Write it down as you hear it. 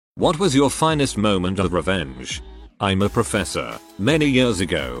What was your finest moment of revenge? I'm a professor. Many years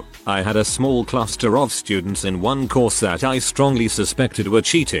ago, I had a small cluster of students in one course that I strongly suspected were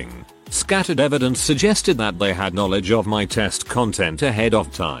cheating. Scattered evidence suggested that they had knowledge of my test content ahead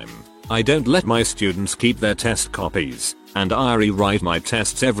of time. I don't let my students keep their test copies, and I rewrite my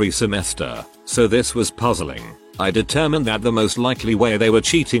tests every semester, so this was puzzling. I determined that the most likely way they were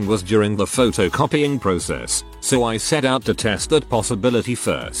cheating was during the photocopying process, so I set out to test that possibility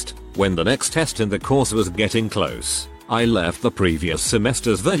first. When the next test in the course was getting close, I left the previous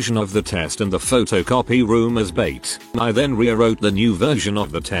semester's version of the test in the photocopy room as bait. I then rewrote the new version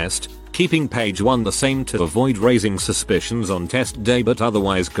of the test, keeping page 1 the same to avoid raising suspicions on test day but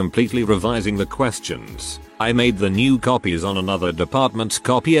otherwise completely revising the questions. I made the new copies on another department's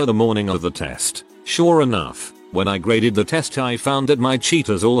copier the morning of the test. Sure enough, when I graded the test I found that my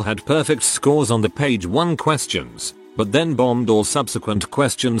cheaters all had perfect scores on the page 1 questions, but then bombed all subsequent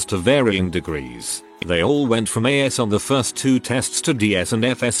questions to varying degrees. They all went from AS on the first 2 tests to DS and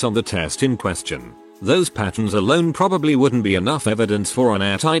FS on the test in question. Those patterns alone probably wouldn't be enough evidence for an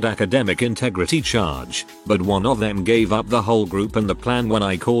airtight academic integrity charge, but one of them gave up the whole group and the plan when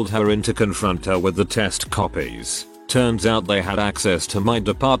I called her in to confront her with the test copies. Turns out they had access to my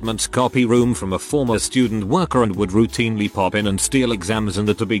department's copy room from a former student worker and would routinely pop in and steal exams in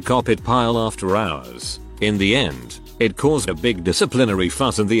the to be copied pile after hours. In the end, it caused a big disciplinary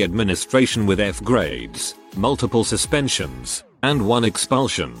fuss in the administration with F grades, multiple suspensions, and 1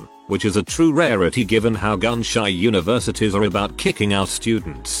 expulsion, which is a true rarity given how gun-shy universities are about kicking out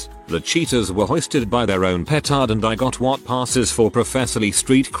students. The cheaters were hoisted by their own petard and I got what passes for professorly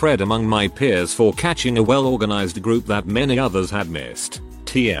street cred among my peers for catching a well-organized group that many others had missed.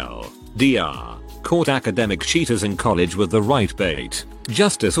 TLDR. Caught academic cheaters in college with the right bait.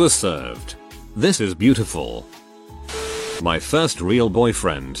 Justice was served. This is beautiful. My first real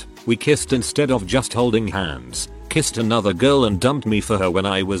boyfriend. We kissed instead of just holding hands. Kissed another girl and dumped me for her when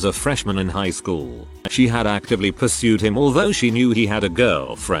I was a freshman in high school. She had actively pursued him although she knew he had a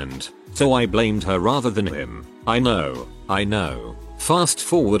girlfriend, so I blamed her rather than him. I know. Fast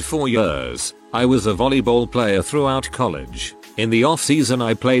forward 4 years, I was a volleyball player throughout college. In the off season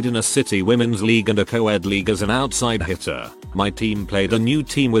I played in a city women's league and a co-ed league as an outside hitter. My team played a new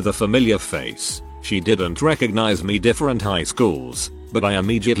team with a familiar face. She didn't recognize me different high schools, but I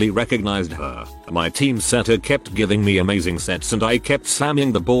immediately recognized her. My team setter kept giving me amazing sets and I kept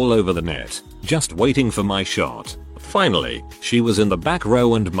slamming the ball over the net, just waiting for my shot. Finally, she was in the back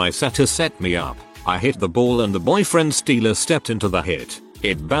row and my setter set me up. I hit the ball and the boyfriend stealer stepped into the hit.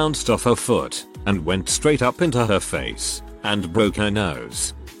 It bounced off her foot and went straight up into her face and broke her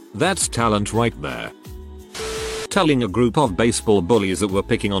nose. That's talent right there. Telling a group of baseball bullies that were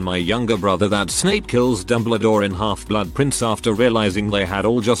picking on my younger brother that Snape kills Dumbledore in Half-Blood Prince after realizing they had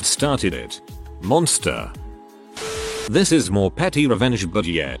all just started it. Monster. This is more petty revenge but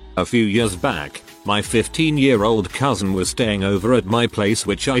yeah, a few years back, my 15-year-old cousin was staying over at my place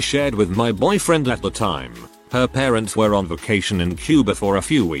which I shared with my boyfriend at the time. Her parents were on vacation in Cuba for a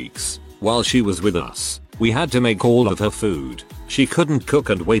few weeks. While she was with us, we had to make all of her food. She couldn't cook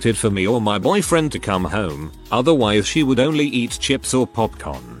and waited for me or my boyfriend to come home, otherwise she would only eat chips or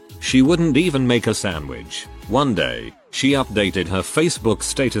popcorn. She wouldn't even make a sandwich. One day, she updated her Facebook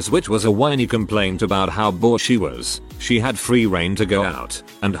status which was a whiny complaint about how bored she was. She had free reign to go out,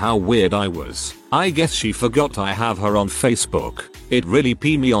 and how weird I was. I guess she forgot I have her on Facebook. It really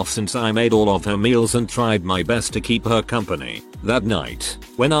peed me off since I made all of her meals and tried my best to keep her company. That night,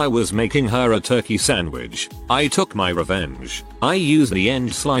 when I was making her a turkey sandwich, I took my revenge. I used the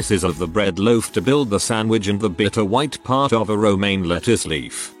end slices of the bread loaf to build the sandwich and the bitter white part of a romaine lettuce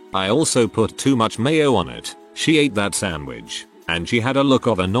leaf. I also put too much mayo on it. She ate that sandwich, and she had a look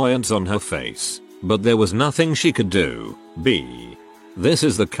of annoyance on her face. But there was nothing she could do. This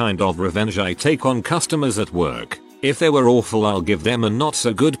is the kind of revenge I take on customers at work. If they were awful I'll give them a not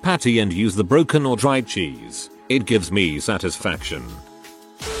so good patty and use the broken or dried cheese. It gives me satisfaction.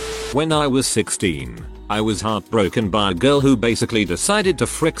 When I was 16, I was heartbroken by a girl who basically decided to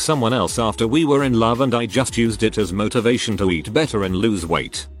frick someone else after we were in love and I just used it as motivation to eat better and lose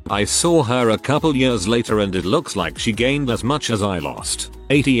weight. I saw her a couple years later and it looks like she gained as much as I lost.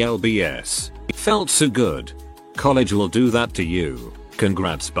 80 lbs. It felt so good. College will do that to you.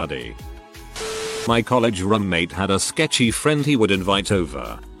 Congrats buddy. My college roommate had a sketchy friend he would invite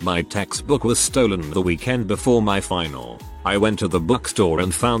over. My textbook was stolen the weekend before my final. I went to the bookstore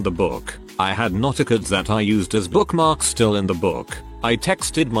and found the book. I had notacards that I used as bookmarks still in the book. I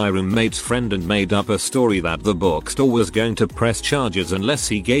texted my roommate's friend and made up a story that the bookstore was going to press charges unless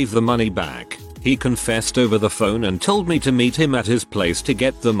he gave the money back. He confessed over the phone and told me to meet him at his place to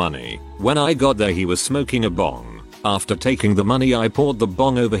get the money. When I got there he was smoking a bong. After taking the money I poured the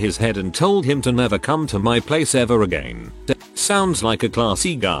bong over his head and told him to never come to my place ever again. Sounds like a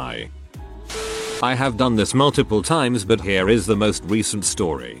classy guy. I have done this multiple times, but here is the most recent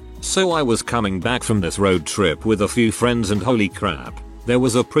story. So I was coming back from this road trip with a few friends and holy crap, there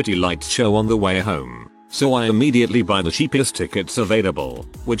was a pretty light show on the way home. So I immediately buy the cheapest tickets available,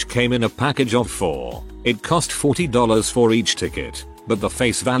 which came in a package of 4. It cost $40 for each ticket, but the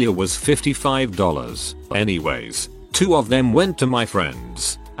face value was $55. Anyways, 2 of them went to my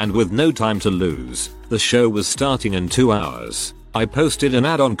friends, and with no time to lose, the show was starting in 2 hours. I posted an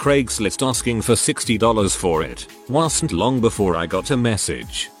ad on Craigslist asking for $60 for it. Wasn't long before I got a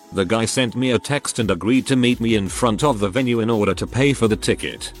message. The guy sent me a text and agreed to meet me in front of the venue in order to pay for the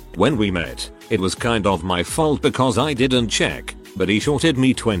ticket. When we met, it was kind of my fault because I didn't check, but he shorted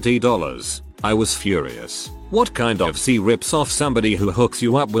me $20. I was furious. What kind of C rips off somebody who hooks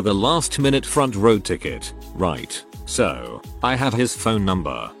you up with a last minute front row ticket, right? So, I have his phone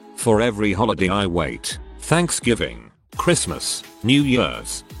number. For every holiday I wait. Thanksgiving, Christmas, New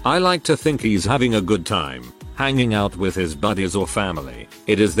Year's. I like to think he's having a good time, hanging out with his buddies or family.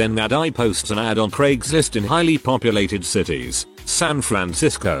 It is then that I post an ad on Craigslist in highly populated cities, San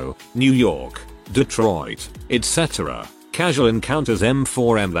Francisco, New York, Detroit, etc. Casual encounters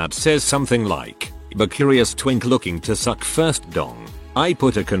M4M that says something like, "The curious twink looking to suck first dong." I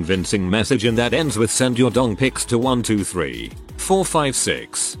put a convincing message in that ends with "send your dong pics to 123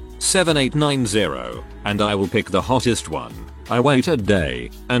 456 7890 and I will pick the hottest one." I wait a day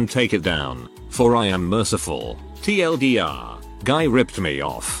and take it down, for I am merciful. TLDR. Guy ripped me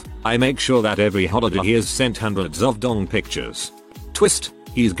off. I make sure that every holiday he has sent hundreds of dong pictures. Twist.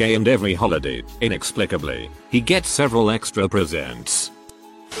 He's gay and every holiday, inexplicably, he gets several extra presents.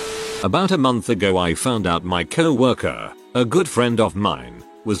 About a month ago I found out my co-worker, a good friend of mine,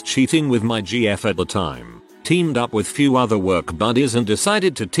 was cheating with my GF at the time. Teamed up with few other work buddies and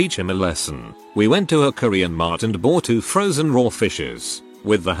decided to teach him a lesson. We went to a Korean mart and bought 2 frozen raw fishes.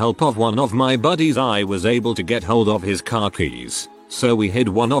 With the help of one of my buddies I was able to get hold of his car keys. So we hid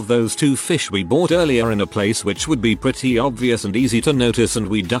one of those 2 fish we bought earlier in a place which would be pretty obvious and easy to notice, and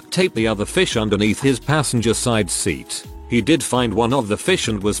we duct taped the other fish underneath his passenger side seat. He did find one of the fish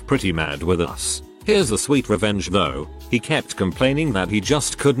and was pretty mad with us. Here's the sweet revenge though. He kept complaining that he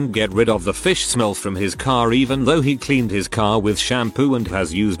just couldn't get rid of the fish smell from his car even though he cleaned his car with shampoo and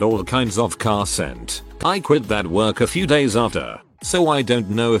has used all kinds of car scent. I quit that work a few days after, so I don't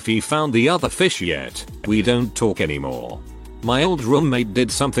know if he found the other fish yet. We don't talk anymore. My old roommate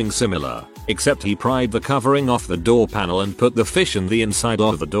did something similar, except he pried the covering off the door panel and put the fish in the inside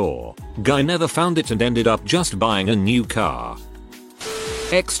of the door. Guy never found it and ended up just buying a new car.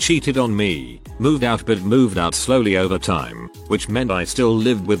 Ex cheated on me, moved out but moved out slowly over time, which meant I still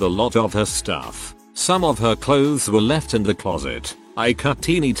lived with a lot of her stuff. Some of her clothes were left in the closet. I cut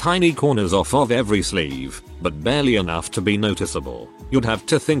teeny tiny corners off of every sleeve, but barely enough to be noticeable. You'd have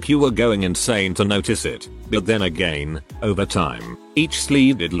to think you were going insane to notice it, but then again, over time, each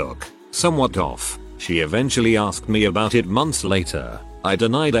sleeve did look somewhat off. She eventually asked me about it months later. I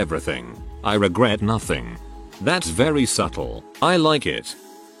denied everything. I regret nothing. That's very subtle. I like it.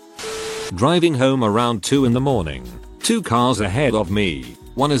 Driving home around 2 in the morning. 2 cars ahead of me.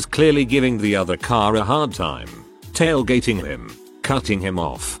 One is clearly giving the other car a hard time. Tailgating him. Cutting him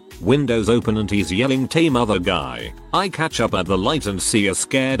off. Windows open and he's yelling "tame other guy." I catch up at the light and see a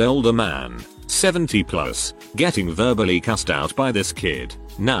scared older man, 70 plus, getting verbally cussed out by this kid.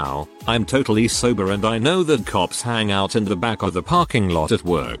 Now, I'm totally sober and I know that cops hang out in the back of the parking lot at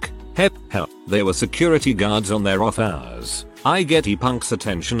work. Hell, there were security guards on their off hours. I get he punk's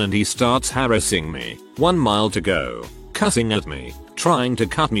attention and he starts harassing me. 1 mile to go. Cussing at me. Trying to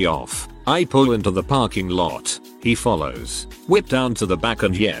cut me off. I pull into the parking lot. He follows. Whip down to the back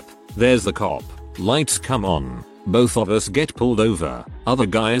and yep, there's the cop. Lights come on. Both of us get pulled over. Other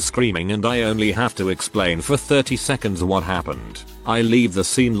guy is screaming and I only have to explain for 30 seconds what happened. I leave the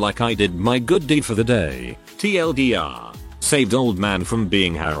scene like I did my good deed for the day. TLDR. Saved old man from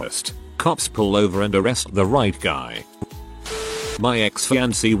being harassed. Cops pull over and arrest the right guy. My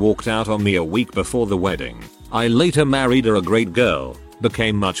ex-fiancée walked out on me a week before the wedding. I later married her, a great girl,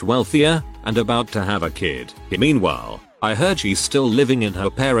 became much wealthier, and about to have a kid. Meanwhile, I heard she's still living in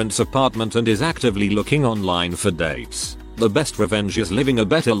her parents' apartment and is actively looking online for dates. The best revenge is living a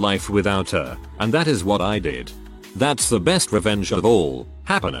better life without her, and that is what I did. That's the best revenge of all,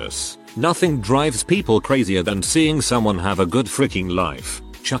 happiness. Nothing drives people crazier than seeing someone have a good freaking life.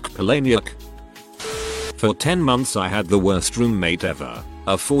 Chuck Palahniuk. For 10 months I had the worst roommate ever.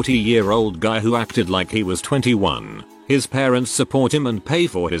 A 40-year-old guy who acted like he was 21. His parents support him and pay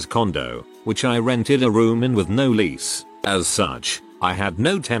for his condo, which I rented a room in with no lease. As such, I had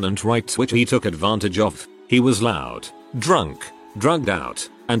no tenant rights, which he took advantage of. He was loud, drunk, drugged out,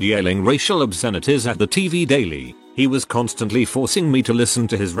 and yelling racial obscenities at the TV daily. He was constantly forcing me to listen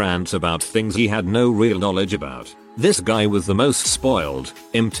to his rants about things he had no real knowledge about. This guy was the most spoiled,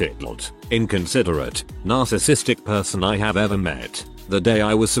 entitled, inconsiderate, narcissistic person I have ever met. The day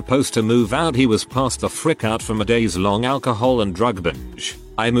I was supposed to move out, he was passed the frick out from a days long alcohol and drug binge.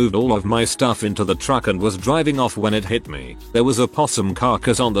 I moved all of my stuff into the truck and was driving off when it hit me. There was a possum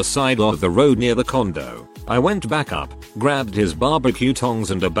carcass on the side of the road near the condo. I went back up, grabbed his barbecue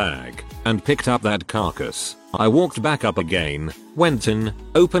tongs and a bag, and picked up that carcass. I walked back up again, went in,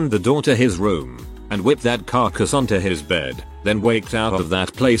 opened the door to his room, and whipped that carcass onto his bed, then waked out of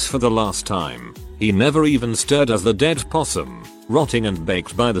that place for the last time. He never even stirred as the dead possum, rotting and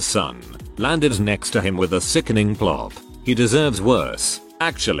baked by the sun, landed next to him with a sickening plop. He deserves worse,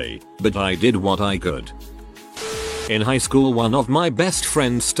 actually, but I did what I could. In high school, one of my best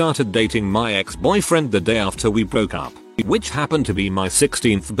friends started dating my ex-boyfriend the day after we broke up, which happened to be my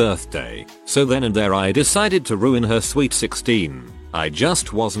 16th birthday. So then and there I decided to ruin her sweet 16. I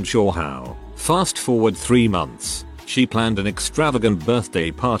just wasn't sure how. Fast forward 3 months. She planned an extravagant birthday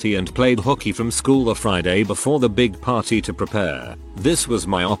party and played hooky from school the Friday before the big party to prepare. This was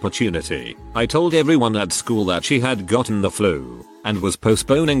my opportunity. I told everyone at school that she had gotten the flu and was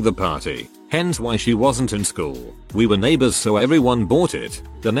postponing the party, hence why she wasn't in school. We were neighbors, so everyone bought it.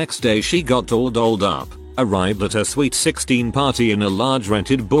 The next day she got all dolled up, arrived at her sweet 16 party in a large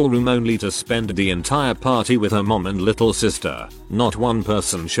rented ballroom, only to spend the entire party with her mom and little sister. Not one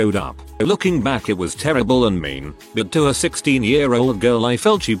person showed up. Looking back, it was terrible and mean, but to a 16-year-old girl I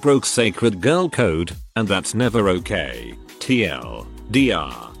felt she broke sacred girl code, and that's never okay.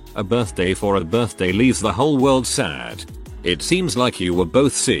 TLDR. A birthday for a birthday leaves the whole world sad. It seems like you were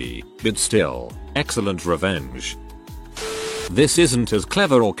both C, but still, excellent revenge. This isn't as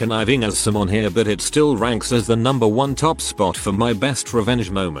clever or conniving as some on here, but it still ranks as the #1 top spot for my best revenge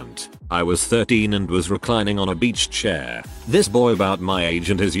moment. I was 13 and was reclining on a beach chair. This boy about my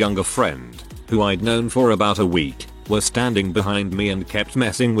age and his younger friend, who I'd known for about a week, were standing behind me and kept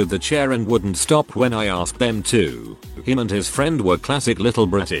messing with the chair and wouldn't stop when I asked them to. Him and his friend were classic little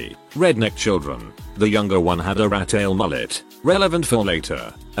bratty, redneck children. The younger one had a rat tail mullet, relevant for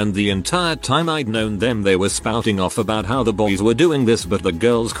later, and the entire time I'd known them they were spouting off about how the boys were doing this but the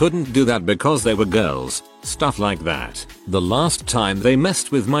girls couldn't do that because they were girls, stuff like that. The last time they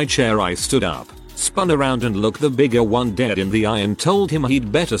messed with my chair I stood up, spun around and looked the bigger one dead in the eye and told him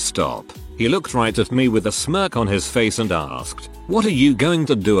he'd better stop. He looked right at me with a smirk on his face and asked, "What are you going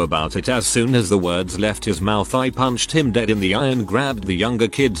to do about it?" As soon as the words left his mouth I punched him dead in the eye and grabbed the younger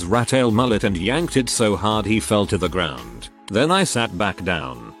kid's rat tail mullet and yanked it so hard he fell to the ground. Then I sat back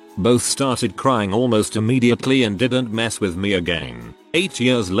down. Both started crying almost immediately and didn't mess with me again. 8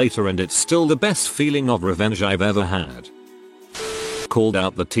 years later and it's still the best feeling of revenge I've ever had. Called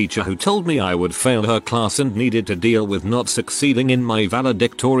out the teacher who told me I would fail her class and needed to deal with not succeeding in my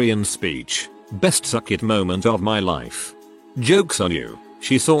valedictorian speech. Best suck it moment of my life. Joke's on you.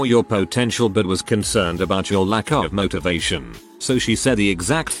 She saw your potential but was concerned about your lack of motivation. So she said the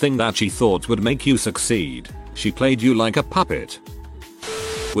exact thing that she thought would make you succeed. She played you like a puppet.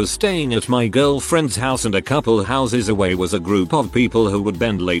 Was staying at my girlfriend's house and a couple houses away was a group of people who would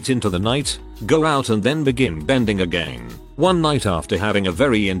bend late into the night, go out and then begin bending again. One night after having a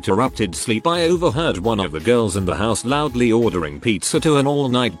very interrupted sleep I overheard one of the girls in the house loudly ordering pizza to an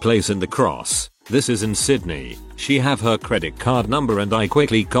all-night place in the Cross. This is in Sydney. She have her credit card number and I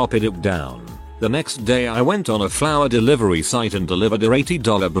quickly copied it down. The next day I went on a flower delivery site and delivered a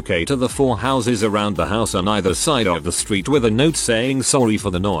 $80 bouquet to the 4 houses around the house on either side of the street with a note saying sorry for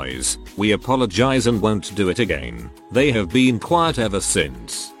the noise. We apologize and won't do it again. They have been quiet ever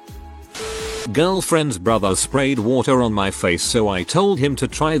since. Girlfriend's brother sprayed water on my face so I told him to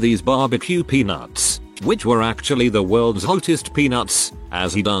try these barbecue peanuts, which were actually the world's hottest peanuts.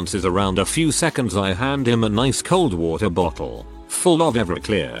 As he dances around a few seconds I hand him a nice cold water bottle, full of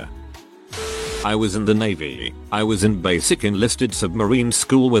Everclear. I was in the Navy. I was in basic enlisted submarine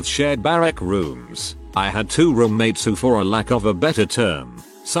school with shared barrack rooms. I had 2 roommates who, for a lack of a better term,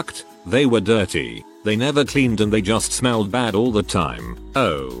 sucked. They were dirty. They never cleaned and they just smelled bad all the time.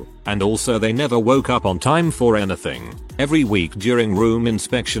 Oh, and also they never woke up on time for anything. Every week during room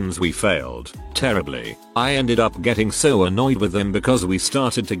inspections we failed terribly. I ended up getting so annoyed with them because we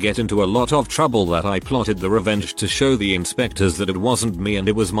started to get into a lot of trouble that I plotted the revenge to show the inspectors that it wasn't me and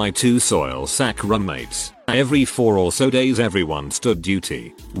it was my 2 soil sack roommates. Every 4 or so days everyone stood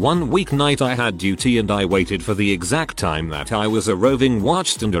duty. One weeknight I had duty and I waited for the exact time that I was a roving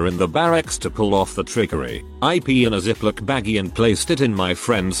watchstander in the barracks to pull off the trickery. I pee in a Ziploc baggie and placed it in my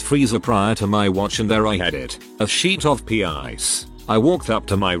friend's freezer prior to my watch, and there I had it. A sheet of pea ice. I walked up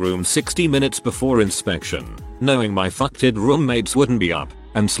to my room 60 minutes before inspection, knowing my fucked roommates wouldn't be up,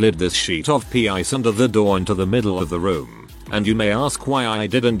 and slid this sheet of pea ice under the door into the middle of the room. And you may ask why I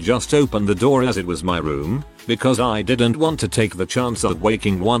didn't just open the door as it was my room? Because I didn't want to take the chance of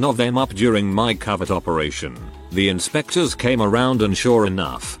waking one of them up during my covert operation. The inspectors came around and sure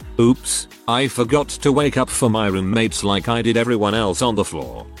enough, oops, I forgot to wake up for my roommates like I did everyone else on the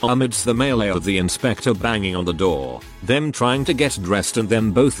floor. Amidst the melee of the inspector banging on the door, them trying to get dressed and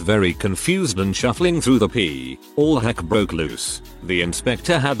them both very confused and shuffling through the pee, all heck broke loose. The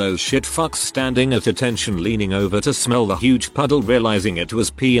inspector had those shit fucks standing at attention leaning over to smell the huge puddle, realizing it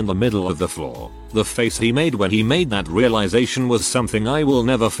was pee in the middle of the floor. The face he made when he made that realization was something I will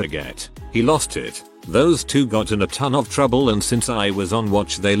never forget. He lost it. Those two got in a ton of trouble, and since I was on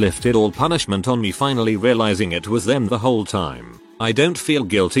watch they lifted all punishment on me, finally realizing it was them the whole time. I don't feel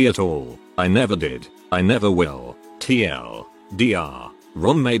guilty at all. I never did. I never will. TL. DR.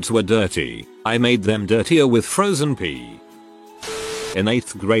 Roommates were dirty. I made them dirtier with frozen pee. In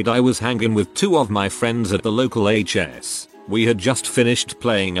 8th grade I was hanging with 2 of my friends at the local HS. We had just finished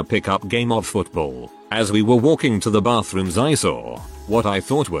playing a pickup game of football. As we were walking to the bathrooms I saw what I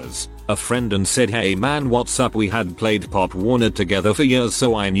thought was a friend and said, "Hey man, what's up?" We had played Pop Warner together for years,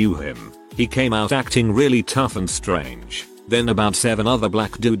 so I knew him. He came out acting really tough and strange. Then about 7 other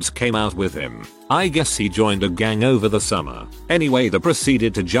black dudes came out with him. I guess he joined a gang over the summer. Anyway, they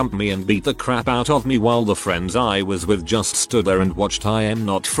proceeded to jump me and beat the crap out of me while the friends I was with just stood there and watched. I am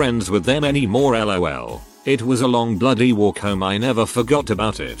not friends with them anymore, lol. It was a long bloody walk home, I never forgot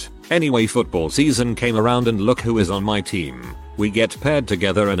about it. Anyway, football season came around and look who is on my team. We get paired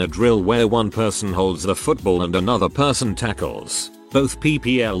together in a drill where one person holds the football and another person tackles, both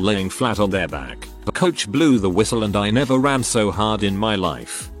PPL laying flat on their back. The coach blew the whistle and I never ran so hard in my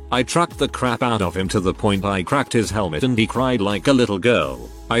life. I trucked the crap out of him to the point I cracked his helmet and he cried like a little girl.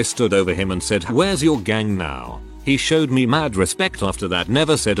 I stood over him and said, "Where's your gang now?" He showed me mad respect after that,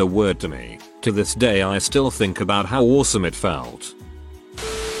 never said a word to me. To this day I still think about how awesome it felt.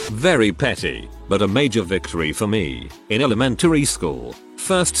 Very petty, but a major victory for me. In elementary school,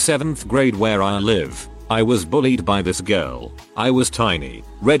 1st 7th grade where I live, I was bullied by this girl. I was tiny,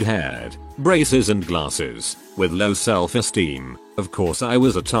 red-haired, braces and glasses, with low self-esteem. Of course I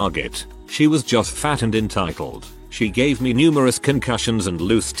was a target. She was just fat and entitled. She gave me numerous concussions and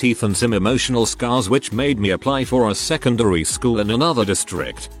loose teeth and some emotional scars, which made me apply for a secondary school in another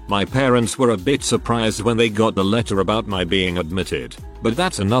district. My parents were a bit surprised when they got the letter about my being admitted, but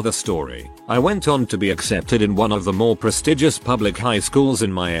that's another story. I went on to be accepted in one of the more prestigious public high schools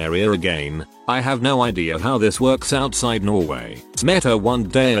in my area again. I have no idea how this works outside Norway. Met her one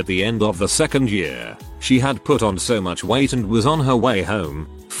day at the end of the 2nd year. She had put on so much weight and was on her way home,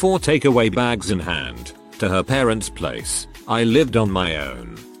 4 takeaway bags in hand, to her parents' place. I lived on my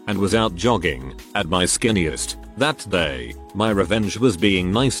own and was out jogging at my skinniest. That day, my revenge was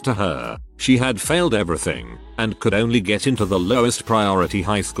being nice to her. She had failed everything and could only get into the lowest priority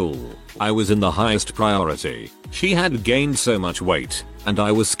high school. I was in the highest priority. She had gained so much weight and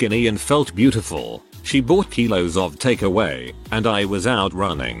I was skinny and felt beautiful. She bought kilos of takeaway and I was out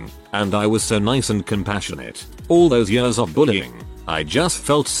running and I was so nice and compassionate. All those years of bullying, I just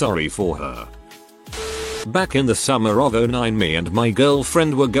felt sorry for her. Back in the summer of 09, me and my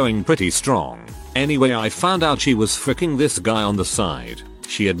girlfriend were going pretty strong. Anyway, I found out she was fricking this guy on the side.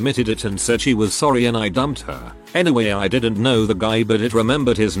 She admitted it and said she was sorry and I dumped her. Anyway, I didn't know the guy but it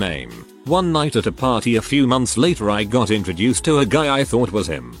remembered his name. One night at a party a few months later I got introduced to a guy I thought was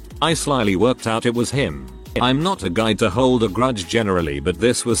him. I slyly worked out it was him. I'm not a guy to hold a grudge generally, but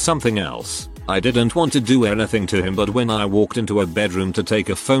this was something else. I didn't want to do anything to him, but when I walked into a bedroom to take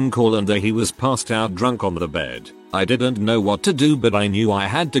a phone call and there he was passed out drunk on the bed. I didn't know what to do, but I knew I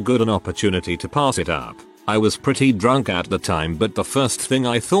had to get an opportunity to pass it up. I was pretty drunk at the time, but the first thing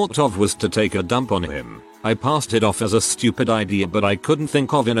I thought of was to take a dump on him. I passed it off as a stupid idea, but I couldn't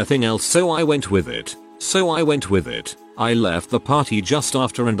think of anything else, so I went with it. I left the party just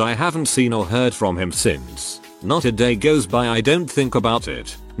after and I haven't seen or heard from him since. Not a day goes by I don't think about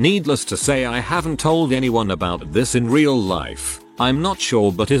it. Needless to say, I haven't told anyone about this in real life. I'm not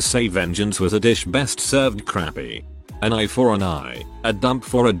sure, but his say vengeance was a dish best served crappy. An eye for an eye, a dump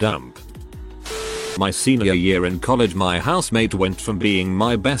for a dump. My senior year in college, my housemate went from being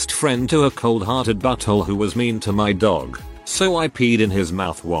my best friend to a cold-hearted butthole who was mean to my dog, so I peed in his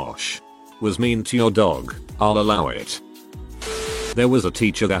mouthwash. was mean to your dog, I'll allow it. There was a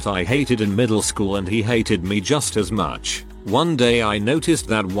teacher that I hated in middle school and he hated me just as much. One day I noticed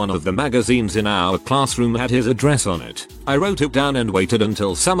that one of the magazines in our classroom had his address on it. I wrote it down and waited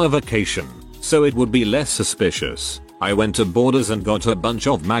until summer vacation, so it would be less suspicious. I went to Borders and got a bunch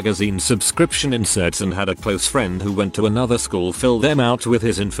of magazine subscription inserts and had a close friend who went to another school fill them out with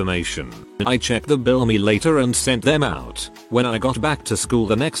his information. I checked the bill me later and sent them out. When I got back to school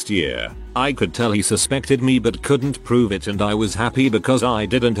the next year, I could tell he suspected me but couldn't prove it, and I was happy because I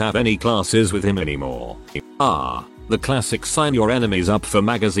didn't have any classes with him anymore. The classic sign your enemies up for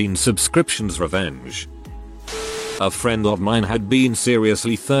magazine subscriptions revenge. A friend of mine had been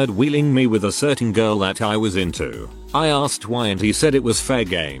seriously third-wheeling me with a certain girl that I was into. I asked why and he said it was fair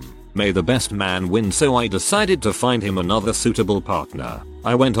game. May the best man win, so I decided to find him another suitable partner.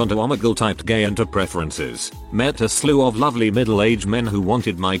 I went onto Omegle, typed gay into preferences, met a slew of lovely middle-aged men who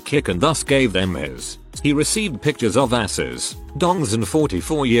wanted my kick and thus gave them his. He received pictures of asses, dongs and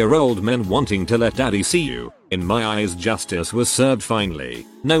 44-year-old men wanting to let daddy see you. In my eyes, justice was served finally.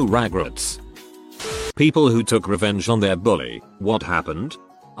 No regrets. People who took revenge on their bully. What happened?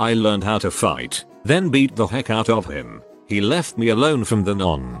 I learned how to fight, then beat the heck out of him. He left me alone from then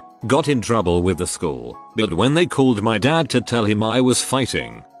on. Got in trouble with the school, but when they called my dad to tell him I was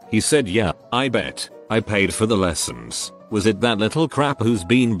fighting, he said, yeah, I bet. I paid for the lessons. Was it that little crap who's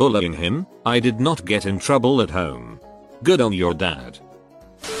been bullying him? I did not get in trouble at home. Good on your dad.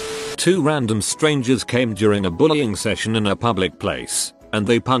 2 random strangers came during a bullying session in a public place, and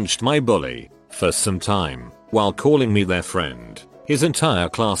they punched my bully for some time while calling me their friend. His entire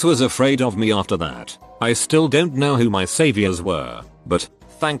class was afraid of me after that. I still don't know who my saviors were, but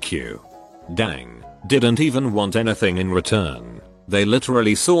thank you. Dang. Didn't even want anything in return. They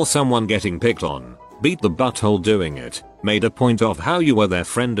literally saw someone getting picked on, beat the butthole doing it, made a point of how you were their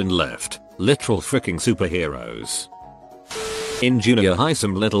friend and left. Literal freaking superheroes. In junior high,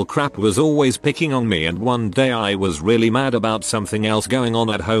 some little crap was always picking on me, and one day I was really mad about something else going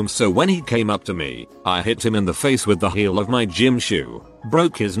on at home, so when he came up to me, I hit him in the face with the heel of my gym shoe,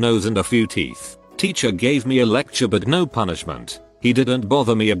 broke his nose and a few teeth. Teacher gave me a lecture but no punishment. He didn't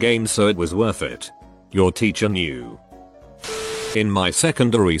bother me again, so it was worth it. Your teacher knew. In my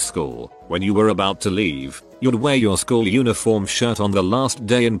secondary school, when you were about to leave, you'd wear your school uniform shirt on the last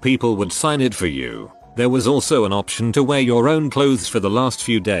day and people would sign it for you. There was also an option to wear your own clothes for the last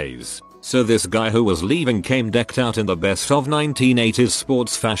few days. So this guy who was leaving came decked out in the best of 1980s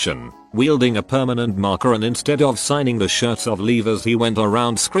sports fashion, wielding a permanent marker, and instead of signing the shirts of leavers he went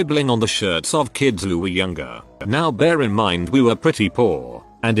around scribbling on the shirts of kids who were younger. Now bear in mind we were pretty poor,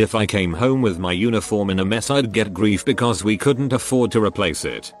 and if I came home with my uniform in a mess I'd get grief because we couldn't afford to replace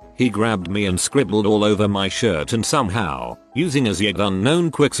it. He grabbed me and scribbled all over my shirt, and somehow, using as yet unknown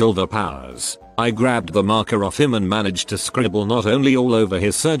Quicksilver powers, I grabbed the marker off him and managed to scribble not only all over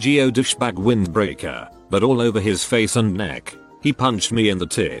his Sergio douchebag windbreaker, but all over his face and neck. He punched me in the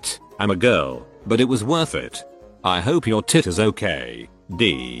tit. I'm a girl, but it was worth it. I hope your tit is okay,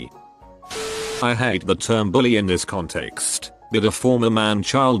 D. I hate the term bully in this context, but a former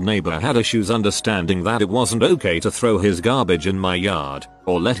man-child neighbor had issues understanding that it wasn't okay to throw his garbage in my yard,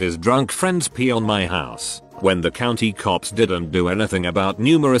 or let his drunk friends pee on my house. When the county cops didn't do anything about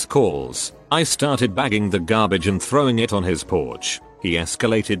numerous calls, I started bagging the garbage and throwing it on his porch. He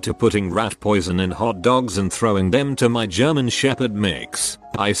escalated to putting rat poison in hot dogs and throwing them to my German Shepherd mix.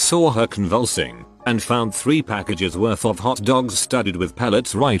 I saw her convulsing and found 3 packages worth of hot dogs studded with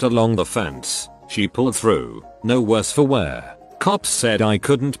pellets right along the fence. She pulled through, no worse for wear. Cops said I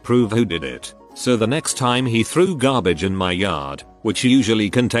couldn't prove who did it, so the next time he threw garbage in my yard, which usually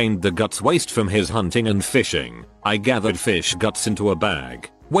contained the guts waste from his hunting and fishing, I gathered fish guts into a bag,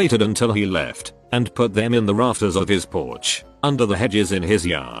 waited until he left, and put them in the rafters of his porch, under the hedges in his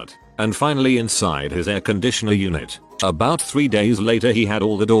yard, and finally inside his air conditioner unit. About 3 days later he had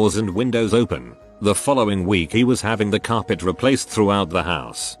all the doors and windows open. The following week he was having the carpet replaced throughout the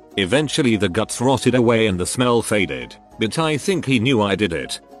house. Eventually the guts rotted away and the smell faded, but I think he knew I did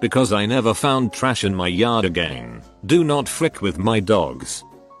it, because I never found trash in my yard again. Do not frick with my dogs.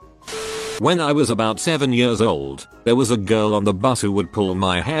 When I was about 7 years old, there was a girl on the bus who would pull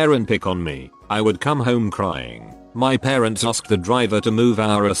my hair and pick on me. I would come home crying. My parents asked the driver to move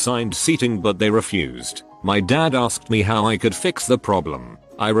our assigned seating, but they refused. My dad asked me how I could fix the problem.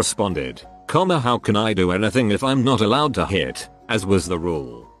 I responded, how can I do anything if I'm not allowed to hit, as was the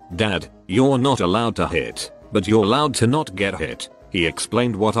rule. Dad, you're not allowed to hit, but you're allowed to not get hit. He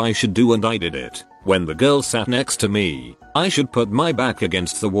explained what I should do and I did it. When the girl sat next to me, I should put my back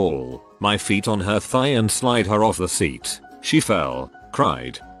against the wall, my feet on her thigh, and slide her off the seat. She fell,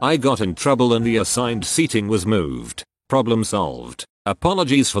 cried, I got in trouble and the assigned seating was moved. Problem solved.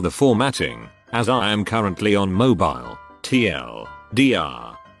 Apologies for the formatting, as I am currently on mobile.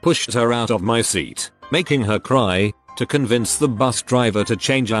 TLDR. Pushed her out of my seat, making her cry, to convince the bus driver to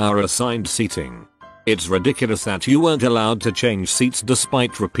change our assigned seating. It's ridiculous that you weren't allowed to change seats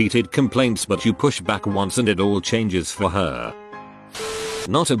despite repeated complaints, but you push back once and it all changes for her.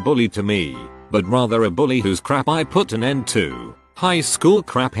 Not a bully to me, but rather a bully whose crap I put an end to. High school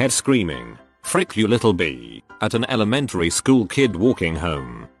craphead screaming, "Frick you little b," at an elementary school kid walking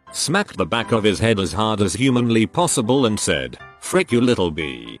home. Smacked the back of his head as hard as humanly possible and said, "Frick you little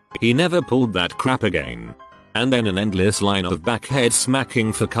b." He never pulled that crap again. And then an endless line of backhead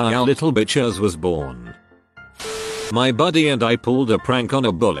smacking for Kyle little bitches was born. My buddy and I pulled a prank on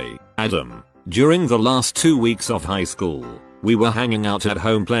a bully, Adam. During the last 2 weeks of high school, we were hanging out at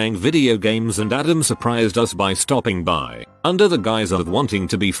home playing video games and Adam surprised us by stopping by, under the guise of wanting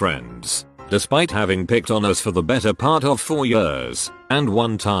to be friends, despite having picked on us for the better part of 4 years, and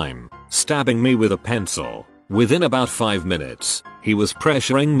one time, stabbing me with a pencil. Within about 5 minutes, he was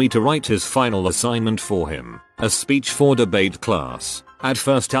pressuring me to write his final assignment for him, a speech for debate class. At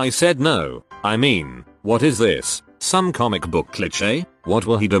first I said no. I mean, what is this? Some comic book cliché? What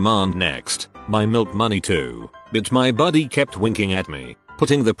will he demand next? My milk money too. But my buddy kept winking at me,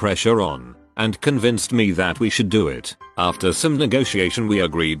 putting the pressure on, and convinced me that we should do it. After some negotiation we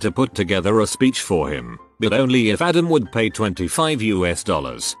agreed to put together a speech for him, but only if Adam would pay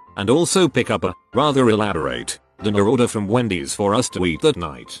 $25 and also pick up a, rather elaborate, dinner order from Wendy's for us to eat that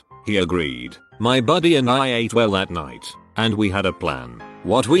night. He agreed. My buddy and I ate well that night, and we had a plan.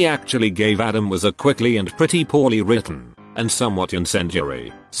 What we actually gave Adam was a quickly and pretty poorly written, and somewhat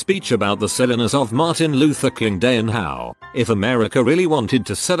incendiary, speech about the silliness of Martin Luther King Day and how, if America really wanted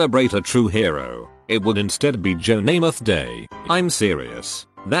to celebrate a true hero, it would instead be Joe Namath Day. I'm serious.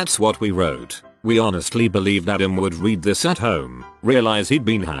 That's what we wrote. We honestly believed Adam would read this at home, realize he'd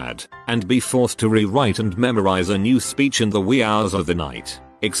been had, and be forced to rewrite and memorize a new speech in the wee hours of the night.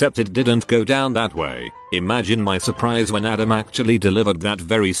 Except it didn't go down that way. Imagine my surprise when Adam actually delivered that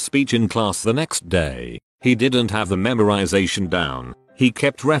very speech in class the next day. He didn't have the memorization down. He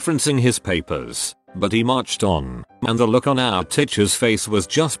kept referencing his papers, but he marched on, and the look on our teacher's face was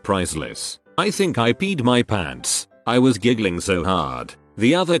just priceless. I think I peed my pants. I was giggling so hard.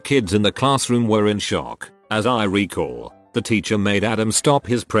 The other kids in the classroom were in shock. As I recall, the teacher made Adam stop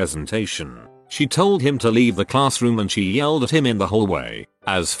his presentation. She told him to leave the classroom and she yelled at him in the hallway.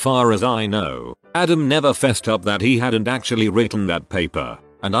 As far as I know, Adam never fessed up that he hadn't actually written that paper,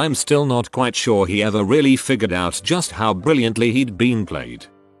 and I'm still not quite sure he ever really figured out just how brilliantly he'd been played.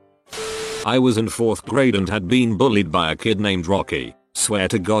 I was in 4th grade and had been bullied by a kid named Rocky. Swear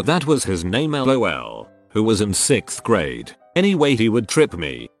to God that was his name, LOL. Who was in 6th grade. Anyway, he would trip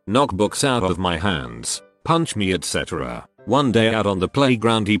me, knock books out of my hands, punch me, etc. One day out on the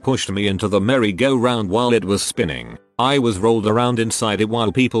playground he pushed me into the merry-go-round while it was spinning. I was rolled around inside it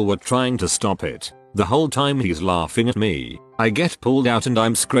while people were trying to stop it. The whole time he's laughing at me. I get pulled out and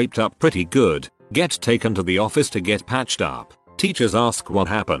I'm scraped up pretty good. Get taken to the office to get patched up. Teachers ask what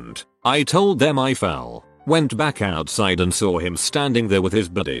happened. I told them I fell. Went back outside and saw him standing there with his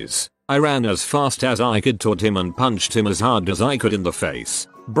buddies. I ran as fast as I could toward him and punched him as hard as I could in the face.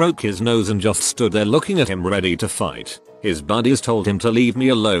 Broke his nose and just stood there looking at him ready to fight. His buddies told him to leave me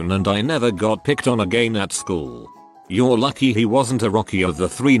alone and I never got picked on again at school. You're lucky he wasn't a Rocky of the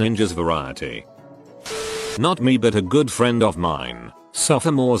Three Ninjas variety. Not me, but a good friend of mine.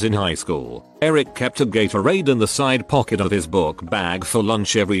 Sophomores in high school, Eric kept a Gatorade in the side pocket of his book bag for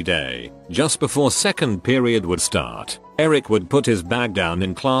lunch every day. Just before second period would start, Eric would put his bag down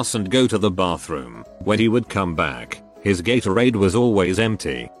in class and go to the bathroom. When he would come back, his Gatorade was always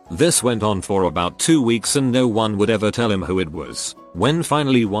empty. This went on for about 2 weeks and no one would ever tell him who it was. When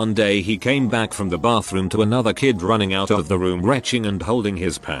finally one day he came back from the bathroom to another kid running out of the room retching and holding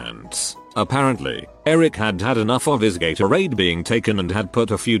his pants. Apparently, Eric had had enough of his Gatorade being taken and had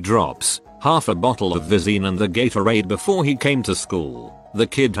put a few drops, half a bottle of Visine in the Gatorade before he came to school. The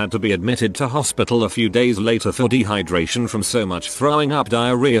kid had to be admitted to hospital a few days later for dehydration from so much throwing up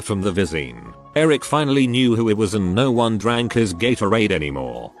diarrhea from the Visine. Eric finally knew who it was and no one drank his Gatorade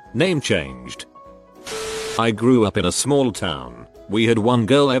anymore. Name changed. I grew up in a small town. We had one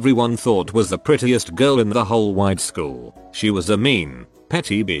girl everyone thought was the prettiest girl in the whole wide school. She was a mean,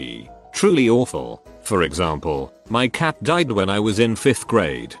 petty bee. Truly awful. For example, my cat died when I was in 5th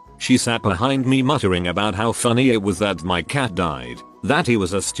grade. She sat behind me muttering about how funny it was that my cat died, that he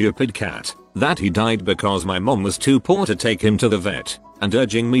was a stupid cat, that he died because my mom was too poor to take him to the vet, and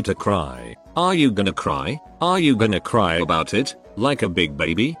urging me to cry. Are you gonna cry? Are you gonna cry about it? Like a big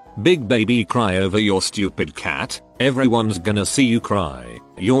baby? Big baby cry over your stupid cat? Everyone's gonna see you cry.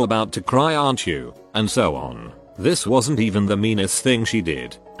 You're about to cry, aren't you? And so on. This wasn't even the meanest thing she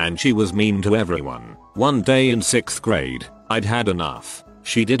did, and she was mean to everyone. One day in 6th grade, I'd had enough.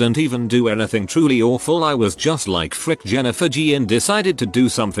 She didn't even do anything truly awful. I was just like, frick Jennifer G, and decided to do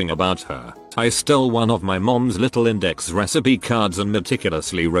something about her. I stole one of my mom's little index recipe cards and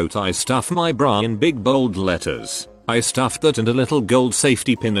meticulously wrote "I stuff my bra" in big bold letters. I stuffed it and a little gold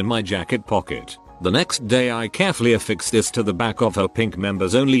safety pin in my jacket pocket. The next day I carefully affixed this to the back of her pink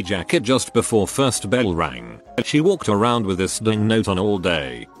members only jacket just before first bell rang. She walked around with this dang note on all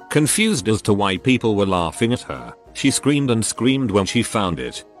day, confused as to why people were laughing at her. She screamed and screamed when she found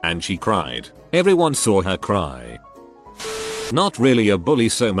it, and she cried. Everyone saw her cry. Not really a bully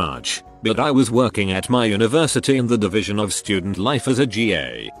so much, but I was working at my university in the division of student life as a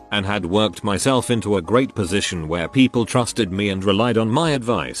GA, and had worked myself into a great position where people trusted me and relied on my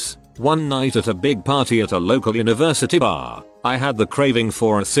advice. One night at a big party at a local university bar, I had the craving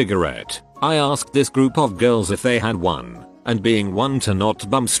for a cigarette. I asked this group of girls if they had one, and being one to not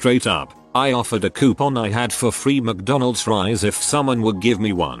bum straight up, I offered a coupon I had for free McDonald's fries if someone would give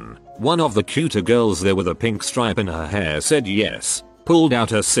me one. One of the cuter girls there with a pink stripe in her hair said yes, pulled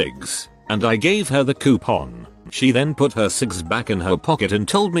out her cigs, and I gave her the coupon. She then put her cigs back in her pocket and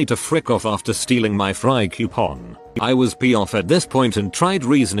told me to frick off after stealing my fry coupon. I was pissed off at this point and tried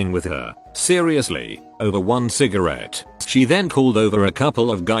reasoning with her. Seriously, over one cigarette. She then called over a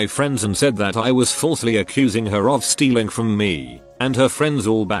couple of guy friends and said that I was falsely accusing her of stealing from me, and her friends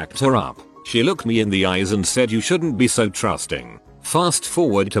all backed her up. She looked me in the eyes and said, "You shouldn't be so trusting." Fast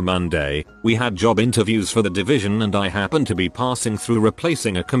forward to Monday, we had job interviews for the division and I happened to be passing through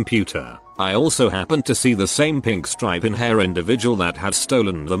replacing a computer. I also happened to see the same pink stripe in hair individual that had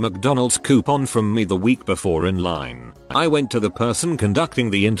stolen the McDonald's coupon from me the week before in line. I went to the person conducting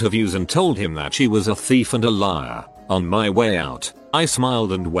the interviews and told him that she was a thief and a liar. On my way out, I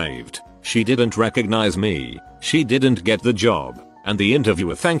smiled and waved. She didn't recognize me. She didn't get the job, and the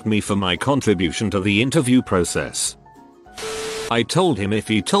interviewer thanked me for my contribution to the interview process. I told him if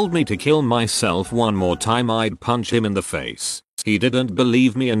he told me to kill myself one more time I'd punch him in the face. He didn't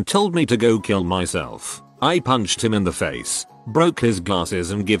believe me and told me to go kill myself. I punched him in the face, broke his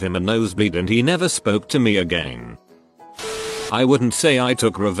glasses and gave him a nosebleed, and he never spoke to me again. I wouldn't say I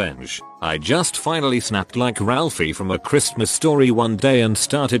took revenge. I just finally snapped like Ralphie from A Christmas Story one day and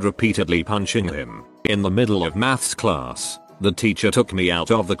started repeatedly punching him. In the middle of maths class, the teacher took me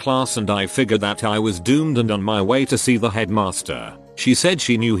out of the class and I figured that I was doomed and on my way to see the headmaster. She said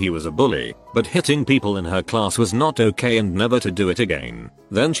she knew he was a bully, but hitting people in her class was not okay and never to do it again.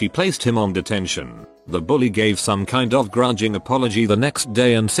 Then she placed him on detention. The bully gave some kind of grudging apology the next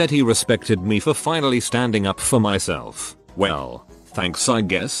day and said he respected me for finally standing up for myself. Well, thanks I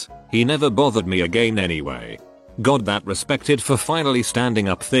guess. He never bothered me again anyway. God, that respected for finally standing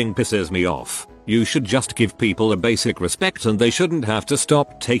up thing pisses me off. You should just give people a basic respect and they shouldn't have to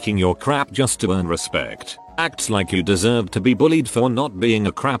stop taking your crap just to earn respect. Acts like you deserve to be bullied for not being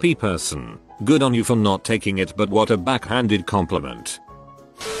a crappy person. Good on you for not taking it, but what a backhanded compliment.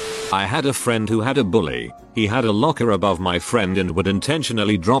 I had a friend who had a bully. He had a locker above my friend and would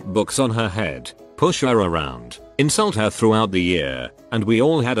intentionally drop books on her head, push her around, insult her throughout the year, and we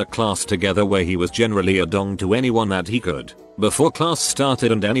all had a class together where he was generally a dong to anyone that he could. Before class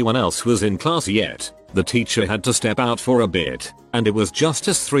started and anyone else was in class yet, the teacher had to step out for a bit, and it was just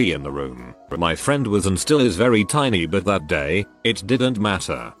us three in the room. My friend was and still is very tiny, but that day, it didn't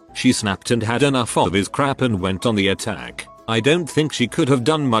matter. She snapped and had enough of his crap and went on the attack. I don't think she could have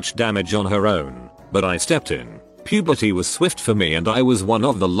done much damage on her own, but I stepped in. Puberty was swift for me and I was one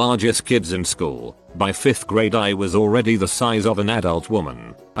of the largest kids in school. By 5th grade I was already the size of an adult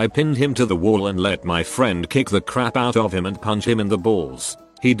woman. I pinned him to the wall and let my friend kick the crap out of him and punch him in the balls.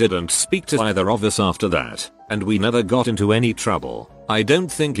 He didn't speak to either of us after that, and we never got into any trouble. I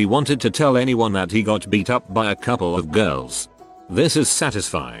don't think he wanted to tell anyone that he got beat up by a couple of girls. This is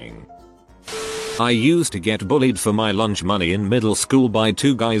satisfying. I used to get bullied for my lunch money in middle school by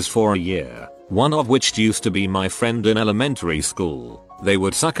two guys for a year. One of which used to be my friend in elementary school. They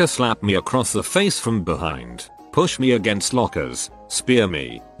would sucker slap me across the face from behind, push me against lockers, spear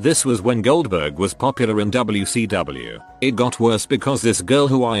me. This was when Goldberg was popular in WCW. It got worse because this girl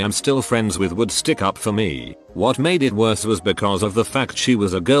who I am still friends with would stick up for me. What made it worse was because of the fact she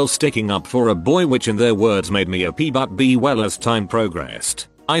was a girl sticking up for a boy, which in their words made me a P. Well, as time progressed,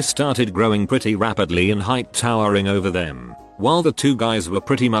 I started growing pretty rapidly in height, towering over them, while the two guys were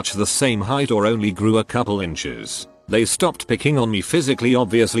pretty much the same height or only grew a couple inches. They stopped picking on me physically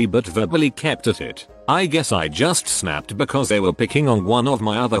obviously but verbally kept at it. I guess I just snapped because they were picking on one of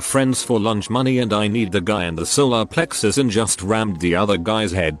my other friends for lunch money and I need the guy in the solar plexus and just rammed the other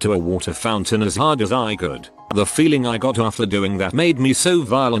guy's head to a water fountain as hard as I could. The feeling I got after doing that made me so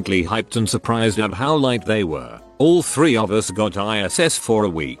violently hyped and surprised at how light they were. All three of us got ISS for a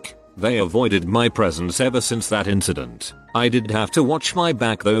week. They avoided my presence ever since that incident. I did have to watch my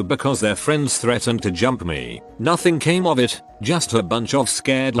back though because their friends threatened to jump me. Nothing came of it, just a bunch of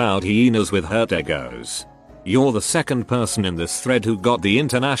scared loud hyenas with hurt egos. You're the second person in this thread who got the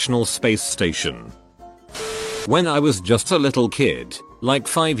International Space Station. When I was just a little kid, like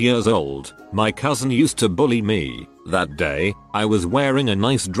 5 years old, my cousin used to bully me. That day, I was wearing a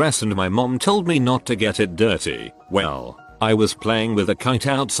nice dress and my mom told me not to get it dirty. Well, I was playing with a kite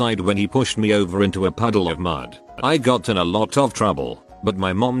outside when he pushed me over into a puddle of mud. I got in a lot of trouble, but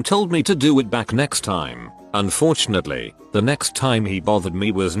my mom told me to do it back next time. Unfortunately, the next time he bothered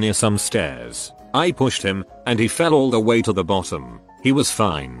me was near some stairs. I pushed him, and he fell all the way to the bottom. He was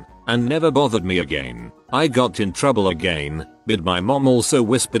fine, and never bothered me again. I got in trouble again, but my mom also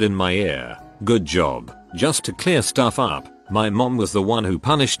whispered in my ear, "Good job." Just to clear stuff up, my mom was the one who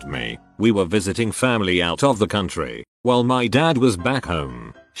punished me. We were visiting family out of the country, while my dad was back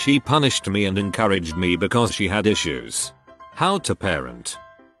home. She punished me and encouraged me because she had issues. How to parent.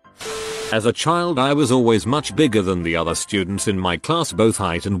 As a child I was always much bigger than the other students in my class both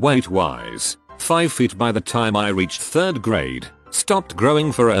height and weight wise. 5 feet by the time I reached 3rd grade, stopped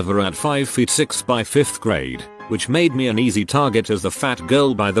growing forever at 5 feet 6 by 5th grade, which made me an easy target as the fat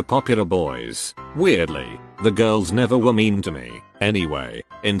girl by the popular boys. Weirdly, the girls never were mean to me. Anyway,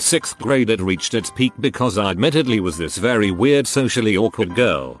 in 6th grade it reached its peak because I admittedly was this very weird socially awkward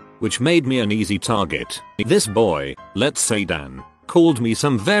girl, which made me an easy target. This boy, let's say Dan, called me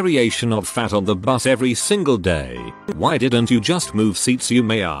some variation of fat on the bus every single day. Why didn't you just move seats, you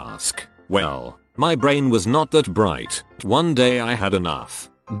may ask? Well, my brain was not that bright. One day I had enough.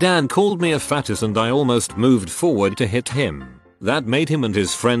 Dan called me a fattest and I almost moved forward to hit him. That made him and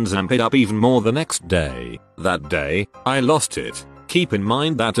his friends amp it up even more the next day. That day, I lost it. Keep in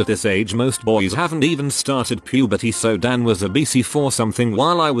mind that at this age most boys haven't even started puberty, so Dan was a BC4 something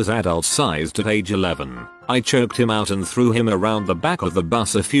while I was adult sized at age 11. I choked him out and threw him around the back of the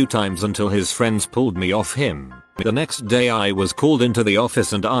bus a few times until his friends pulled me off him. The next day I was called into the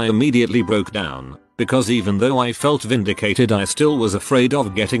office and I immediately broke down, because even though I felt vindicated I still was afraid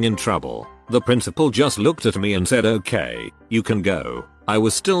of getting in trouble. The principal just looked at me and said, "Okay, you can go." I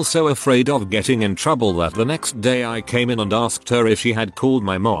was still so afraid of getting in trouble that the next day I came in and asked her if she had called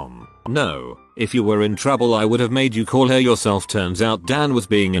my mom. "No, if you were in trouble I would have made you call her yourself." Turns out Dan was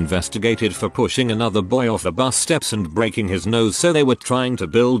being investigated for pushing another boy off the bus steps and breaking his nose, so they were trying to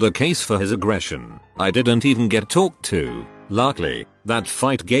build a case for his aggression. I didn't even get talked to. Luckily, that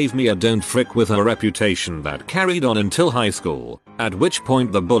fight gave me a don't frick with her reputation that carried on until high school, at which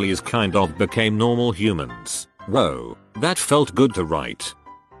point the bullies kind of became normal humans. Whoa, that felt good to write.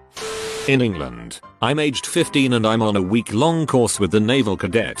 In England, I'm aged 15 and I'm on a week-long course with the Naval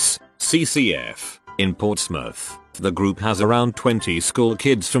Cadets, CCF, in Portsmouth. The group has around 20 school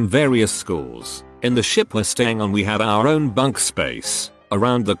kids from various schools. In the ship we're staying on we have our own bunk space.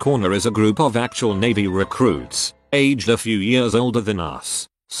 Around the corner is a group of actual Navy recruits, aged a few years older than us.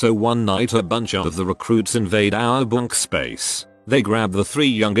 So one night a bunch of the recruits invade our bunk space. They grab the 3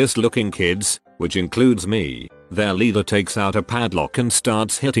 youngest looking kids, which includes me. Their leader takes out a padlock and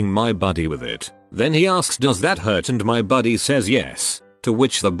starts hitting my buddy with it. Then he asks, "Does that hurt?" and my buddy says yes, to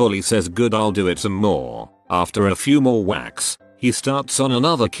which the bully says, "Good, I'll do it some more." After a few more whacks, he starts on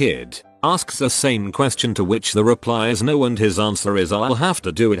another kid, asks the same question, to which the reply is no, and his answer is, "I'll have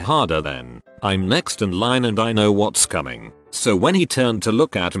to do it harder then." I'm next in line and I know what's coming. So when he turned to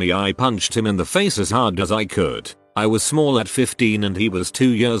look at me I punched him in the face as hard as I could. I was small at 15 and he was 2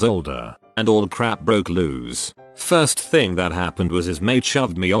 years older, and all crap broke loose. First thing that happened was his mate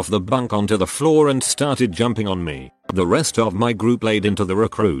shoved me off the bunk onto the floor and started jumping on me. The rest of my group laid into the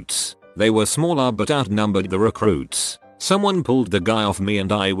recruits. They were smaller but outnumbered the recruits. Someone pulled the guy off me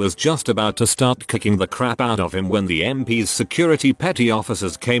and I was just about to start kicking the crap out of him when the MP's security petty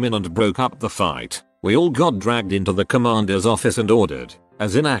officers came in and broke up the fight. We all got dragged into the commander's office and ordered,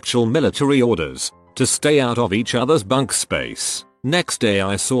 as in actual military orders, to stay out of each other's bunk space. Next day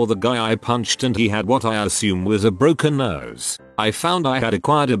I saw the guy I punched and he had what I assume was a broken nose. I found I had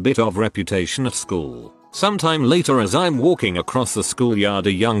acquired a bit of reputation at school. Sometime later as I'm walking across the schoolyard,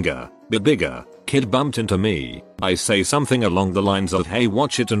 a younger, but bigger, kid bumped into me. I say something along the lines of, "Hey,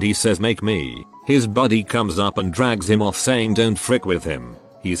 watch it," and he says, "Make me." His buddy comes up and drags him off saying, "Don't frick with him.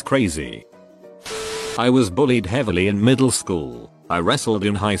 He's crazy." I was bullied heavily in middle school. I wrestled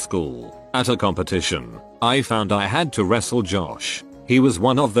in high school. At a competition, I found I had to wrestle Josh. He was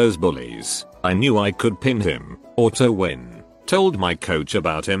one of those bullies. I knew I could pin him, or to win. Told my coach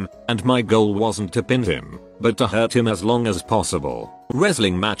about him, and my goal wasn't to pin him, but to hurt him as long as possible.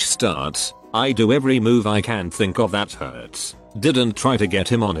 Wrestling match starts. I do every move I can think of that hurts. Didn't try to get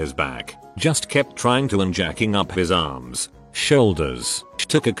him on his back, just kept trying to and jacking up his arms, shoulders.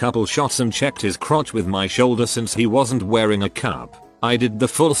 Took a couple shots and checked his crotch with my shoulder since he wasn't wearing a cup. I did the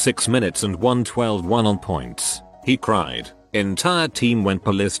full 6 minutes and won 12-1 on points. He cried. Entire team went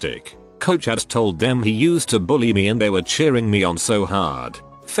ballistic. Coach had told them he used to bully me and they were cheering me on so hard.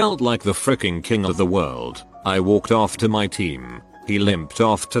 Felt like the freaking king of the world. I walked off to my team. He limped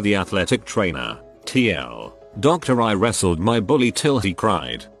off to the athletic trainer. TL. Doctor, I wrestled my bully till he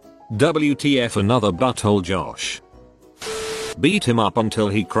cried. WTF, another butthole Josh. Beat him up until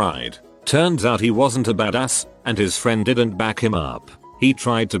he cried. Turns out he wasn't a badass, and his friend didn't back him up. He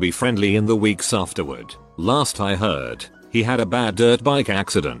tried to be friendly in the weeks afterward. Last I heard, he had a bad dirt bike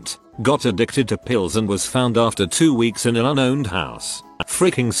accident, got addicted to pills and was found after 2 weeks in an unowned house.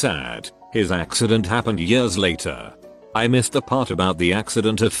 Freaking sad. His accident happened years later. I missed the part about the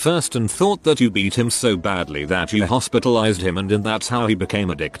accident at first and thought that you beat him so badly that you hospitalized him and then that's how he became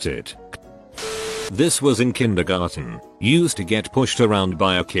addicted. This was in kindergarten. Used to get pushed around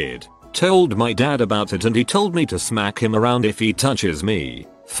by a kid. Told my dad about it and he told me to smack him around if he touches me.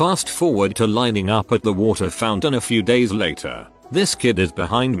 Fast forward to lining up at the water fountain a few days later. This kid is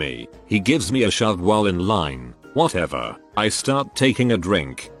behind me. He gives me a shove while in line. Whatever. I start taking a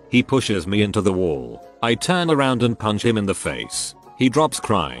drink. He pushes me into the wall. I turn around and punch him in the face. He drops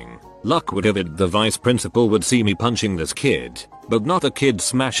crying. Luck would have it the vice principal would see me punching this kid, but not a kid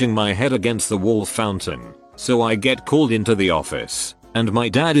smashing my head against the wall fountain. So I get called into the office, and my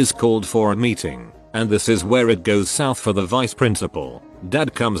dad is called for a meeting, and this is where it goes south for the vice principal.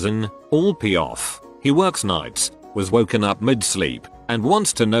 Dad comes in, all pee off. He works nights, was woken up mid-sleep, and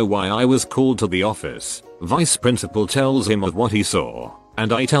wants to know why I was called to the office. Vice principal tells him of what he saw,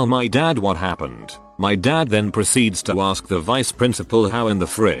 and I tell my dad what happened. My dad then proceeds to ask the vice principal how in the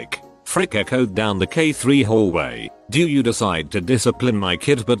frick echoed down the K3 hallway. Do you decide to discipline my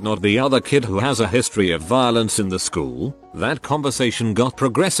kid but not the other kid who has a history of violence in the school? That conversation got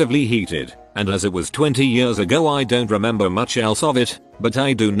progressively heated, and as it was 20 years ago I don't remember much else of it, but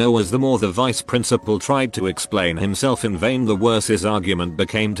I do know as the more the vice principal tried to explain himself in vain the worse his argument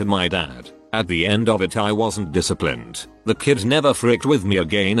became to my dad. At the end of it I wasn't disciplined. The kid never fricked with me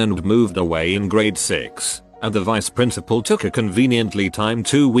again and moved away in grade 6. And the vice principal took a conveniently timed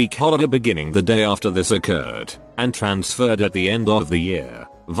 2-week holiday beginning the day after this occurred, and transferred at the end of the year.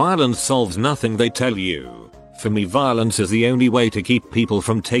 Violence solves nothing, they tell you. For me, violence is the only way to keep people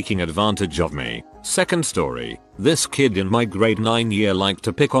from taking advantage of me. Second story. This kid in my grade 9 year liked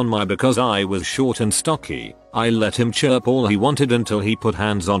to pick on me because I was short and stocky. I let him chirp all he wanted until he put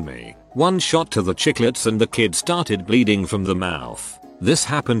hands on me. One shot to the chiclets and the kid started bleeding from the mouth. This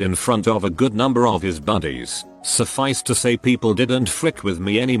happened in front of a good number of his buddies. Suffice to say, people didn't frick with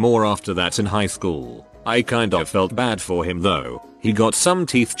me anymore after that in high school. I kinda felt bad for him though. He got some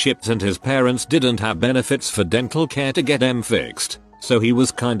teeth chipped and his parents didn't have benefits for dental care to get them fixed, so he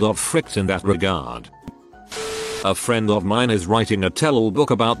was kind of fricked in that regard. A friend of mine is writing a tell-all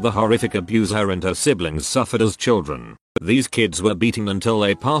book about the horrific abuse her and her siblings suffered as children. These kids were beaten until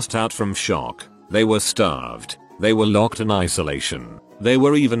they passed out from shock. They were starved. They were locked in isolation. They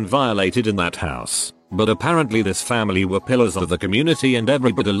were even violated in that house. But apparently this family were pillars of the community and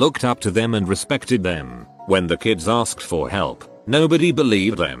everybody looked up to them and respected them. When the kids asked for help, nobody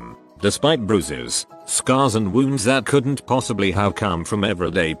believed them. Despite bruises, scars and wounds that couldn't possibly have come from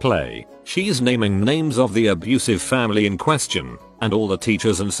everyday play. She's naming names of the abusive family in question, and all the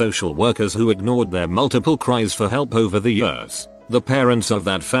teachers and social workers who ignored their multiple cries for help over the years. The parents of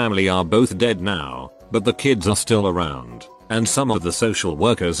that family are both dead now, but the kids are still around, and some of the social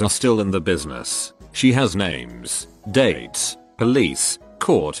workers are still in the business. She has names, dates, police,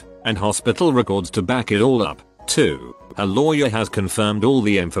 court, and hospital records to back it all up, too. A lawyer has confirmed all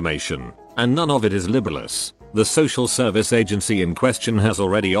the information, and none of it is libelous. The social service agency in question has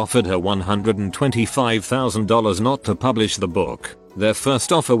already offered her $125,000 not to publish the book. Their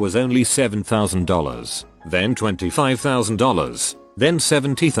first offer was only $7,000, then $25,000, then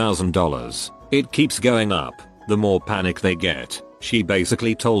 $70,000. It keeps going up, the more panic they get. She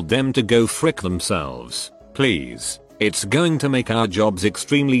basically told them to go frick themselves. Please. It's going to make our jobs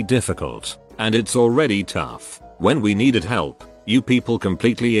extremely difficult, and it's already tough. When we needed help, you people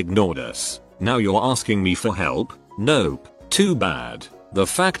completely ignored us. Now you're asking me for help? Nope. Too bad. The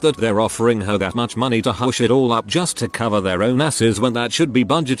fact that they're offering her that much money to hush it all up just to cover their own asses when that should be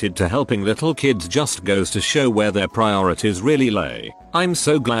budgeted to helping little kids just goes to show where their priorities really lay. I'm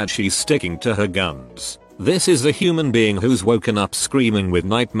so glad she's sticking to her guns. This is a human being who's woken up screaming with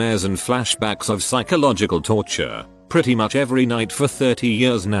nightmares and flashbacks of psychological torture pretty much every night for 30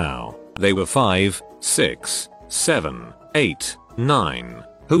 years now. They were 5, 6, 7, 8, 9.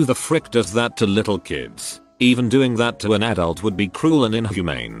 Who the frick does that to little kids? Even doing that to an adult would be cruel and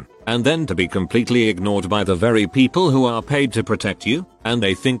inhumane. And then to be completely ignored by the very people who are paid to protect you, and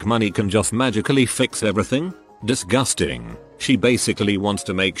they think money can just magically fix everything? Disgusting. She basically wants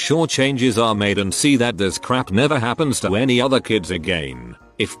to make sure changes are made and see that this crap never happens to any other kids again,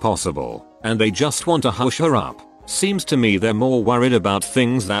 if possible. And they just want to hush her up. Seems to me they're more worried about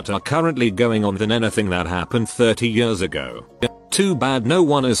things that are currently going on than anything that happened 30 years ago. Too bad no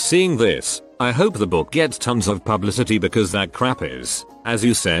one is seeing this. I hope the book gets tons of publicity because that crap is, as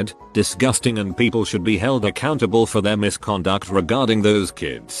you said, disgusting and people should be held accountable for their misconduct regarding those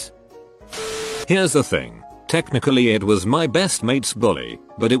kids. Here's the thing. Technically it was my best mate's bully,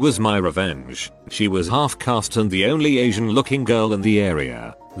 but it was my revenge. She was half caste and the only Asian looking girl in the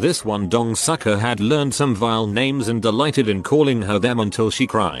area. This one dong sucker had learned some vile names and delighted in calling her them until she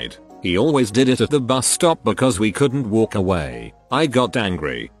cried. He always did it at the bus stop because we couldn't walk away. I got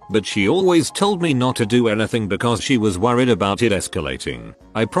angry, but she always told me not to do anything because she was worried about it escalating.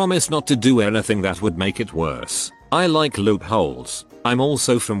 I promised not to do anything that would make it worse. I like loopholes. I'm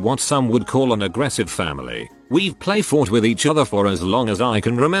also from what some would call an aggressive family. We've play fought with each other for as long as I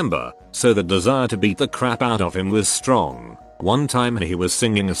can remember, so the desire to beat the crap out of him was strong. One time he was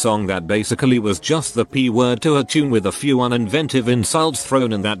singing a song that basically was just the P word to a tune with a few uninventive insults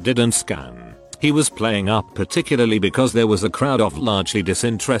thrown in that didn't scan. He was playing up particularly because there was a crowd of largely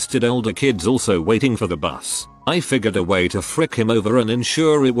disinterested older kids also waiting for the bus. I figured a way to frick him over and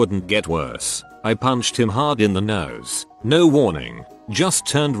ensure it wouldn't get worse. I punched him hard in the nose. No warning. Just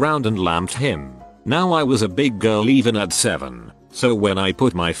turned round and lamped him. Now I was a big girl even at 7, so when I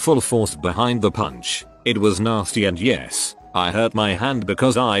put my full force behind the punch, it was nasty and yes, I hurt my hand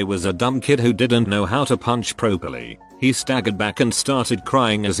because I was a dumb kid who didn't know how to punch properly. He staggered back and started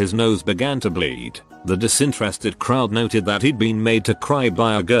crying as his nose began to bleed. The disinterested crowd noted that he'd been made to cry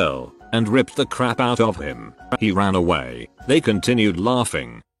by a girl and ripped the crap out of him. He ran away. They continued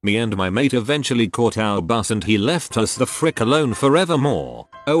laughing. Me and my mate eventually caught our bus and he left us the frick alone forevermore.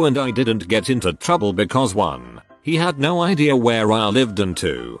 Oh, and I didn't get into trouble because 1, he had no idea where I lived and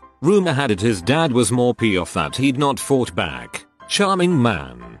 2, rumor had it his dad was more off that he'd not fought back. Charming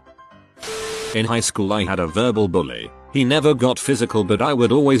man. In high school I had a verbal bully. He never got physical but I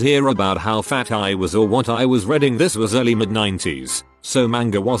would always hear about how fat I was or what I was reading. This was early mid-90s, so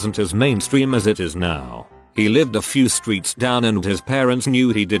manga wasn't as mainstream as it is now. He lived a few streets down and his parents knew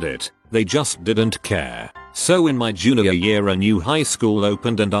he did it, they just didn't care. So in my junior year a new high school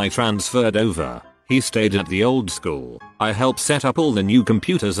opened and I transferred over. He stayed at the old school. I helped set up all the new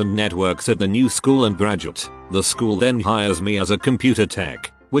computers and networks at the new school and graduate. The school then hires me as a computer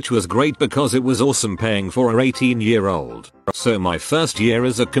tech, which was great because it was awesome paying for a 18-year-old. So my first year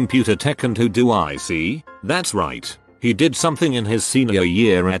as a computer tech, and who do I see? That's right. He did something in his senior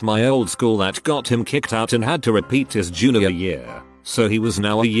year at my old school that got him kicked out and had to repeat his junior year. So he was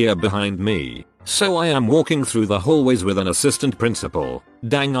now a year behind me. So I am walking through the hallways with an assistant principal.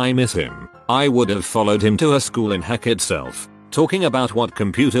 Dang, I miss him. I would have followed him to a school in heck itself, talking about what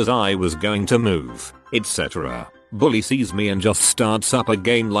computers I was going to move, etc. Bully sees me and just starts up a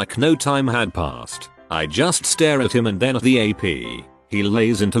game like no time had passed. I just stare at him and then at the AP. He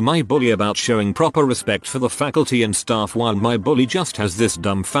lays into my bully about showing proper respect for the faculty and staff while my bully just has this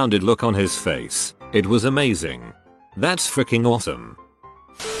dumbfounded look on his face. It was amazing. That's freaking awesome.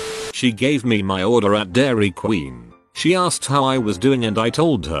 She gave me my order at Dairy Queen. She asked how I was doing and I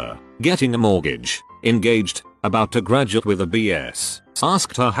told her, getting a mortgage, engaged, about to graduate with a BS.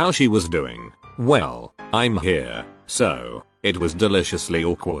 Asked her how she was doing. Well, I'm here. So, it was deliciously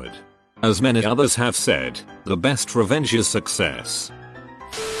awkward. As many others have said, the best revenge is success.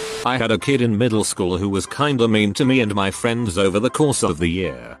 I had a kid in middle school who was kinda mean to me and my friends over the course of the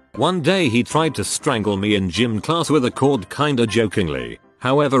year. One day he tried to strangle me in gym class with a cord kinda jokingly.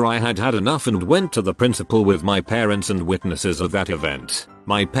 However, I had had enough and went to the principal with my parents and witnesses of that event.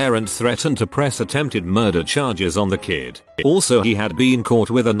 My parents threatened to press attempted murder charges on the kid. Also, he had been caught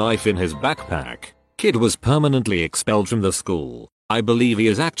with a knife in his backpack. Kid was permanently expelled from the school. I believe he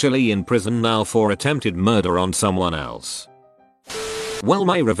is actually in prison now for attempted murder on someone else. Well,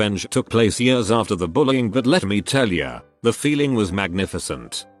 my revenge took place years after the bullying, but let me tell ya, The feeling was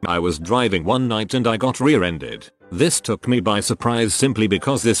magnificent. I was driving one night and I got rear-ended. This took me by surprise simply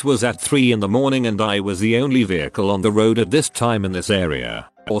because this was at 3 in the morning and I was the only vehicle on the road at this time in this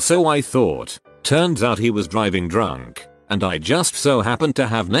area. Or so I thought. Turns out he was driving drunk, and I just so happened to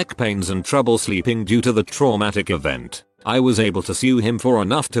have neck pains and trouble sleeping due to the traumatic event. I was able to sue him for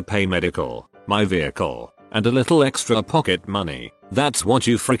enough to pay medical, my vehicle, and a little extra pocket money. That's what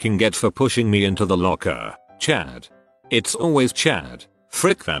you freaking get for pushing me into the locker, Chad. It's always Chad.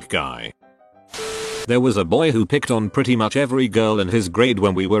 Frick that guy. There was a boy who picked on pretty much every girl in his grade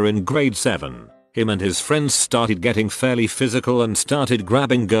when we were in grade 7. Him and his friends started getting fairly physical and started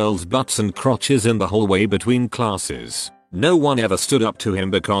grabbing girls' butts and crotches in the hallway between classes. No one ever stood up to him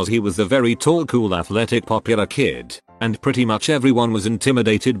because he was the very tall, cool, athletic, popular kid, and pretty much everyone was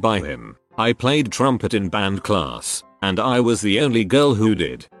intimidated by him. I played trumpet in band class, and I was the only girl who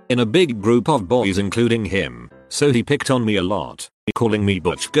did, in a big group of boys including him, so he picked on me a lot, calling me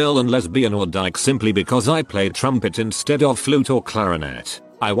butch girl and lesbian or dyke simply because I played trumpet instead of flute or clarinet.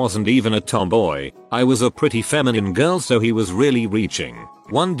 I wasn't even a tomboy, I was a pretty feminine girl, so he was really reaching.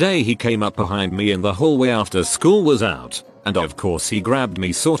 One day he came up behind me in the hallway after school was out, and of course he grabbed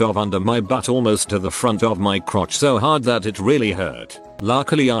me sort of under my butt almost to the front of my crotch so hard that it really hurt.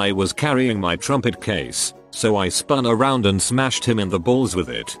 Luckily I was carrying my trumpet case, so I spun around and smashed him in the balls with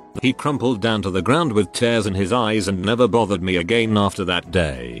it. He crumpled down to the ground with tears in his eyes and never bothered me again after that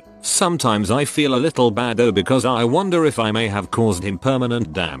day. Sometimes I feel a little bad though because I wonder if I may have caused him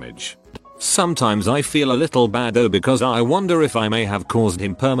permanent damage. Sometimes I feel a little bad though because I wonder if I may have caused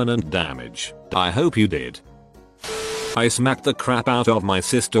him permanent damage. I hope you did. I smacked the crap out of my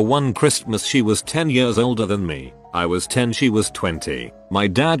sister one Christmas. She was 10 years older than me. I was 10, she was 20. My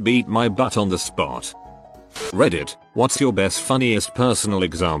dad beat my butt on the spot. Reddit, what's your best funniest personal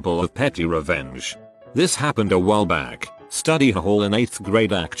example of petty revenge? This happened a while back. Study hall in 8th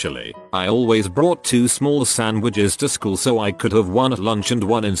grade actually. I always brought 2 small sandwiches to school so I could have one at lunch and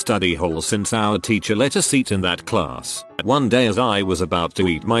one in study hall since our teacher let us eat in that class. One day as I was about to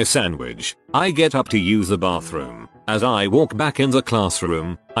eat my sandwich, I get up to use the bathroom. As I walk back in the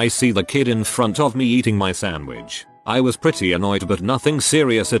classroom, I see the kid in front of me eating my sandwich. I was pretty annoyed but nothing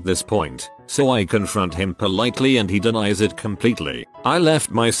serious at this point, so I confront him politely and he denies it completely. I left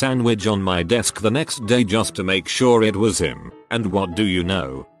my sandwich on my desk the next day just to make sure it was him, and what do you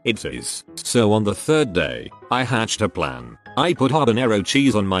know, it is. So on the 3rd day, I hatched a plan. I put habanero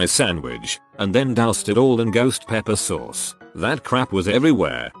cheese on my sandwich, and then doused it all in ghost pepper sauce. That crap was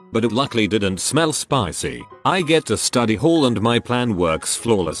everywhere, but it luckily didn't smell spicy. I get to study hall and my plan works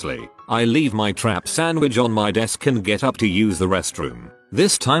flawlessly. I leave my trap sandwich on my desk and get up to use the restroom.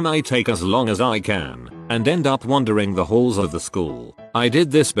 This time I take as long as I can, and end up wandering the halls of the school. I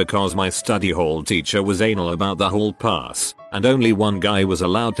did this because my study hall teacher was anal about the hall pass, and only one guy was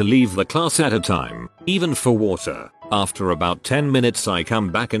allowed to leave the class at a time, even for water. After about 10 minutes I come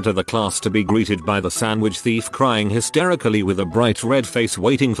back into the class to be greeted by the sandwich thief crying hysterically with a bright red face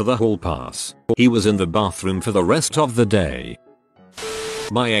waiting for the hall pass. He was in the bathroom for the rest of the day.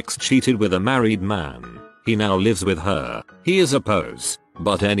 My ex cheated with a married man. He now lives with her. He is a pose.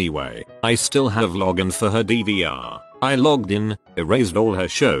 But anyway, I still have login for her DVR. I logged in, erased all her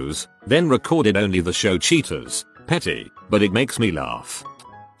shows, then recorded only the show Cheaters. Petty, but it makes me laugh.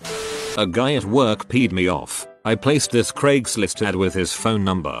 A guy at work peed me off. I placed this Craigslist ad with his phone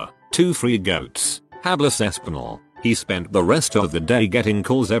number. 2 free goats. Hablas Espinal. He spent the rest of the day getting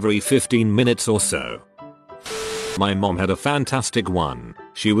calls every 15 minutes or so. My mom had a fantastic one.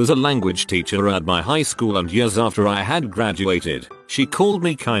 She was a language teacher at my high school, and years after I had graduated, she called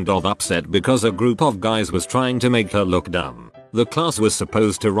me kind of upset because a group of guys was trying to make her look dumb. The class was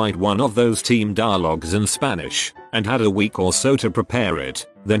supposed to write one of those team dialogues in Spanish, and had a week or so to prepare it,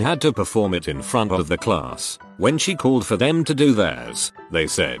 then had to perform it in front of the class. When she called for them to do theirs, they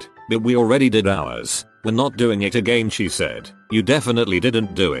said, "But we already did ours. We're not doing it again," she said. "You definitely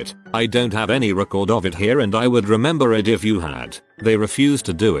didn't do it. I don't have any record of it here and I would remember it if you had." They refused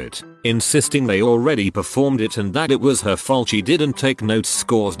to do it, insisting they already performed it and that it was her fault she didn't take notes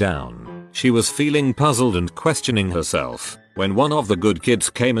scores down. She was feeling puzzled and questioning herself when one of the good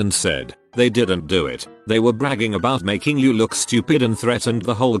kids came and said, "They didn't do it. They were bragging about making you look stupid and threatened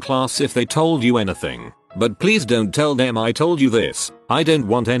the whole class if they told you anything. But please don't tell them I told you this. I don't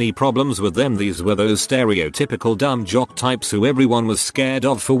want any problems with them." These were those stereotypical dumb jock types who everyone was scared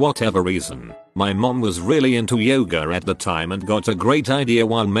of for whatever reason. My mom was really into yoga at the time and got a great idea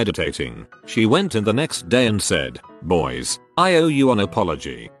while meditating. She went in the next day and said, "Boys, I owe you an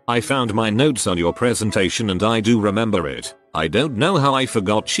apology. I found my notes on your presentation and I do remember it. I don't know how I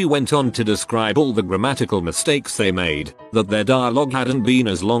forgot she went on to describe all the grammatical mistakes they made, that their dialogue hadn't been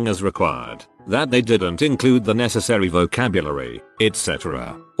as long as required, that they didn't include the necessary vocabulary,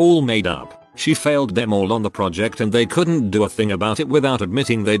 etc. All made up. She failed them all on the project and they couldn't do a thing about it without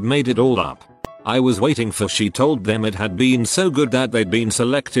admitting they'd made it all up. I was waiting for she told them it had been so good that they'd been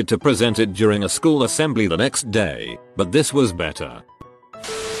selected to present it during a school assembly the next day, but this was better.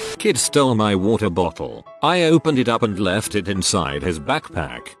 Kid stole my water bottle. I opened it up and left it inside his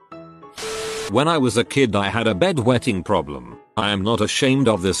backpack. When I was a kid I had a bedwetting problem. I am not ashamed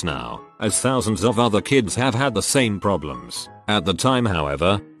of this now, as thousands of other kids have had the same problems. At the time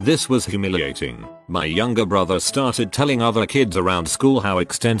however, this was humiliating. My younger brother started telling other kids around school how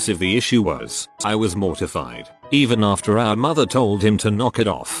extensive the issue was. I was mortified. Even after our mother told him to knock it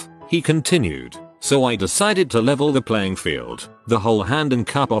off, he continued. So I decided to level the playing field. The whole hand and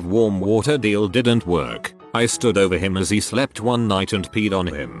cup of warm water deal didn't work. I stood over him as he slept one night and peed on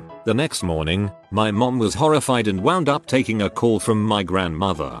him. The next morning, my mom was horrified and wound up taking a call from my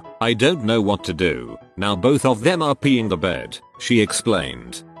grandmother. I don't know what to do. Now both of them are peeing the bed, she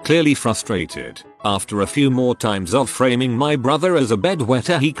explained, clearly frustrated. After a few more times of framing my brother as a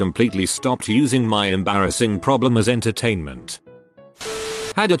bedwetter, he completely stopped using my embarrassing problem as entertainment.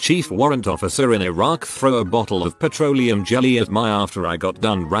 Had a chief warrant officer in Iraq throw a bottle of petroleum jelly at me after I got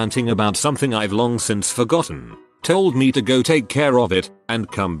done ranting about something I've long since forgotten. Told me to go take care of it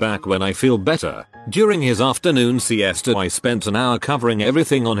and come back when I feel better. During his afternoon siesta I spent an hour covering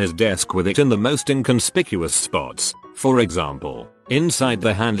everything on his desk with it in the most inconspicuous spots. For example, inside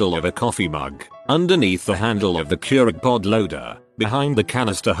the handle of a coffee mug, underneath the handle of the Keurig pod loader, behind the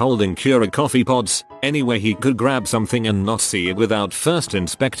canister holding Keurig coffee pods, anywhere he could grab something and not see it without first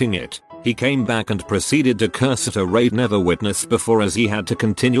inspecting it. He came back and proceeded to curse at a rate never witnessed before as he had to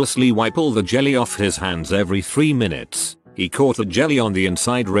continuously wipe all the jelly off his hands every 3 minutes. He caught the jelly on the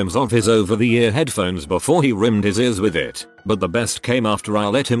inside rims of his over-the-ear headphones before he rimmed his ears with it. But the best came after I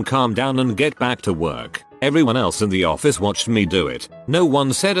let him calm down and get back to work. Everyone else in the office watched me do it. No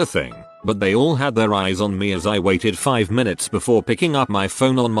one said a thing, but they all had their eyes on me as I waited 5 minutes before picking up my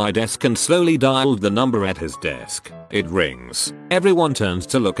phone on my desk and slowly dialed the number at his desk. It rings. Everyone turns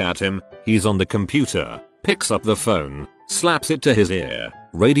to look at him. He's on the computer, picks up the phone, slaps it to his ear.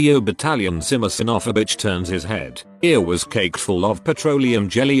 Radio Battalion Simasinovich turns his head. Ear was caked full of petroleum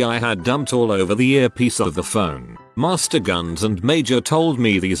jelly I had dumped all over the earpiece of the phone. Master Guns and Major told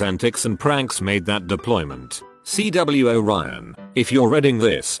me these antics and pranks made that deployment. CW Orion, if you're reading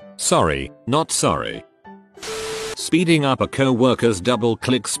this, sorry, not sorry. Speeding up a co-worker's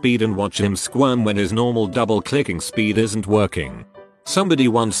double-click speed and watch him squirm when his normal double-clicking speed isn't working. Somebody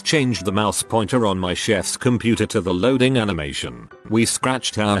once changed the mouse pointer on my chef's computer to the loading animation. We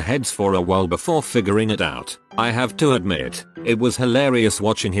scratched our heads for a while before figuring it out. I have to admit, it was hilarious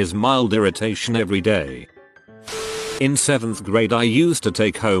watching his mild irritation every day. In 7th grade I used to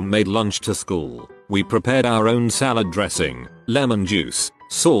take homemade lunch to school. We prepared our own salad dressing, lemon juice,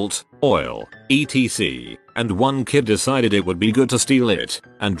 salt, oil, etc. And one kid decided it would be good to steal it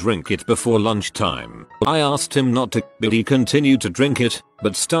and drink it before lunchtime. I asked him not to, but he continued to drink it,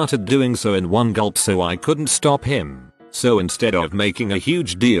 but started doing so in one gulp so I couldn't stop him. So instead of making a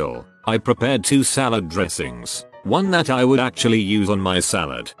huge deal, I prepared 2 salad dressings. One that I would actually use on my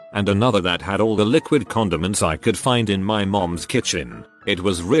salad, and another that had all the liquid condiments I could find in my mom's kitchen. It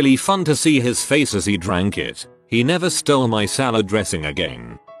was really fun to see his face as he drank it. He never stole my salad dressing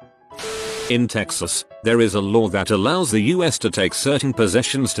again. In Texas, there is a law that allows the US to take certain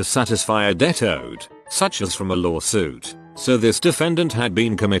possessions to satisfy a debt owed, such as from a lawsuit. So this defendant had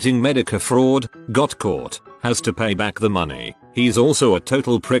been committing Medicare fraud, got caught, has to pay back the money. He's also a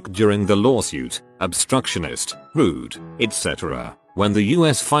total prick during the lawsuit, obstructionist, rude, etc. When the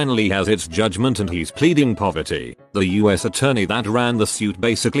US finally has its judgment and he's pleading poverty, the US attorney that ran the suit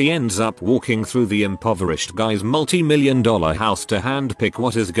basically ends up walking through the impoverished guy's multi-million-dollar house to handpick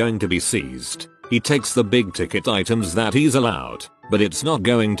what is going to be seized. He takes the big ticket items that he's allowed, but it's not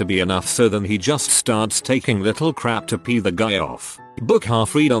going to be enough, so then he just starts taking little crap to pee the guy off. Book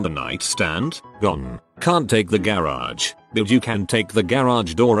half read on the nightstand, gone. Can't take the garage, but you can take the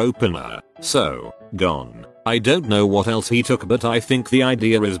garage door opener, so, gone. I don't know what else he took, but I think the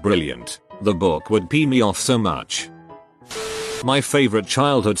idea is brilliant. The book would pee me off so much. My favorite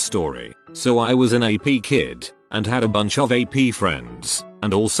childhood story. So I was an AP kid, and had a bunch of AP friends,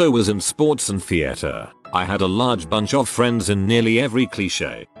 and also was in sports and theater. I had a large bunch of friends in nearly every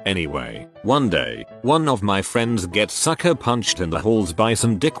cliche. Anyway, one day, one of my friends gets sucker punched in the halls by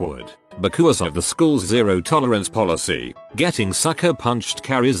some dickwood. Because of the school's zero tolerance policy, getting sucker punched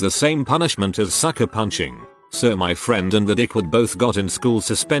carries the same punishment as sucker punching. So my friend and the dickwad both got in school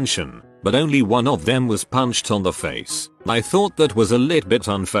suspension, but only one of them was punched on the face. I thought that was a lit bit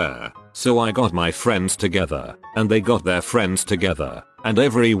unfair, so I got my friends together, and they got their friends together, and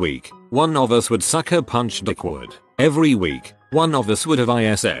every week, one of us would sucker punch dickwad. Every week, one of us would have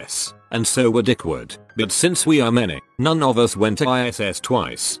ISS, and so would dickwad, but since we are many, none of us went to ISS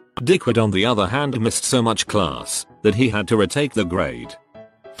twice. Dickwad on the other hand missed so much class, that he had to retake the grade.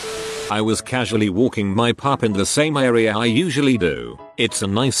 I was casually walking my pup in the same area I usually do. It's a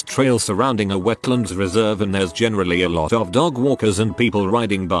nice trail surrounding a wetlands reserve and there's generally a lot of dog walkers and people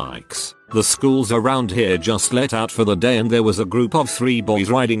riding bikes. The schools around here just let out for the day and there was a group of 3 boys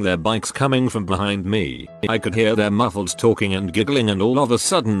riding their bikes coming from behind me. I could hear their muffled talking and giggling and all of a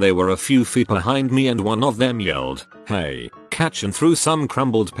sudden they were a few feet behind me and one of them yelled, "Hey, catch," and threw some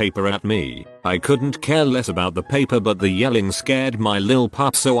crumbled paper at me. I couldn't care less about the paper but the yelling scared my lil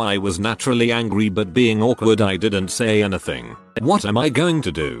pup so I was naturally angry but being awkward I didn't say anything. What am I going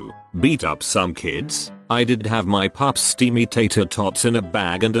to do? Beat up some kids? I did have my pup's steamy tater tots in a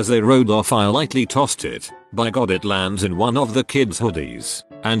bag and as they rode off I lightly tossed it. By God it lands in one of the kids' hoodies.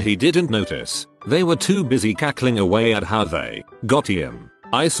 And he didn't notice. They were too busy cackling away at how they got him.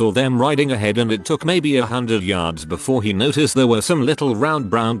 I saw them riding ahead and it took maybe 100 yards before he noticed there were some little round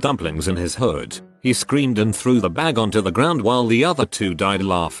brown dumplings in his hood. He screamed and threw the bag onto the ground while the other 2 died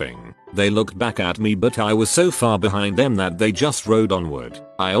laughing. They looked back at me but I was so far behind them that they just rode onward.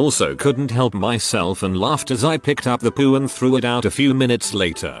 I also couldn't help myself and laughed as I picked up the poo and threw it out a few minutes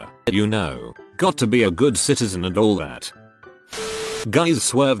later. You know, got to be a good citizen and all that. Guys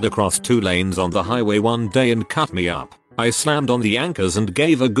swerved across 2 lanes on the highway one day and cut me up. I slammed on the anchors and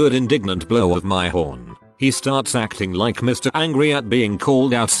gave a good indignant blow of my horn. He starts acting like Mr. Angry at being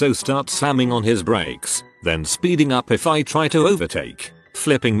called out so starts slamming on his brakes, then speeding up if I try to overtake,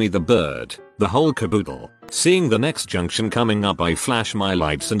 flipping me the bird, the whole caboodle. Seeing the next junction coming up I flash my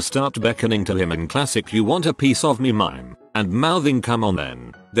lights and start beckoning to him in classic "you want a piece of me" mime, and mouthing "come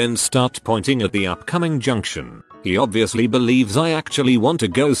on then start pointing at the upcoming junction. He obviously believes I actually want to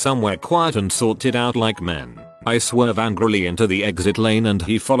go somewhere quiet and sort it out like men. I swerve angrily into the exit lane and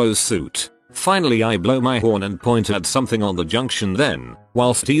he follows suit. Finally I blow my horn and point at something on the junction then,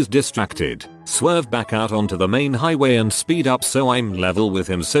 whilst he's distracted, swerve back out onto the main highway and speed up so I'm level with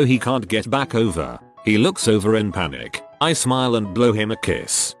him so he can't get back over. He looks over in panic. I smile and blow him a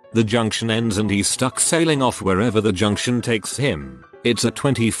kiss. The junction ends and he's stuck sailing off wherever the junction takes him. It's a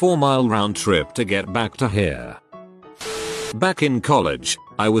 24-mile round trip to get back to here. Back in college,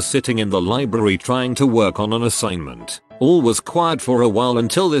 I was sitting in the library trying to work on an assignment. All was quiet for a while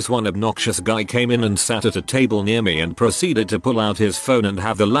until this one obnoxious guy came in and sat at a table near me and proceeded to pull out his phone and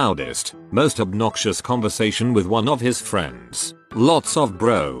have the loudest, most obnoxious conversation with one of his friends. Lots of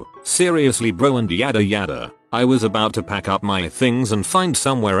 "bro, seriously bro" and yada yada. I was about to pack up my things and find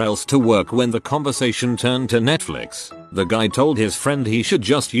somewhere else to work when the conversation turned to Netflix. The guy told his friend he should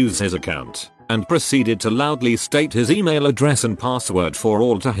just use his account, and proceeded to loudly state his email address and password for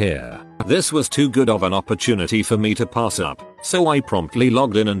all to hear. This was too good of an opportunity for me to pass up, so I promptly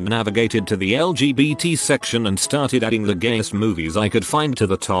logged in and navigated to the LGBT section and started adding the gayest movies I could find to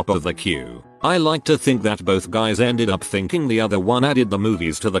the top of the queue. I like to think that both guys ended up thinking the other one added the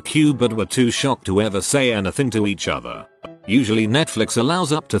movies to the queue but were too shocked to ever say anything to each other. Usually Netflix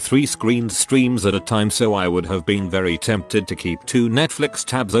allows up to 3 screen streams at a time so I would have been very tempted to keep 2 Netflix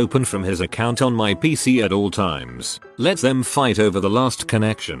tabs open from his account on my PC at all times. Let them fight over the last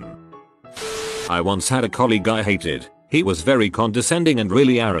connection. I once had a colleague I hated. He was very condescending and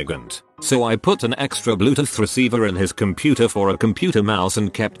really arrogant, so I put an extra Bluetooth receiver in his computer for a computer mouse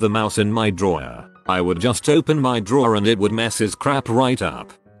and kept the mouse in my drawer. I would just open my drawer and it would mess his crap right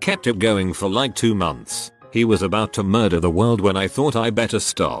up. Kept it going for like 2 months. He was about to murder the world when I thought I better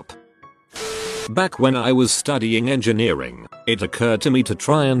stop. Back when I was studying engineering, it occurred to me to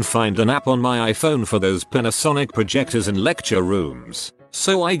try and find an app on my iPhone for those Panasonic projectors in lecture rooms.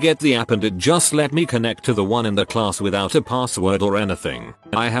 So I get the app and it just let me connect to the one in the class without a password or anything.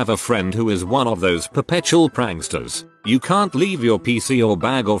 I have a friend who is one of those perpetual pranksters. You can't leave your PC or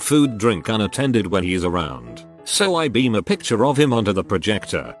bag or food drink unattended when he's around. So I beam a picture of him onto the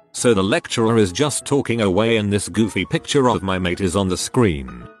projector, so the lecturer is just talking away and this goofy picture of my mate is on the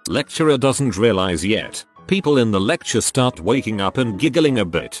screen. Lecturer doesn't realize yet. People in the lecture start waking up and giggling a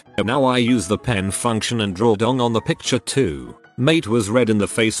bit. Now I use the pen function and draw dong on the picture too. Mate was red in the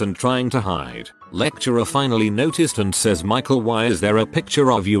face and trying to hide. Lecturer finally noticed and says, "Michael, why is there a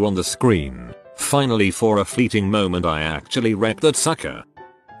picture of you on the screen?" Finally, for a fleeting moment I actually wrecked that sucker.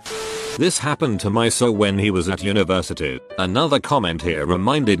 This happened to my so when he was at university. Another comment here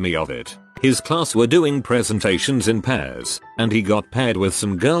reminded me of it. His class were doing presentations in pairs, and he got paired with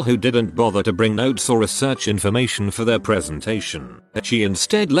some girl who didn't bother to bring notes or research information for their presentation. She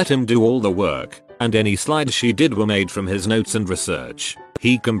instead let him do all the work, and any slides she did were made from his notes and research.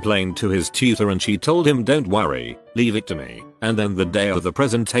 He complained to his tutor and she told him, "Don't worry, leave it to me." And then the day of the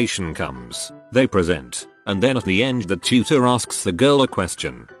presentation comes. They present, and then at the end the tutor asks the girl a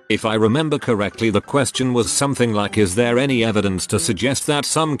question. If I remember correctly, the question was something like, is there any evidence to suggest that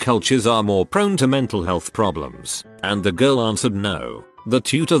some cultures are more prone to mental health problems? And the girl answered no. The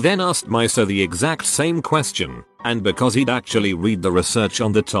tutor then asked my sir the exact same question, and because he'd actually read the research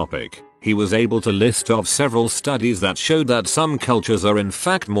on the topic, he was able to list off several studies that showed that some cultures are in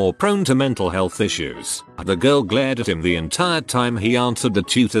fact more prone to mental health issues. The girl glared at him the entire time he answered the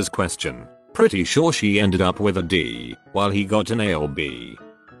tutor's question. Pretty sure she ended up with a D, while he got an A or B.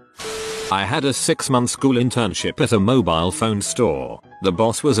 I had a 6-month school internship at a mobile phone store. The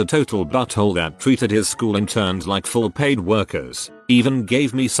boss was a total butthole that treated his school interns like full paid workers, even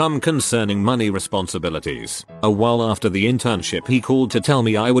gave me some concerning money responsibilities. A while after the internship he called to tell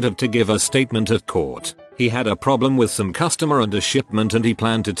me I would have to give a statement at court. He had a problem with some customer and a shipment, and he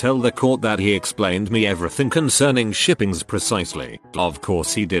planned to tell the court that he explained me everything concerning shippings precisely. Of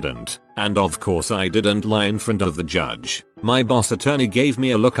course he didn't. And of course I didn't lie in front of the judge. My boss attorney gave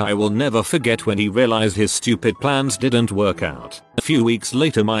me a look I will never forget when he realized his stupid plans didn't work out. A few weeks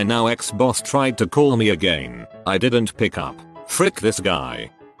later my now ex-boss tried to call me again. I didn't pick up. Frick this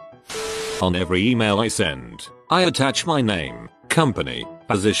guy. On every email I send, I attach my name, company,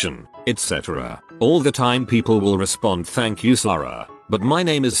 position, etc. All the time people will respond, "Thank you Sarah," but my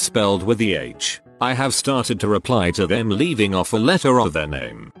name is spelled with the H. I have started to reply to them leaving off a letter of their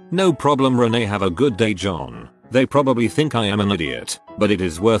name. "No problem Renee, have a good day John." They probably think I am an idiot, but it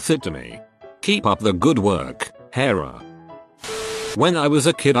is worth it to me. Keep up the good work, Hera. When I was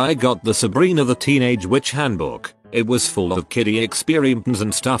a kid I got the Sabrina the Teenage Witch handbook. It was full of kiddie experiments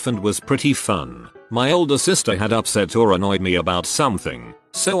and stuff and was pretty fun. My older sister had upset or annoyed me about something,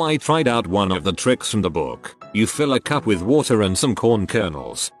 so I tried out one of the tricks from the book. You fill a cup with water and some corn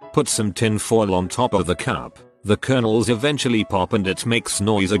kernels, put some tin foil on top of the cup. The kernels eventually pop and it makes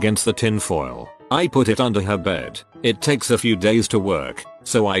noise against the tin foil. I put it under her bed. It takes a few days to work,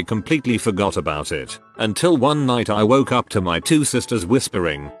 so I completely forgot about it. Until one night I woke up to my two sisters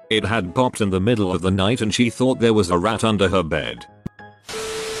whispering. It had popped in the middle of the night and she thought there was a rat under her bed.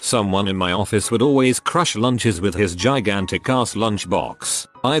 Someone in my office would always crush lunches with his gigantic ass lunchbox.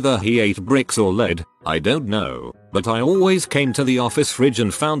 Either he ate bricks or lead, I don't know, but I always came to the office fridge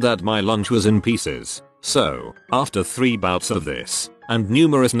and found that my lunch was in pieces. So, after 3 bouts of this, and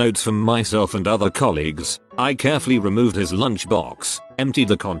numerous notes from myself and other colleagues, I carefully removed his lunchbox, emptied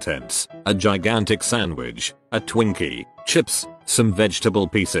the contents, a gigantic sandwich, a Twinkie, chips, some vegetable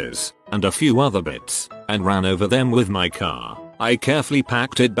pieces, and a few other bits, and ran over them with my car. I carefully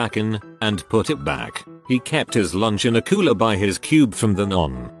packed it back in, and put it back. He kept his lunch in a cooler by his cube from then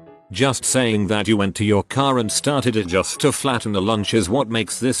on. Just saying that you went to your car and started it just to flatten the lunch is what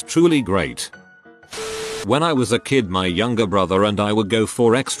makes this truly great. When I was a kid my younger brother and I would go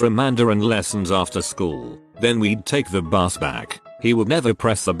for extra Mandarin lessons after school. Then we'd take the bus back. He would never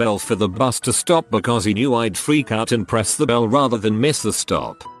press the bell for the bus to stop because he knew I'd freak out and press the bell rather than miss the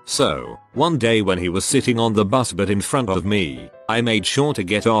stop. So, one day when he was sitting on the bus but in front of me, I made sure to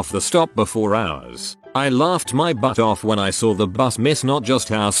get off the stop before ours. I laughed my butt off when I saw the bus miss not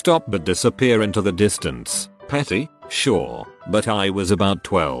just our stop but disappear into the distance. Petty? Sure, but I was about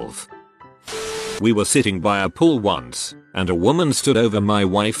 12. We were sitting by a pool once, and a woman stood over my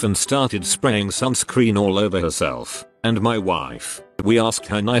wife and started spraying sunscreen all over herself, and my wife. We asked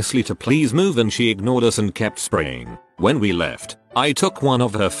her nicely to please move and she ignored us and kept spraying. When we left, I took one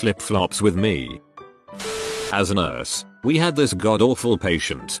of her flip-flops with me. As a nurse, we had this god-awful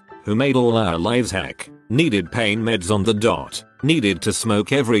patient, who made all our lives heck, needed pain meds on the dot, needed to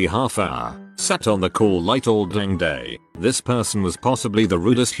smoke every half hour, sat on the call light all dang day. This person was possibly the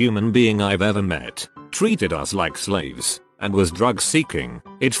rudest human being I've ever met, treated us like slaves, and was drug seeking.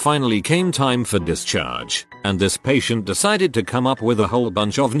 It finally came time for discharge, and this patient decided to come up with a whole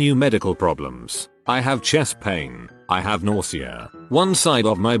bunch of new medical problems. I have chest pain. I have nausea. One side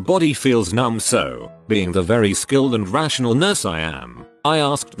of my body feels numb, so, being the very skilled and rational nurse I am, I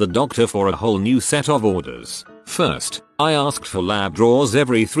asked the doctor for a whole new set of orders. First, I asked for lab draws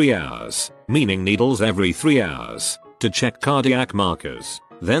every 3 hours, meaning needles every 3 hours, to check cardiac markers.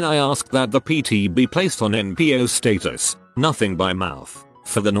 Then I asked that the PT be placed on NPO status, nothing by mouth.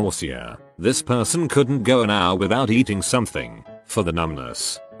 For the nausea, this person couldn't go an hour without eating something. For the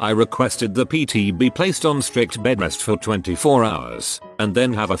numbness, I requested the PT be placed on strict bed rest for 24 hours, and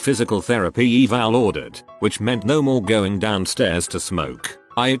then have a physical therapy eval ordered, which meant no more going downstairs to smoke.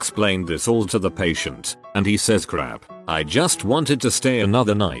 I explained this all to the patient, and he says crap. I just wanted to stay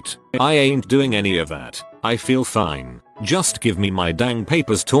another night. I ain't doing any of that. I feel fine. Just give me my dang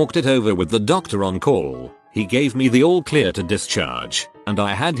papers. Talked it over with the doctor on call. He gave me the all clear to discharge, and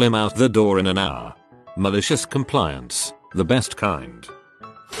I had him out the door in an hour. Malicious compliance. The best kind.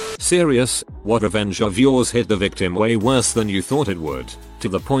 Serious, what revenge of yours hit the victim way worse than you thought it would, to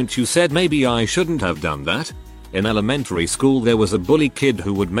the point you said maybe I shouldn't have done that? In elementary school there was a bully kid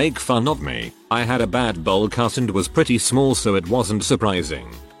who would make fun of me. I had a bad bowl cut and was pretty small, so it wasn't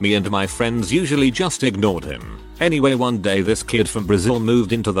surprising. Me and my friends usually just ignored him. Anyway, one day this kid from Brazil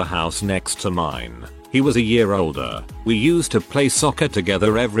moved into the house next to mine. He was a year older. We used to play soccer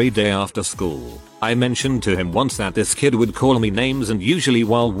together every day after school. I mentioned to him once that this kid would call me names and usually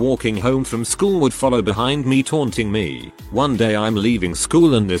while walking home from school would follow behind me taunting me. One day I'm leaving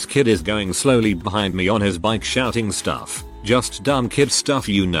school and this kid is going slowly behind me on his bike shouting stuff. Just dumb kid stuff,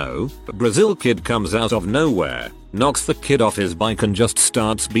 you know. Brazil kid comes out of nowhere, knocks the kid off his bike and just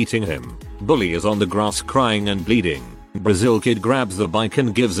starts beating him. Bully is on the grass crying and bleeding. Brazil kid grabs the bike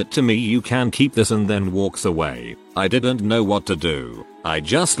and gives it to me. You can keep this, and then walks away. I didn't know what to do. I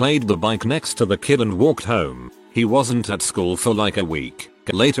just laid the bike next to the kid and walked home. He wasn't at school for like a week.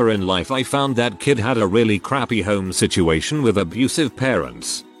 Later in life I found that kid had a really crappy home situation with abusive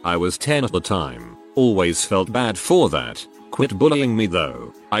parents. I was 10 at the time. Always felt bad for that. Quit bullying me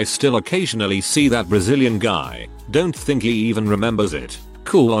though. I still occasionally see that Brazilian guy. Don't think he even remembers it.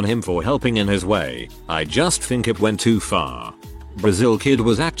 Cool on him for helping in his way. I just think it went too far. Brazil kid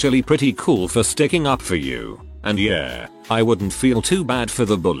was actually pretty cool for sticking up for you. And yeah, I wouldn't feel too bad for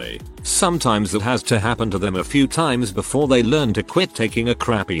the bully. Sometimes it has to happen to them a few times before they learn to quit taking a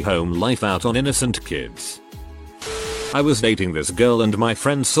crappy home life out on innocent kids. I was dating this girl and my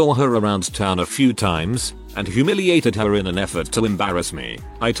friend saw her around town a few times and humiliated her in an effort to embarrass me.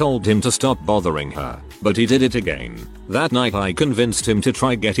 I told him to stop bothering her, but he did it again. That night I convinced him to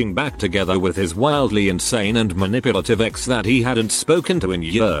try getting back together with his wildly insane and manipulative ex that he hadn't spoken to in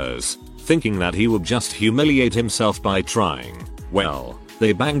years, thinking that he would just humiliate himself by trying. Well,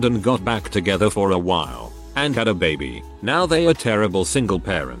 they banged and got back together for a while, and had a baby. Now they are terrible single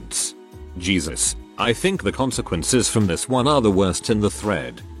parents. Jesus, I think the consequences from this one are the worst in the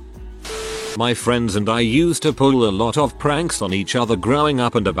thread. My friends and I used to pull a lot of pranks on each other growing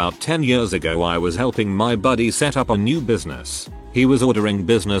up, and about 10 years ago I was helping my buddy set up a new business. He was ordering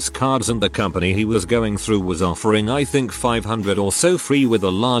business cards and the company he was going through was offering I think 500 or so free with a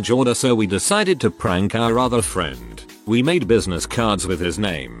large order, so we decided to prank our other friend. We made business cards with his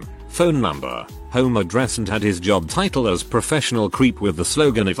name, phone number, home address, and had his job title as professional creep with the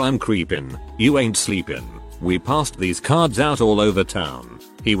slogan, "If I'm creepin', you ain't sleepin'." We passed these cards out all over town.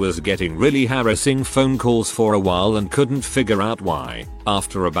 He was getting really harassing phone calls for a while and couldn't figure out why.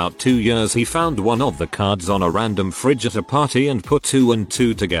 After about 2 years he found one of the cards on a random fridge at a party and put 2 and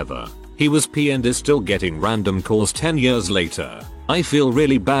 2 together. He was P and is still getting random calls 10 years later. I feel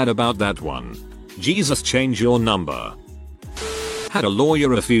really bad about that one. Jesus, change your number. Had a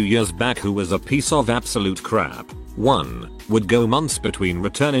lawyer a few years back who was a piece of absolute crap. 1. Would go months between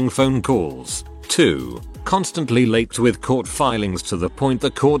returning phone calls. 2. Constantly late with court filings to the point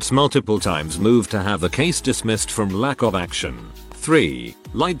the courts multiple times moved to have the case dismissed from lack of action. 3.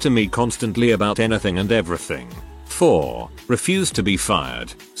 Lied to me constantly about anything and everything. 4. Refused to be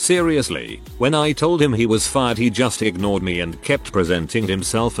fired. Seriously, when I told him he was fired he just ignored me and kept presenting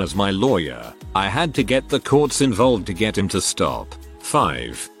himself as my lawyer. I had to get the courts involved to get him to stop.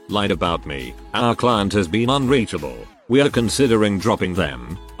 5. Lied about me. Our client has been unreachable. We are considering dropping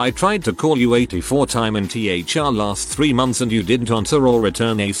them. I tried to call you 84 times in THR last 3 months and you didn't answer or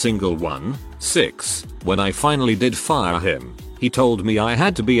return a single one. 6. When I finally did fire him, he told me I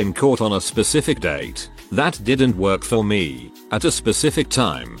had to be in court on a specific date. That didn't work for me. At a specific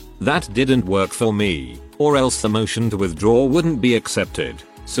time. That didn't work for me. Or else the motion to withdraw wouldn't be accepted.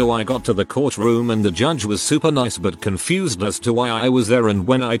 So I got to the courtroom and the judge was super nice but confused as to why I was there, and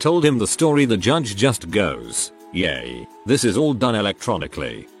when I told him the story the judge just goes, "Yay, this is all done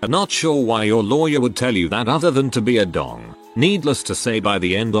electronically. I'm not sure why your lawyer would tell you that other than to be a dong." Needless to say, by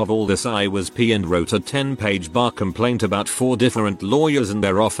the end of all this I was P and wrote a 10-page bar complaint about 4 different lawyers and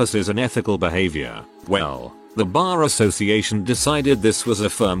their offices and ethical behavior. Well, the Bar Association decided this was a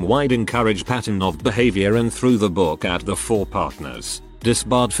firm-wide encouraged pattern of behavior and threw the book at the 4 partners.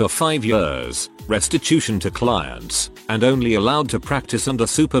 Disbarred for 5 years, restitution to clients, and only allowed to practice under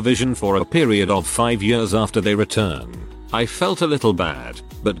supervision for a period of 5 years after they return. I felt a little bad,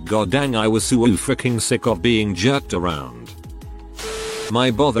 but goddamn I was so freaking sick of being jerked around.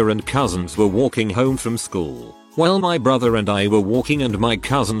 My brother and cousins were walking home from school. While my brother and I were walking and my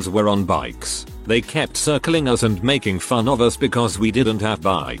cousins were on bikes, they kept circling us and making fun of us because we didn't have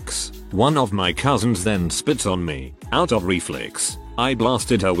bikes. One of my cousins then spit on me. Out of reflex, I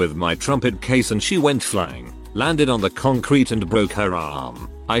blasted her with my trumpet case and she went flying, landed on the concrete and broke her arm.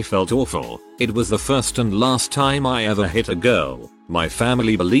 I felt awful. It was the first and last time I ever hit a girl. My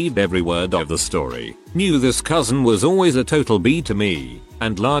family believed every word of the story, knew this cousin was always a total B to me,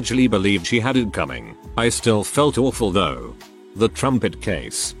 and largely believed she had it coming. I still felt awful though. The trumpet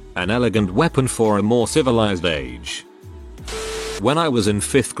case, an elegant weapon for a more civilized age. When I was in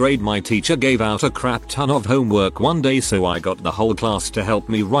 5th grade, my teacher gave out a crap ton of homework one day, so I got the whole class to help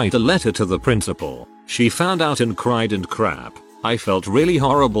me write a letter to the principal. She found out and cried and crap. I felt really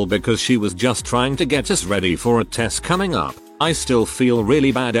horrible because she was just trying to get us ready for a test coming up. I still feel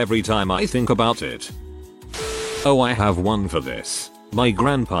really bad every time I think about it. Oh, I have one for this. My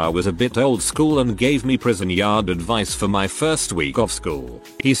grandpa was a bit old school and gave me prison yard advice for my first week of school.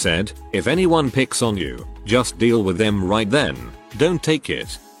 He said, if anyone picks on you, just deal with them right then. Don't take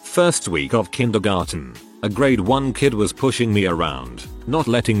it. First week of kindergarten, a grade 1 kid was pushing me around, not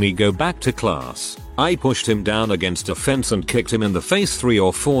letting me go back to class. I pushed him down against a fence and kicked him in the face 3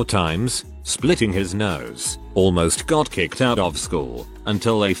 or 4 times, splitting his nose. Almost got kicked out of school,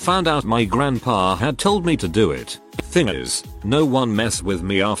 until they found out my grandpa had told me to do it. Thing is, no one messed with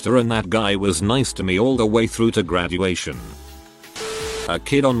me after, and that guy was nice to me all the way through to graduation. A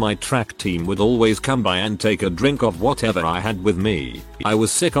kid on my track team would always come by and take a drink of whatever I had with me. I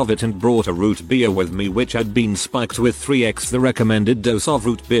was sick of it and brought a root beer with me which had been spiked with 3x the recommended dose of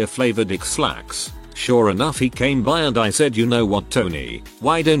root beer flavored X-Lax. Sure enough, he came by and I said, you know what, Tony,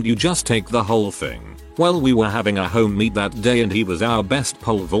 why don't you just take the whole thing? Well, we were having a home meet that day and he was our best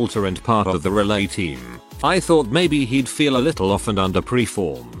pole vaulter and part of the relay team. I thought maybe he'd feel a little off and under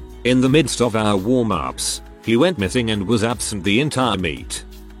pre-form. In the midst of our warm-ups, he went missing and was absent the entire meet.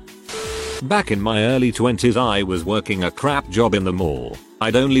 Back in my early 20s, I was working a crap job in the mall.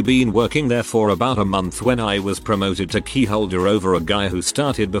 I'd only been working there for about a month when I was promoted to key holder over a guy who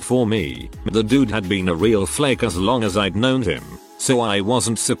started before me. The dude had been a real flake as long as I'd known him, so I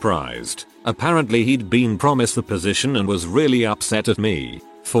wasn't surprised. Apparently he'd been promised the position and was really upset at me.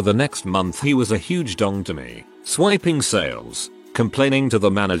 For the next month he was a huge dong to me, swiping sales, complaining to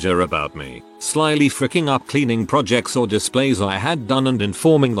the manager about me, slyly fricking up cleaning projects or displays I had done, and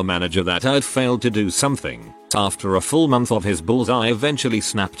informing the manager that I'd failed to do something. After a full month of his bulls, I eventually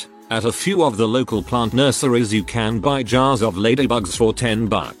snapped. At a few of the local plant nurseries you can buy jars of ladybugs for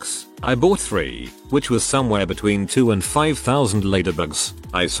 $10. I bought 3, which was somewhere between 2,000 and 5,000 ladybugs.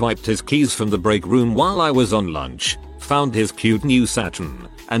 I swiped his keys from the break room while I was on lunch, found his cute new Saturn,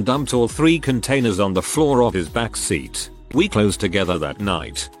 and dumped all 3 containers on the floor of his back seat. We closed together that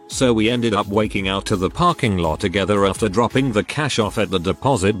night, so we ended up waking out to the parking lot together after dropping the cash off at the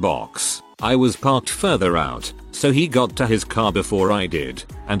deposit box. I was parked further out, so he got to his car before I did,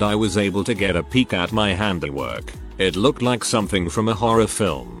 and I was able to get a peek at my handiwork. It looked like something from a horror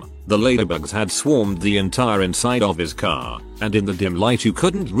film. The ladybugs had swarmed the entire inside of his car, and in the dim light you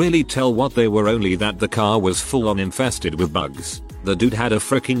couldn't really tell what they were, only that the car was full on infested with bugs. The dude had a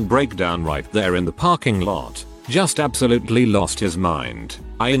freaking breakdown right there in the parking lot. Just absolutely lost his mind.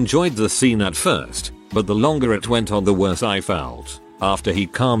 I enjoyed the scene at first, but the longer it went on the worse I felt. After he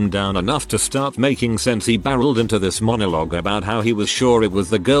calmed down enough to start making sense, he barreled into this monologue about how he was sure it was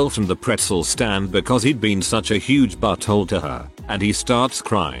the girl from the pretzel stand because he'd been such a huge butthole to her, and he starts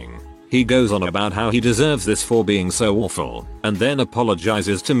crying. He goes on about how he deserves this for being so awful, and then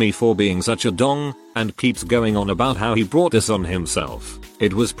apologizes to me for being such a dong, and keeps going on about how he brought this on himself.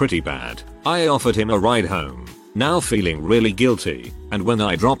 It was pretty bad. I offered him a ride home, now feeling really guilty, and when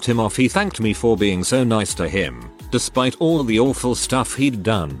I dropped him off he thanked me for being so nice to him, despite all the awful stuff he'd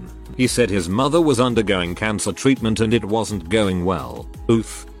done. He said his mother was undergoing cancer treatment and it wasn't going well.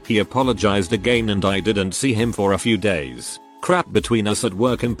 Oof. He apologized again and I didn't see him for a few days. Crap between us at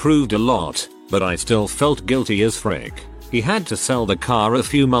work improved a lot, but I still felt guilty as frick. He had to sell the car a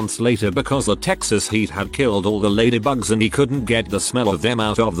few months later because the Texas heat had killed all the ladybugs and he couldn't get the smell of them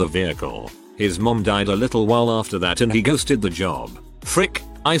out of the vehicle. His mom died a little while after that and he ghosted the job. Frick,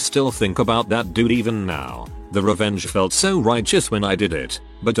 I still think about that dude even now. The revenge felt so righteous when I did it,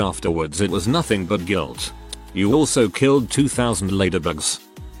 but afterwards it was nothing but guilt. You also killed 2,000 ladybugs.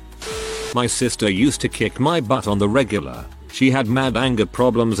 My sister used to kick my butt on the regular. She had mad anger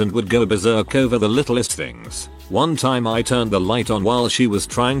problems and would go berserk over the littlest things. One time I turned the light on while she was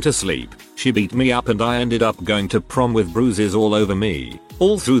trying to sleep. She beat me up and I ended up going to prom with bruises all over me.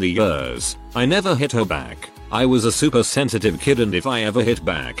 All through the years, I never hit her back. I was a super sensitive kid, and if I ever hit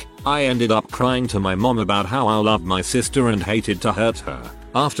back, I ended up crying to my mom about how I loved my sister and hated to hurt her.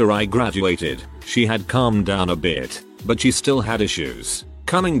 After I graduated, she had calmed down a bit, but she still had issues.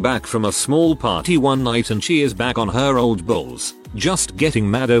 Coming back from a small party one night and she is back on her old bulls, just getting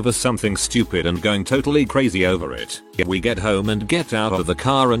mad over something stupid and going totally crazy over it. We get home and get out of the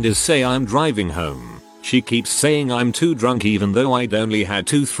car and say I'm driving home. She keeps saying I'm too drunk even though I'd only had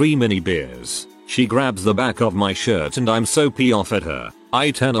 2-3 mini beers. She grabs the back of my shirt and I'm so pissed off at her.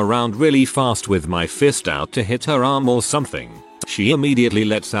 I turn around really fast with my fist out to hit her arm or something. She immediately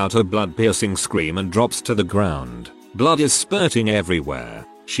lets out a blood-piercing scream and drops to the ground. Blood is spurting everywhere.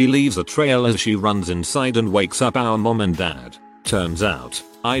 She leaves a trail as she runs inside and wakes up our mom and dad. Turns out,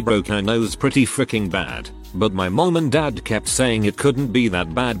 I broke her nose pretty freaking bad, but my mom and dad kept saying it couldn't be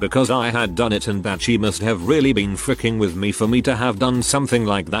that bad because I had done it and that she must have really been freaking with me for me to have done something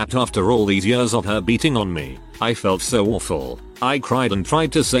like that after all these years of her beating on me. I felt so awful. I cried and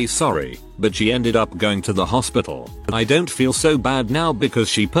tried to say sorry, but she ended up going to the hospital. I don't feel so bad now because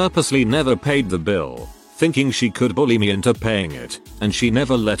she purposely never paid the bill, thinking she could bully me into paying it, and she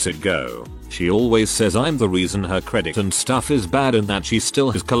never let it go. She always says I'm the reason her credit and stuff is bad and that she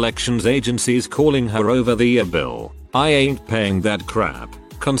still has collections agencies calling her over the year bill. I ain't paying that crap.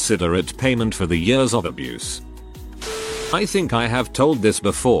 Consider it payment for the years of abuse. I think I have told this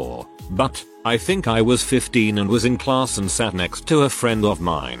before, but I think I was 15 and was in class and sat next to a friend of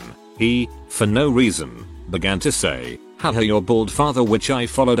mine. He, for no reason, began to say, "Haha, your bald father," which I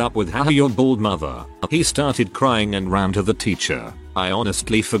followed up with, "Haha, your bald mother." He started crying and ran to the teacher. I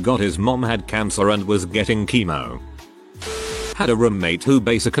honestly forgot his mom had cancer and was getting chemo. Had a roommate who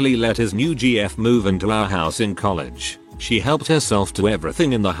basically let his new GF move into our house in college. She helped herself to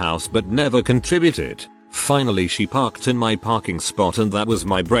everything in the house but never contributed. Finally she parked in my parking spot and that was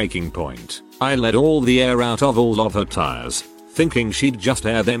my breaking point. I let all the air out of all of her tires, thinking she'd just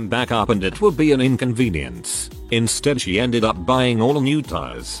air them back up and it would be an inconvenience. Instead she ended up buying all new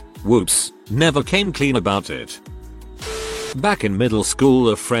tires. Whoops, never came clean about it. Back in middle school,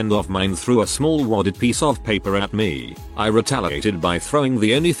 a friend of mine threw a small wadded piece of paper at me. I retaliated by throwing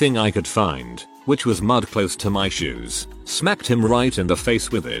the only thing I could find, which was mud close to my shoes. Smacked him right in the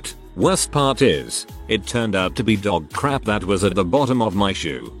face with it. Worst part is, it turned out to be dog crap that was at the bottom of my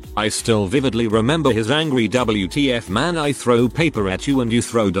shoe. I still vividly remember his angry "WTF man, I throw paper at you and you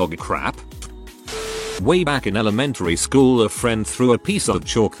throw dog crap?" Way back in elementary school, a friend threw a piece of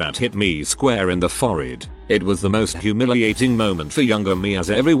chalk that hit me square in the forehead. It was the most humiliating moment for younger me as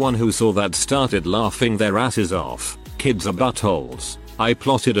everyone who saw that started laughing their asses off. Kids are buttholes. I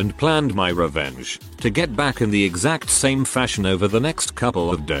plotted and planned my revenge to get back in the exact same fashion over the next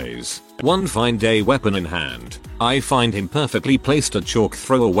couple of days. One fine day, weapon in hand, I find him perfectly placed a chalk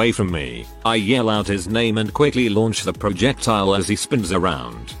throw away from me. I yell out his name and quickly launch the projectile as he spins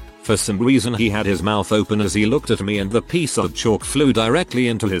around. For some reason he had his mouth open as he looked at me and the piece of chalk flew directly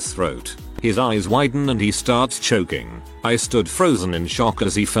into his throat. His eyes widen and he starts choking. I stood frozen in shock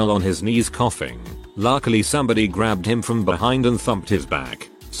as he fell on his knees coughing. Luckily somebody grabbed him from behind and thumped his back,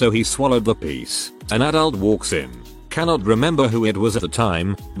 so he swallowed the piece. An adult walks in. Cannot remember who it was at the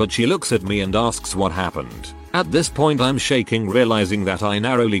time, but she looks at me and asks what happened. At this point I'm shaking, realizing that I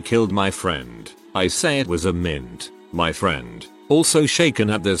narrowly killed my friend. I say it was a mint. My friend, also shaken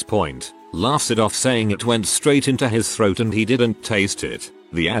at this point, laughs it off saying it went straight into his throat and he didn't taste it.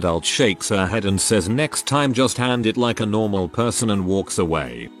 The adult shakes her head and says next time just hand it like a normal person and walks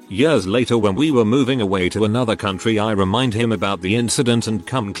away. Years later when we were moving away to another country, I remind him about the incident and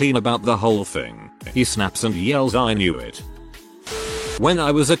come clean about the whole thing. He snaps and yells, "I knew it." When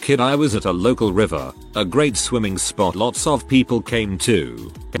I was a kid I was at a local river, a great swimming spot lots of people came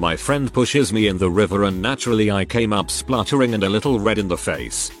to. My friend pushes me in the river and naturally I came up spluttering and a little red in the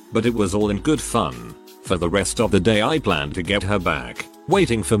face, but it was all in good fun. For the rest of the day I planned to get her back,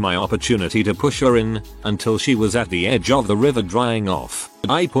 waiting for my opportunity to push her in, until she was at the edge of the river drying off.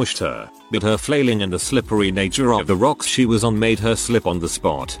 I pushed her, but her flailing and the slippery nature of the rocks she was on made her slip on the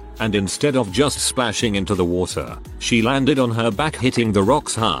spot, and instead of just splashing into the water, she landed on her back hitting the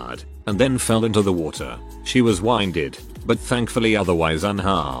rocks hard, and then fell into the water. She was winded, but thankfully otherwise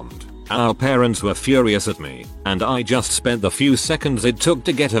unharmed. Our parents were furious at me, and I just spent the few seconds it took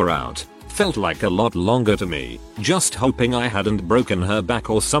to get her out. Felt like a lot longer to me, just hoping I hadn't broken her back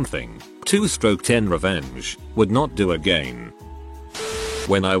or something. 2/10 revenge, would not do again.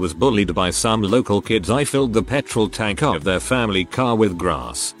 When I was bullied by some local kids, I filled the petrol tank of their family car with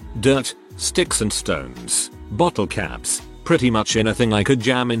grass, dirt, sticks and stones, bottle caps, pretty much anything I could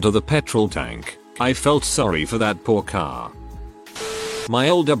jam into the petrol tank. I felt sorry for that poor car. My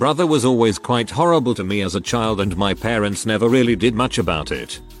older brother was always quite horrible to me as a child and my parents never really did much about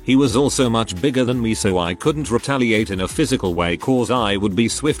it. He was also much bigger than me, so I couldn't retaliate in a physical way cause I would be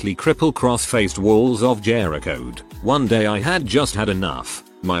swiftly crippled cross-faced walls of Jericho. One day I had just had enough.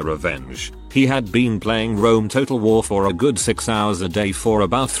 My revenge. He had been playing Rome Total War for a good 6 hours a day for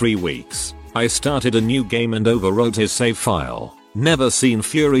about 3 weeks. I started a new game and overwrote his save file. Never seen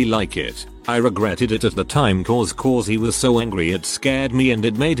fury like it. I regretted it at the time cause he was so angry it scared me and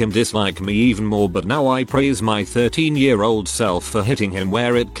it made him dislike me even more, but now I praise my 13-year-old self for hitting him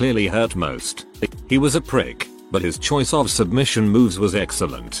where it clearly hurt most. He was a prick, but his choice of submission moves was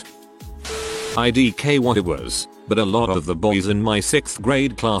excellent. IDK what it was, but a lot of the boys in my 6th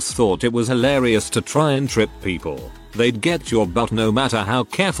grade class thought it was hilarious to try and trip people. They'd get your butt no matter how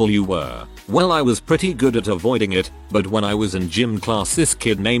careful you were. Well, I was pretty good at avoiding it, but when I was in gym class this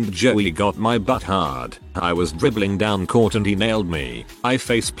kid named Joey got my butt hard. I was dribbling down court and he nailed me. I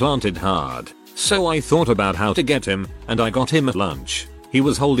face planted hard. So I thought about how to get him, and I got him at lunch. He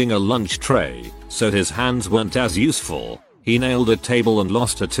was holding a lunch tray, so his hands weren't as useful. He nailed a table and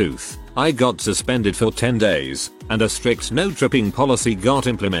lost a tooth. I got suspended for 10 days, and a strict no tripping policy got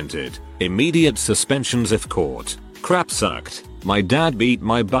implemented. Immediate suspensions if caught. Crap sucked. My dad beat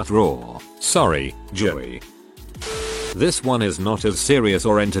my butt raw. Sorry, Joey. This one is not as serious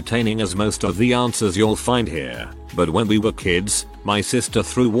or entertaining as most of the answers you'll find here, but when we were kids, my sister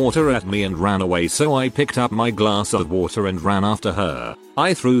threw water at me and ran away, so I picked up my glass of water and ran after her.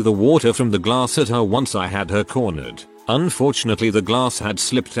 I threw the water from the glass at her once I had her cornered. Unfortunately the glass had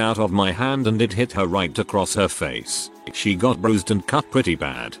slipped out of my hand and it hit her right across her face. She got bruised and cut pretty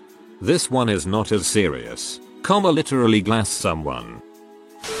bad. This one is not as serious. Literally glassed someone.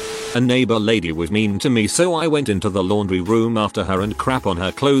 A neighbor lady was mean to me, so I went into the laundry room after her and crap on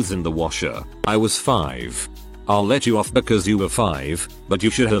her clothes in the washer. I was 5. I'll let you off because you were 5, but you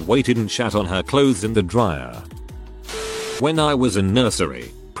should have waited and shat on her clothes in the dryer. When I was in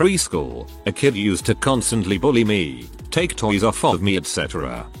nursery, preschool, a kid used to constantly bully me, take toys off of me,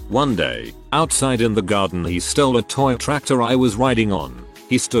 etc. One day, outside in the garden, he stole a toy tractor I was riding on.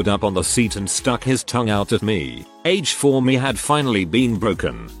 He stood up on the seat and stuck his tongue out at me. Age 4 me had finally been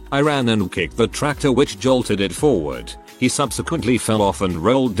broken. I ran and kicked the tractor which jolted it forward. He subsequently fell off and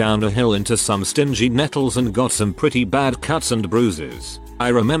rolled down a hill into some stingy nettles and got some pretty bad cuts and bruises. I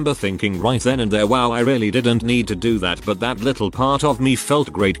remember thinking right then and there, wow, I really didn't need to do that, but that little part of me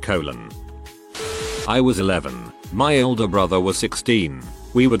felt great. I was 11. My older brother was 16.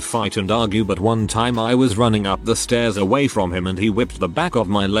 We would fight and argue, but one time I was running up the stairs away from him and he whipped the back of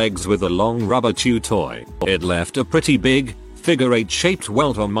my legs with a long rubber chew toy. It left a pretty big, figure 8 shaped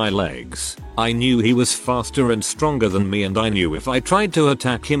welt on my legs. I knew he was faster and stronger than me, and I knew if I tried to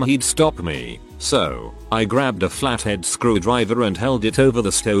attack him he'd stop me. So, I grabbed a flathead screwdriver and held it over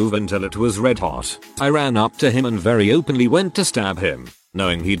the stove until it was red hot. I ran up to him and very openly went to stab him.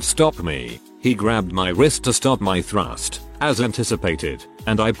 Knowing he'd stop me, he grabbed my wrist to stop my thrust, as anticipated,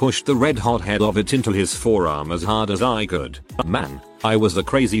 and I pushed the red hot head of it into his forearm as hard as I could. Man, I was a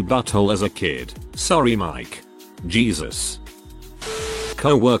crazy butthole as a kid. Sorry, Mike. Jesus.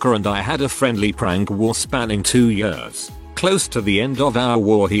 Co-worker and I had a friendly prank war spanning 2 years. Close to the end of our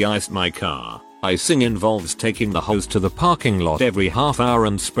war, he iced my car. Icing involves taking the hose to the parking lot every half hour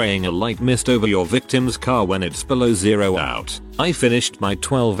and spraying a light mist over your victim's car when it's below 0 out. I finished my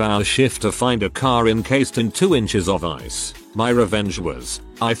 12-hour shift to find a car encased in 2 inches of ice. My revenge was,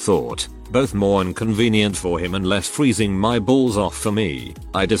 I thought, both more inconvenient for him and less freezing my balls off for me.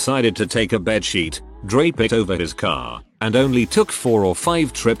 I decided to take a bedsheet, drape it over his car, and only took 4 or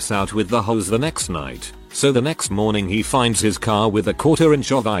 5 trips out with the hose the next night. So the next morning he finds his car with a 1/4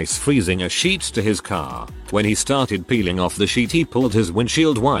 inch of ice freezing a sheet to his car. When he started peeling off the sheet he pulled his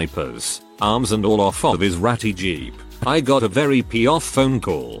windshield wipers, arms and all off of his ratty Jeep. I got a very pee-off phone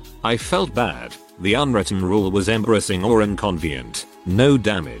call. I felt bad. The unwritten rule was embarrassing or inconvenient. No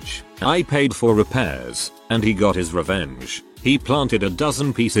damage. I paid for repairs, and he got his revenge. He planted a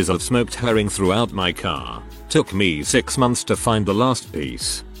dozen pieces of smoked herring throughout my car. Took me 6 months to find the last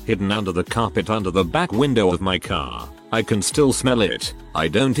piece. Hidden under the carpet under the back window of my car. I can still smell it. I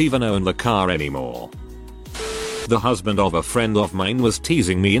don't even own the car anymore. The husband of a friend of mine was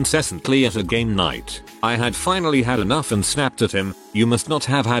teasing me incessantly at a game night. I had finally had enough and snapped at him, "You must not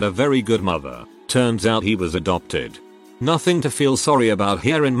have had a very good mother." Turns out he was adopted. Nothing to feel sorry about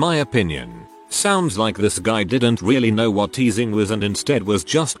here in my opinion. Sounds like this guy didn't really know what teasing was and instead was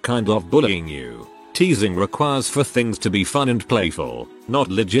just kind of bullying you. Teasing requires for things to be fun and playful, not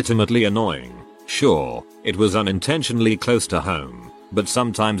legitimately annoying. Sure, it was unintentionally close to home, but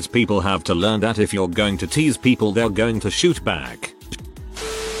sometimes people have to learn that if you're going to tease people, they're going to shoot back.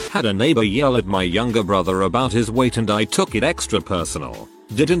 Had a neighbor yell at my younger brother about his weight and I took it extra personal.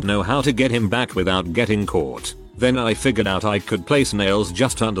 Didn't know how to get him back without getting caught. Then I figured out I could place nails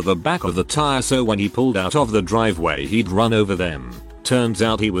just under the back of the tire so when he pulled out of the driveway he'd run over them. Turns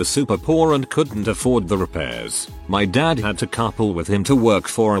out he was super poor and couldn't afford the repairs. My dad had to carpool with him to work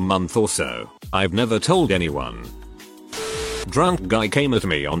for a month or so. I've never told anyone. Drunk guy came at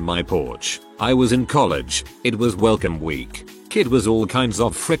me on my porch. I was in college. It was welcome week. Kid was all kinds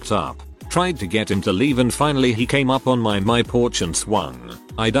of fricked up. Tried to get him to leave and finally he came up on my porch and swung.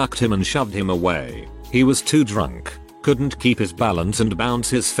 I ducked him and shoved him away. He was too drunk. Couldn't keep his balance and bounce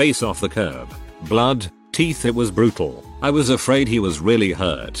his face off the curb. Blood, teeth, it was brutal. I was afraid he was really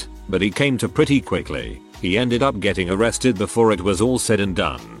hurt, but he came to pretty quickly. He ended up getting arrested before it was all said and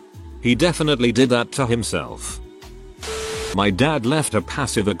done. He definitely did that to himself. My dad left a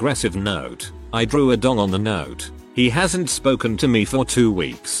passive-aggressive note. I drew a dong on the note. He hasn't spoken to me for 2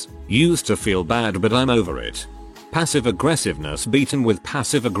 weeks. Used to feel bad but I'm over it. Passive aggressiveness beaten with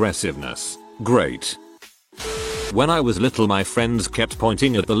passive aggressiveness. Great. When I was little my friends kept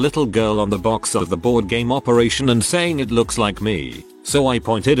pointing at the little girl on the box of the board game Operation and saying it looks like me. So I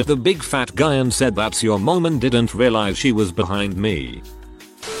pointed at the big fat guy and said that's your mom and didn't realize she was behind me.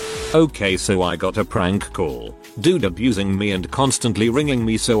 Okay, so I got a prank call. Dude abusing me and constantly ringing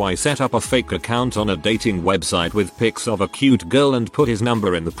me, so I set up a fake account on a dating website with pics of a cute girl and put his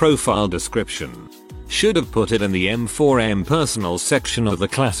number in the profile description. Should have put it in the M4M personal section of the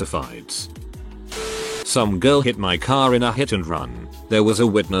classifieds. Some girl hit my car in a hit and run. There was a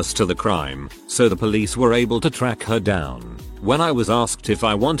witness to the crime, so the police were able to track her down. When I was asked if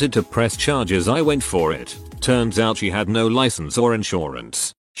I wanted to press charges, I went for it. Turns out she had no license or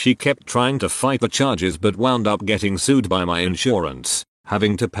insurance. She kept trying to fight the charges but wound up getting sued by my insurance,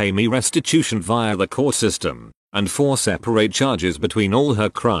 having to pay me restitution via the court system, and 4 separate charges between all her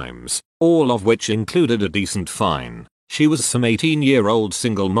crimes, all of which included a decent fine. She was some 18-year-old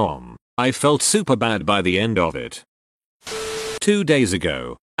single mom. I felt super bad by the end of it. 2 days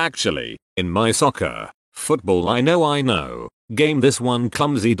ago, actually, in my football I know, game, this one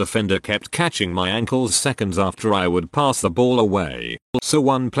clumsy defender kept catching my ankles seconds after I would pass the ball away. So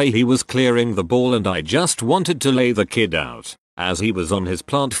one play he was clearing the ball and I just wanted to lay the kid out. As he was on his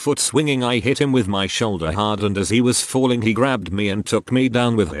plant foot swinging, I hit him with my shoulder hard and as he was falling he grabbed me and took me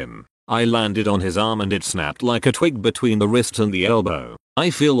down with him. I landed on his arm and it snapped like a twig between the wrist and the elbow. I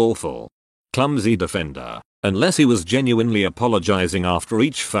feel awful. Clumsy defender. Unless he was genuinely apologizing after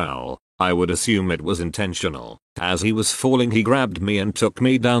each foul, I would assume it was intentional. As he was falling he grabbed me and took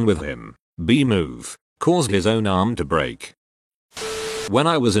me down with him. B move. Caused his own arm to break. When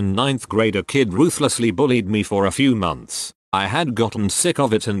I was in 9th grade a kid ruthlessly bullied me for a few months. I had gotten sick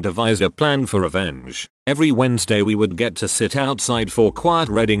of it and devised a plan for revenge. Every Wednesday we would get to sit outside for quiet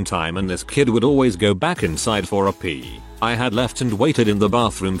reading time and this kid would always go back inside for a pee. I had left and waited in the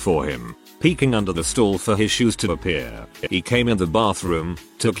bathroom for him, peeking under the stall for his shoes to appear. He came in the bathroom,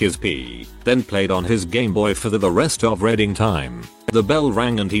 took his pee, then played on his Game Boy for the rest of reading time. The bell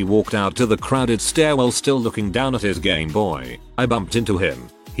rang and he walked out to the crowded stairwell still looking down at his Game Boy. I bumped into him.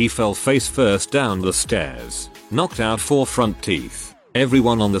 He fell face first down the stairs, knocked out 4 front teeth.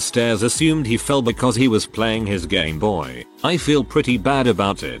 Everyone on the stairs assumed he fell because he was playing his Game Boy. I feel pretty bad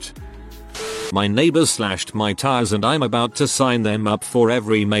about it. My neighbors slashed my tires and I'm about to sign them up for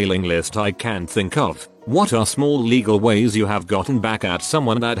every mailing list I can think of. What are small legal ways you have gotten back at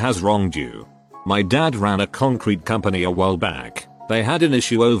someone that has wronged you? My dad ran a concrete company a while back. They had an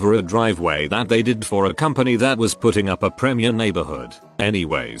issue over a driveway that they did for a company that was putting up a premier neighborhood.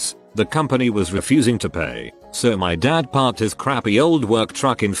 Anyways, the company was refusing to pay, so my dad parked his crappy old work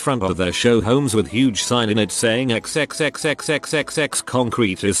truck in front of their show homes with huge sign in it saying XXXXXXX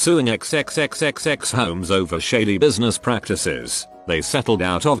Concrete is suing XXXXX homes over shady business practices. They settled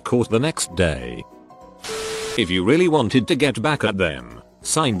out of court the next day. If you really wanted to get back at them,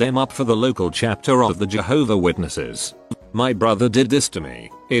 sign them up for the local chapter of the Jehovah's Witnesses. My brother did this to me.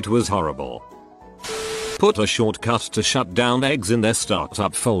 It was horrible. Put a shortcut to shut down eggs in their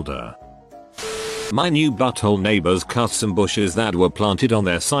startup folder. My new butthole neighbors cut some bushes that were planted on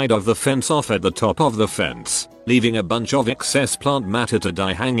their side of the fence off at the top of the fence, leaving a bunch of excess plant matter to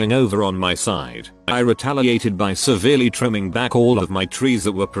die hanging over on my side. I retaliated by severely trimming back all of my trees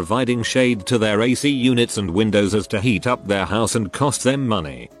that were providing shade to their AC units and windows as to heat up their house and cost them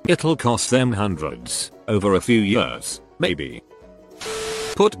money. It'll cost them hundreds over a few years, maybe.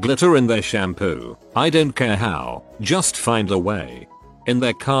 Put glitter in their shampoo. I don't care how, just find a way. In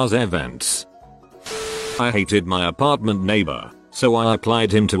their cars events. I hated my apartment neighbor, so I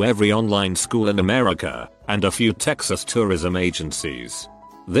applied him to every online school in America and a few Texas tourism agencies.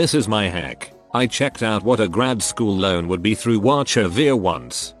 This is my heck. I checked out what a grad school loan would be through Wachovia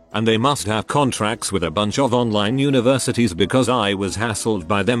once, and they must have contracts with a bunch of online universities because I was hassled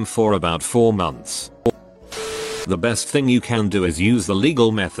by them for about 4 months. The best thing you can do is use the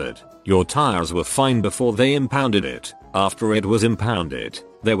legal method. Your tires were fine before they impounded it. After it was impounded,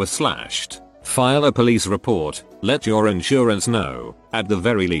 they were slashed. File a police report, let your insurance know. At the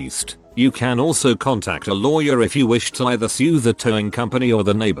very least, you can also contact a lawyer if you wish to either sue the towing company or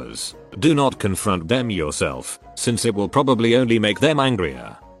the neighbors. Do not confront them yourself, since it will probably only make them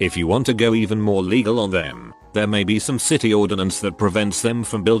angrier. If you want to go even more legal on them, there may be some city ordinance that prevents them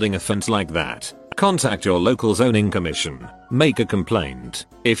from building a fence like that. Contact your local zoning commission. Make a complaint.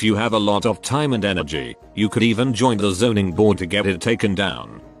 If you have a lot of time and energy, you could even join the zoning board to get it taken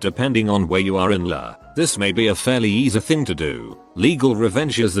down. Depending on where you are in law, this may be a fairly easy thing to do. Legal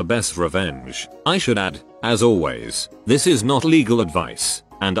revenge is the best revenge. I should add, as always, this is not legal advice,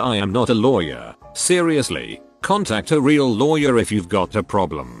 and I am not a lawyer. Seriously, contact a real lawyer if you've got a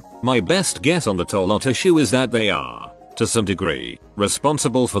problem. My best guess on the toll lot issue is that they are, to some degree,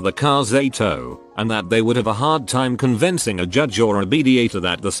 responsible for the cars they tow, and that they would have a hard time convincing a judge or a mediator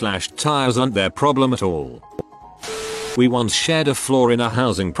that the slashed tires aren't their problem at all. We once shared a floor in a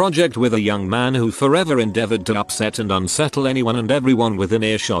housing project with a young man who forever endeavored to upset and unsettle anyone and everyone within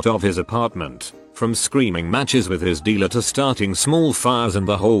earshot of his apartment. From screaming matches with his dealer to starting small fires in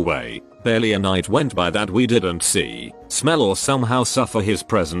the hallway, barely a night went by that we didn't see, smell or somehow suffer his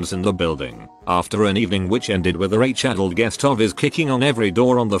presence in the building. After an evening which ended with a rage-addled guest of his kicking on every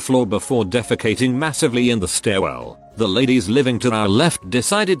door on the floor before defecating massively in the stairwell, the ladies living to our left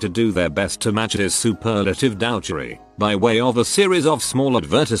decided to do their best to match his superlative dowry, by way of a series of small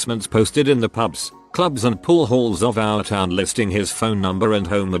advertisements posted in the pubs, clubs and pool halls of our town listing his phone number and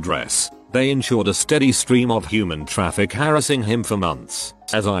home address. They ensured a steady stream of human traffic harassing him for months.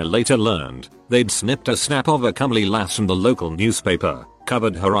 As I later learned, they'd snipped a snap of a comely lass from the local newspaper,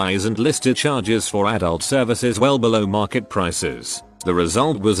 covered her eyes and listed charges for adult services well below market prices. The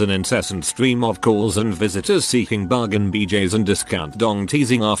result was an incessant stream of calls and visitors seeking bargain BJs and discount dong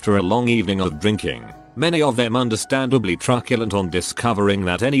teasing after a long evening of drinking. Many of them understandably truculent on discovering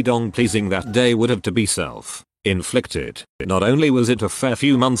that any dong pleasing that day would have to be self-inflicted. Not only was it a fair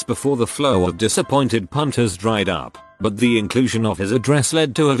few months before the flow of disappointed punters dried up, but the inclusion of his address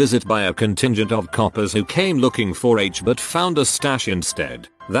led to a visit by a contingent of coppers who came looking for H but found a stash instead.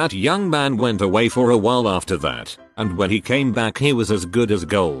 That young man went away for a while after that, and when he came back he was as good as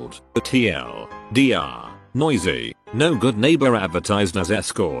gold. TLDR. Noisy, no good neighbor advertised as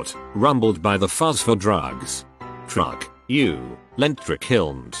escort, rumbled by the fuzz for drugs. Truck, lentric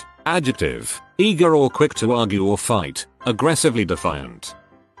hilmed, adjective, eager or quick to argue or fight, aggressively defiant.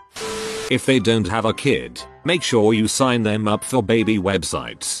 If they don't have a kid, make sure you sign them up for baby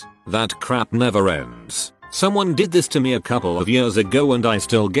websites. That crap never ends. Someone did this to me a couple of years ago and I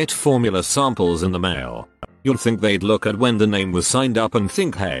still get formula samples in the mail. You'd think they'd look at when the name was signed up and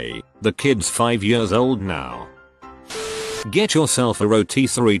think, hey, the kid's 5 years old now. Get yourself a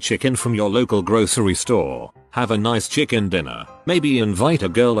rotisserie chicken from your local grocery store. Have a nice chicken dinner. Maybe invite a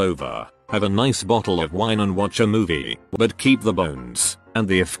girl over. Have a nice bottle of wine and watch a movie. But keep the bones and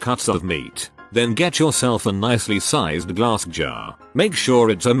the cuts of meat. Then get yourself a nicely sized glass jar. Make sure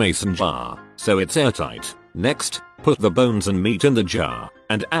it's a mason jar, so it's airtight. Next, put the bones and meat in the jar,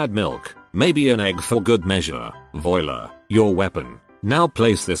 and add milk, maybe an egg for good measure. Voila, your weapon. Now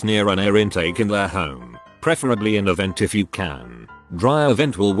place this near an air intake in their home, preferably in a vent if you can. Dryer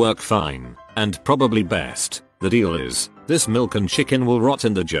vent will work fine, and probably best. The deal is, this milk and chicken will rot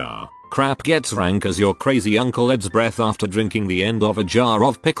in the jar. Crap gets rank as your crazy Uncle Ed's breath after drinking the end of a jar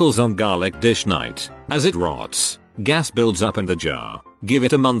of pickles on garlic dish night. As it rots, gas builds up in the jar. Give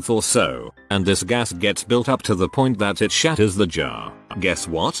it a month or so, and this gas gets built up to the point that it shatters the jar. Guess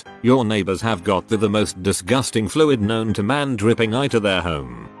what? Your neighbors have got the most disgusting fluid known to man dripping into their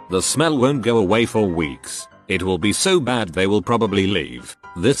home. The smell won't go away for weeks. It will be so bad they will probably leave.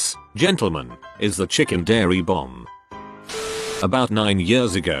 This, gentlemen, is the chicken dairy bomb. About 9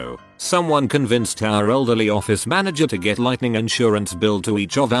 years ago, Someone convinced our elderly office manager to get lightning insurance billed to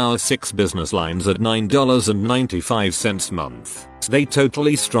each of our 6 business lines at $9.95 a month. They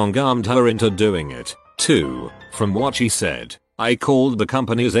totally strong-armed her into doing it, too. From what she said, I called the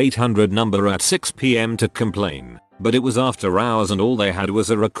company's 800 number at 6 PM to complain, but it was after hours and all they had was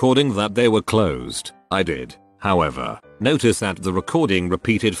a recording that they were closed. I did, however, notice that the recording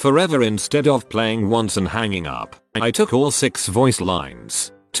repeated forever instead of playing once and hanging up. I took all 6 voice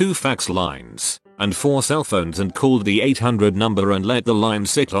lines, 2 fax lines, and 4 cell phones and called the 800 number and let the line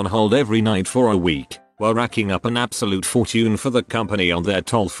sit on hold every night for a week, while racking up an absolute fortune for the company on their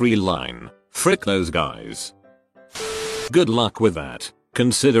toll-free line. Frick those guys. Good luck with that.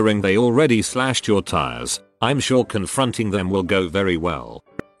 Considering they already slashed your tires, I'm sure confronting them will go very well.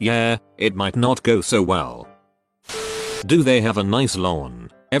 Yeah, it might not go so well. Do they have a nice lawn?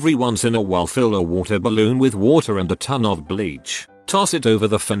 Every once in a while fill a water balloon with water and a ton of bleach. Toss it over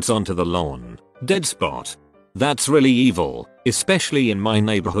the fence onto the lawn. Dead spot. That's really evil, especially in my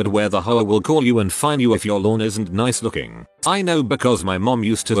neighborhood where the hoe will call you and fine you if your lawn isn't nice looking. I know because my mom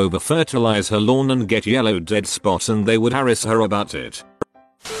used to over-fertilize her lawn and get yellow dead spots and they would harass her about it.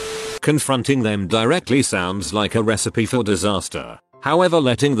 Confronting them directly sounds like a recipe for disaster. However,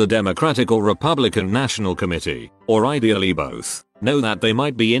 letting the Democratic or Republican National Committee, or ideally both, know that they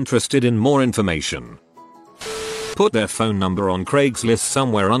might be interested in more information. Put their phone number on Craigslist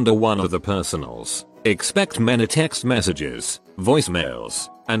somewhere under one of the personals. Expect many text messages, voicemails,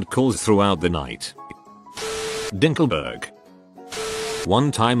 and calls throughout the night. Dinkelberg.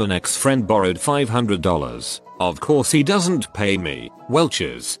 One time an ex-friend borrowed $500. Of course he doesn't pay me.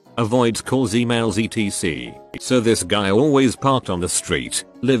 Welches. Avoids calls, emails, etc. So this guy always parked on the street,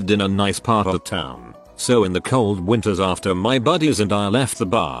 lived in a nice part of town. So in the cold winters after my buddies and I left the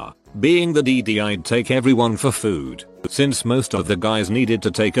bar, being the DD I'd take everyone for food. Since most of the guys needed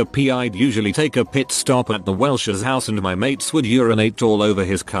to take a pee, I'd usually take a pit stop at the Welsh's house and my mates would urinate all over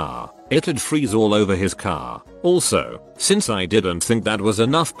his car. It'd freeze all over his car. Also, since I didn't think that was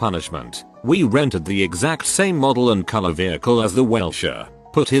enough punishment, we rented the exact same model and color vehicle as the Welsher,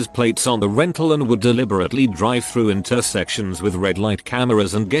 put his plates on the rental and would deliberately drive through intersections with red light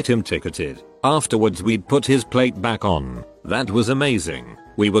cameras and get him ticketed. Afterwards we'd put his plate back on. That was amazing.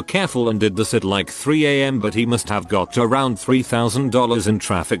 We were careful and did this at like 3 AM, but he must have got around $3,000 in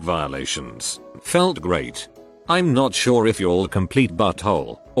traffic violations. Felt great. I'm not sure if you're a complete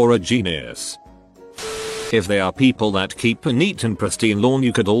butthole or a genius. If they are people that keep a neat and pristine lawn,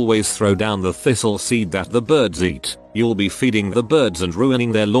 you could always throw down the thistle seed that the birds eat. You'll be feeding the birds and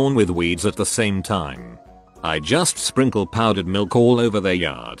ruining their lawn with weeds at the same time. I just sprinkle powdered milk all over their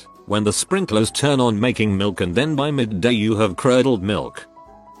yard. When the sprinklers turn on making milk and then by midday you have curdled milk.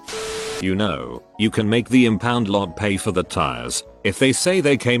 You know, you can make the impound lot pay for the tires. If they say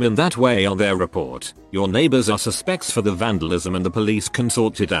they came in that way on their report, your neighbors are suspects for the vandalism and the police can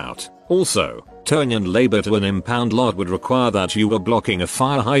sort it out. Also, towing and labor to an impound lot would require that you were blocking a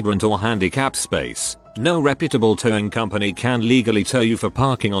fire hydrant or handicap space. No reputable towing company can legally tow you for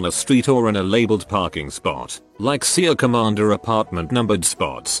parking on a street or in a labeled parking spot, like Sea Commander apartment numbered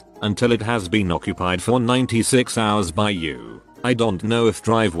spots, until it has been occupied for 96 hours by you. I don't know if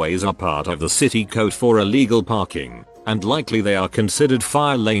driveways are part of the city code for illegal parking, and likely they are considered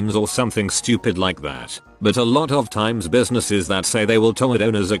fire lanes or something stupid like that. But a lot of times businesses that say they will tow at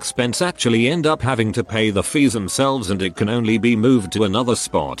owner's expense actually end up having to pay the fees themselves and it can only be moved to another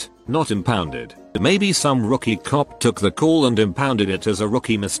spot, not impounded. Maybe some rookie cop took the call and impounded it as a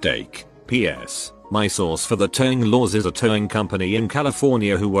rookie mistake. P.S. My source for the towing laws is a towing company in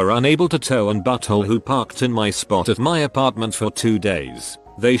California who were unable to tow and butthole who parked in my spot at my apartment for 2 days.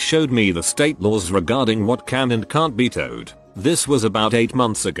 They showed me the state laws regarding what can and can't be towed. This was about 8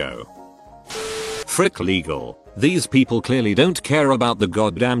 months ago. Frick legal. These people clearly don't care about the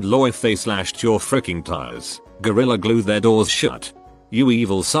goddamned law if they slashed your fricking tires. Gorilla glue their doors shut. You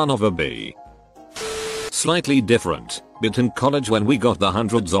evil son of a bee. Slightly different, but in college when we got the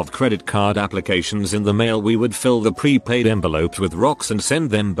hundreds of credit card applications in the mail, we would fill the prepaid envelopes with rocks and send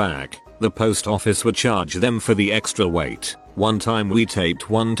them back. The post office would charge them for the extra weight. One time we taped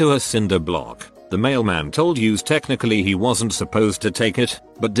one to a cinder block. The mailman told us technically he wasn't supposed to take it,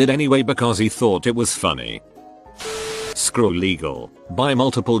 but did anyway because he thought it was funny. Screw legal. Buy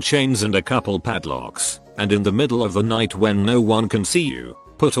multiple chains and a couple padlocks, and in the middle of the night when no one can see you,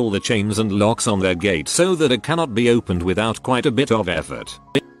 put all the chains and locks on their gate so that it cannot be opened without quite a bit of effort.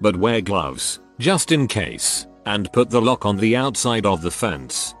 But wear gloves, just in case, and put the lock on the outside of the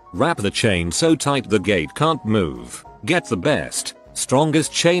fence. Wrap the chain so tight the gate can't move. Get the best,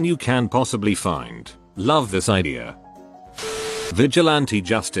 strongest chain you can possibly find. Love this idea. Vigilante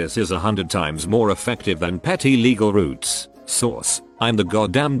justice is 100 times more effective than petty legal routes. Source: I'm the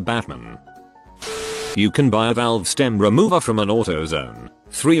goddamn Batman. You can buy a valve stem remover from an AutoZone.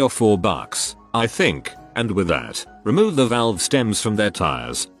 $3 or $4, I think, and with that, remove the valve stems from their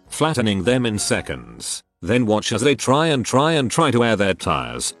tires, flattening them in seconds. Then watch as they try to air their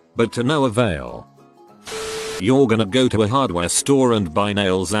tires, but to no avail. You're gonna go to a hardware store and buy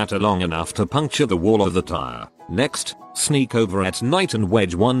nails that are long enough to puncture the wall of the tire. Next, sneak over at night and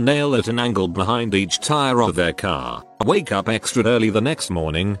wedge one nail at an angle behind each tire of their car. Wake up extra early the next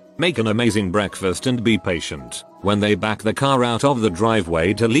morning, make an amazing breakfast and be patient. When they back the car out of the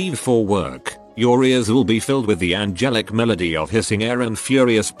driveway to leave for work, your ears will be filled with the angelic melody of hissing air and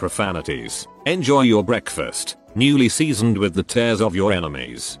furious profanities. Enjoy your breakfast, newly seasoned with the tears of your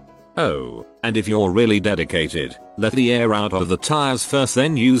enemies. Oh, and if you're really dedicated, let the air out of the tires first,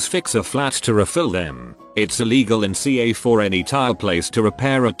 then use Fix-A-Flat to refill them. It's illegal in CA for any tire place to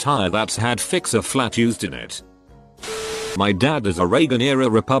repair a tire that's had Fix-A-Flat used in it. My dad is a Reagan-era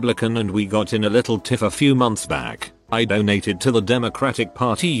Republican and we got in a little tiff a few months back. I donated to the Democratic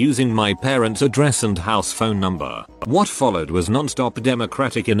Party using my parents' address and house phone number. What followed was non-stop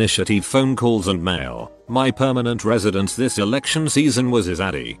Democratic Initiative phone calls and mail. My permanent residence this election season was his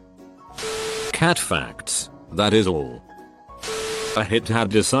addy. Cat facts. That is all. A hit had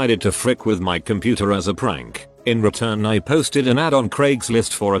decided to frick with my computer as a prank. In return, I posted an ad on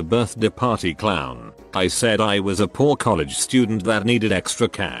Craigslist for a birthday party clown. I said I was a poor college student that needed extra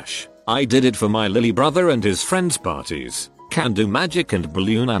cash. I did it for my Lily brother and his friends' parties. Can do magic and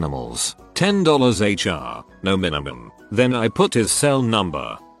balloon animals. $10 HR. No minimum. Then I put his cell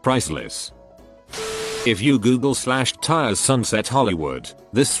number. Priceless. If you Google /tires Sunset Hollywood,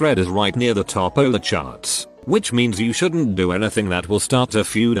 this thread is right near the top of the charts. Which means you shouldn't do anything that will start a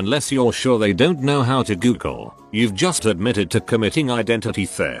feud unless you're sure they don't know how to Google. You've just admitted to committing identity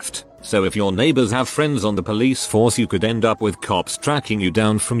theft. So if your neighbors have friends on the police force, you could end up with cops tracking you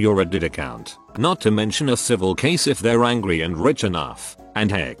down from your Reddit account. Not to mention a civil case if they're angry and rich enough. And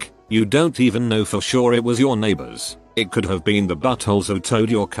heck, you don't even know for sure it was your neighbors. It could have been the buttholes who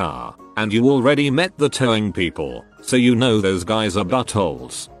towed your car. And you already met the towing people, so you know those guys are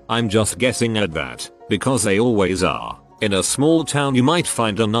buttholes. I'm just guessing at that, because they always are. In a small town you might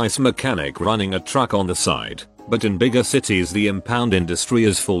find a nice mechanic running a truck on the side, but in bigger cities the impound industry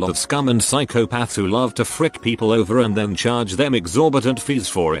is full of scum and psychopaths who love to frick people over and then charge them exorbitant fees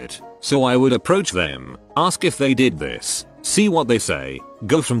for it. So I would approach them, ask if they did this, see what they say,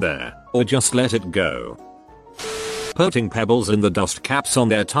 go from there, or just let it go. Putting pebbles in the dust caps on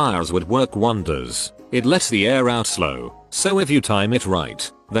their tires would work wonders. It lets the air out slow, so if you time it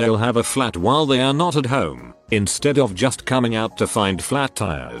right, they'll have a flat while they are not at home, instead of just coming out to find flat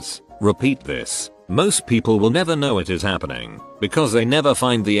tires. Repeat this. Most people will never know it is happening, because they never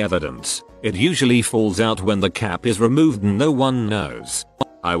find the evidence. It usually falls out when the cap is removed and no one knows.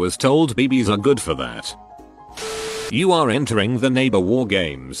 I was told BBs are good for that. You are entering the neighbor war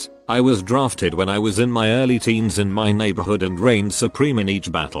games. I was drafted when I was in my early teens in my neighborhood and reigned supreme in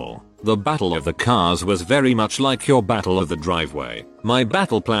each battle. The battle of the cars was very much like your battle of the driveway. My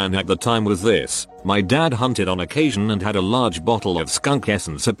battle plan at the time was this. My dad hunted on occasion and had a large bottle of skunk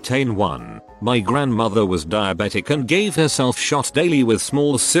essence Obtain 1. My grandmother was diabetic and gave herself shots daily with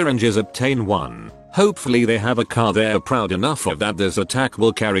small syringes Obtain 1. Hopefully they have a car they're proud enough of that this attack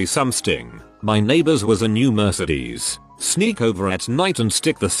will carry some sting. My neighbor's was a new Mercedes. Sneak over at night and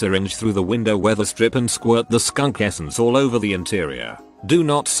stick the syringe through the window weather strip and squirt the skunk essence all over the interior. Do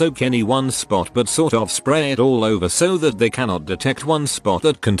not soak any one spot but sort of spray it all over so that they cannot detect one spot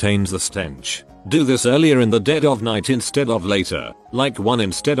that contains the stench. Do this earlier in the dead of night instead of later, like 1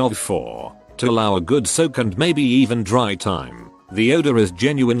 instead of 4, to allow a good soak and maybe even dry time. The odor is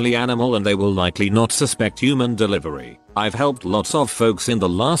genuinely animal and they will likely not suspect human delivery. I've helped lots of folks in the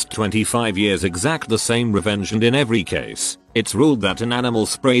last 25 years exact the same revenge, and in every case, it's ruled that an animal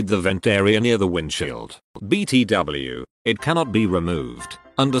sprayed the vent area near the windshield. BTW, it cannot be removed.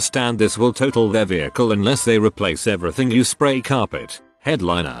 Understand this will total their vehicle unless they replace everything you spray: carpet,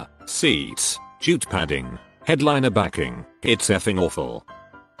 headliner, seats, jute padding, headliner backing. It's effing awful.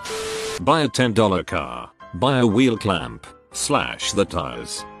 Buy a $10 car. Buy a wheel clamp. Slash the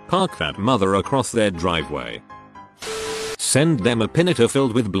tires. Park that mother across their driveway. Send them a pinata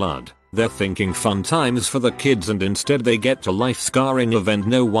filled with blood. They're thinking fun times for the kids and instead they get a life-scarring event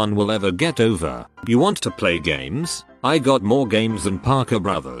no one will ever get over. You want to play games? I got more games than Parker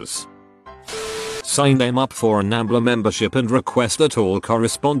Brothers. Sign them up for an NAMBLA membership and request that all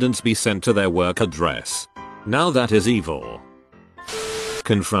correspondence be sent to their work address. Now that is evil.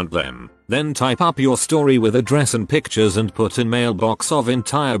 Confront them, then type up your story with address and pictures and put in mailbox of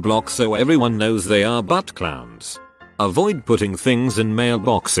entire block so everyone knows they are butt clowns. Avoid putting things in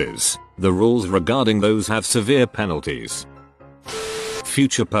mailboxes. The rules regarding those have severe penalties.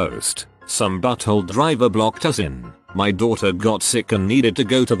 Future post. Some butthole driver blocked us in. My daughter got sick and needed to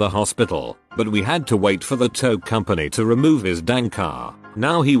go to the hospital, but we had to wait for the tow company to remove his dang car.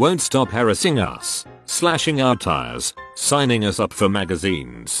 Now he won't stop harassing us, slashing our tires, signing us up for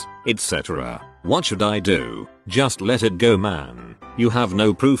magazines, etc. What should I do? Just let it go, man. You have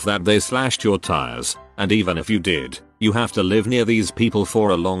no proof that they slashed your tires, and even if you did, you have to live near these people for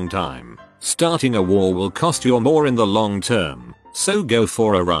a long time. Starting a war will cost you more in the long term, so go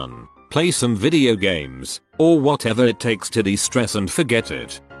for a run, play some video games, or whatever it takes to de-stress and forget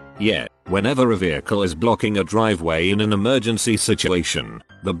it. Yeah, whenever a vehicle is blocking a driveway in an emergency situation,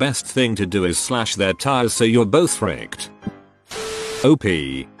 the best thing to do is slash their tires so you're both fricked. OP,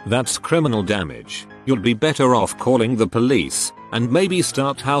 that's criminal damage. You'll be better off calling the police, and maybe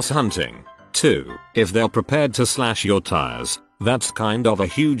start house hunting. 2. If they're prepared to slash your tires, that's kind of a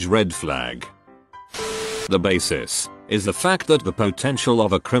huge red flag. The basis is the fact that the potential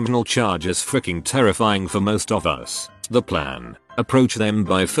of a criminal charge is freaking terrifying for most of us. The plan: approach them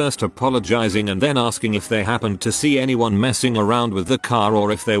by first apologizing and then asking if they happened to see anyone messing around with the car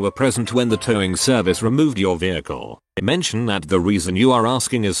or if they were present when the towing service removed your vehicle. Mention that the reason you are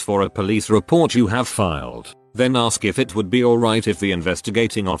asking is for a police report you have filed. Then ask if it would be alright if the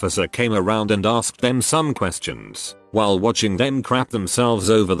investigating officer came around and asked them some questions. While watching them crap themselves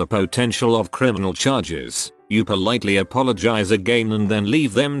over the potential of criminal charges, you politely apologize again and then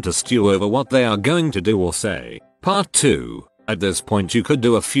leave them to stew over what they are going to do or say. Part 2. At this point you could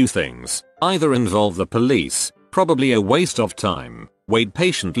do a few things. Either involve the police, probably a waste of time, wait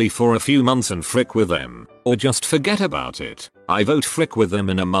patiently for a few months and frick with them, or just forget about it. I vote frick with them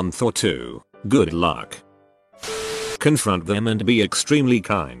in a month or two. Good luck. Confront them and be extremely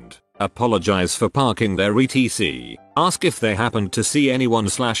kind. Apologize for parking there etc. Ask if they happened to see anyone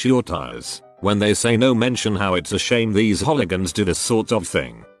slash your tires. When they say no, mention how it's a shame these hooligans do this sort of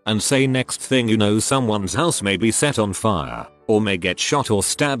thing. And say next thing you know someone's house may be set on fire, or may get shot or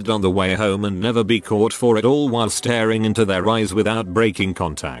stabbed on the way home and never be caught for it, all while staring into their eyes without breaking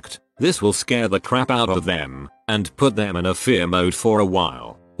contact. This will scare the crap out of them, and put them in a fear mode for a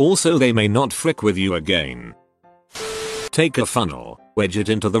while. Also, they may not frick with you again. Take a funnel, wedge it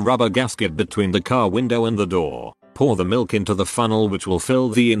into the rubber gasket between the car window and the door. Pour the milk into the funnel, which will fill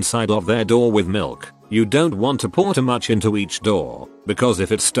the inside of their door with milk. You don't want to pour too much into each door, because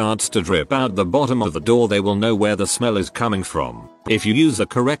if it starts to drip out the bottom of the door they will know where the smell is coming from. If you use the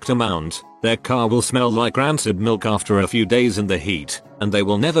correct amount, their car will smell like rancid milk after a few days in the heat, and they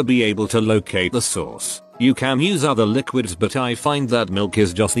will never be able to locate the source. You can use other liquids, but I find that milk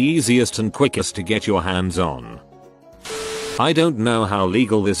is just the easiest and quickest to get your hands on. I don't know how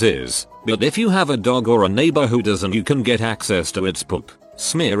legal this is, but if you have a dog or a neighbor who does and you can get access to its poop,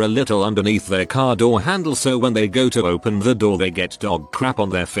 smear a little underneath their car door handle so when they go to open the door they get dog crap on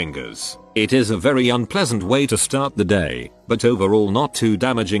their fingers. It is a very unpleasant way to start the day, but overall not too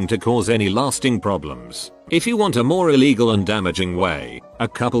damaging to cause any lasting problems. If you want a more illegal and damaging way, a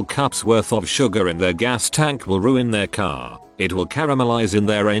couple cups worth of sugar in their gas tank will ruin their car. It will caramelize in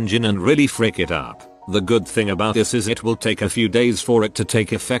their engine and really frick it up. The good thing about this is it will take a few days for it to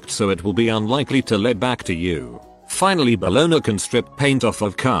take effect, so it will be unlikely to lead back to you. Finally, bologna can strip paint off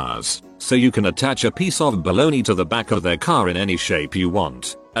of cars, so you can attach a piece of bologna to the back of their car in any shape you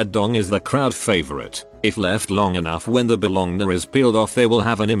want. A dong is the crowd favorite. If left long enough, when the bologna is peeled off they will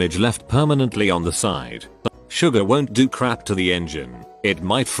have an image left permanently on the side. Sugar won't do crap to the engine. It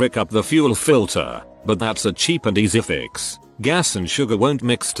might frick up the fuel filter, but that's a cheap and easy fix. Gas and sugar won't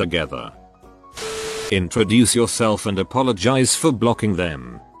mix together. Introduce yourself and apologize for blocking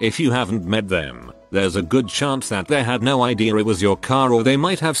them. If you haven't met them, there's a good chance that they had no idea it was your car, or they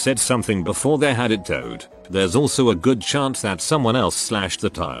might have said something before they had it towed. There's also a good chance that someone else slashed the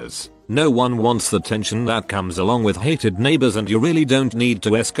tires. No one wants the tension that comes along with hated neighbors, and you really don't need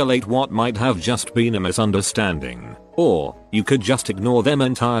to escalate what might have just been a misunderstanding. Or, you could just ignore them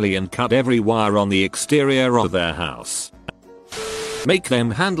entirely and cut every wire on the exterior of their house. Make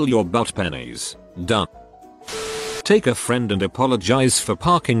them handle your butt pennies. Done. Take a friend and apologize for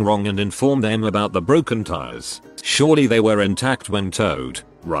parking wrong and inform them about the broken tires. Surely they were intact when towed,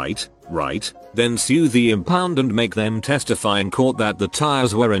 right? Then sue the impound and make them testify in court that the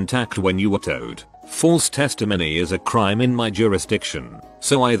tires were intact when you were towed. False testimony is a crime in my jurisdiction,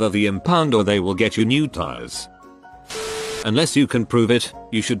 so either the impound or they will get you new tires. Unless you can prove it,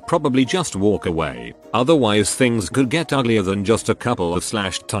 you should probably just walk away. Otherwise things could get uglier than just a couple of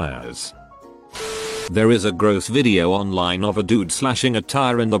slashed tires. There is a gross video online of a dude slashing a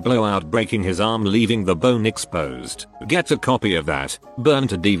tire in the blowout, breaking his arm, leaving the bone exposed. Get a copy of that, burn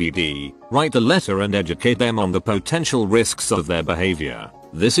to DVD, write a letter and educate them on the potential risks of their behavior.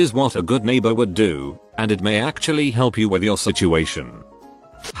 This is what a good neighbor would do, and it may actually help you with your situation.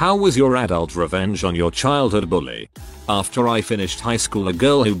 How was your adult revenge on your childhood bully? After I finished high school, a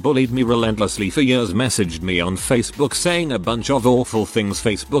girl who bullied me relentlessly for years messaged me on Facebook saying a bunch of awful things.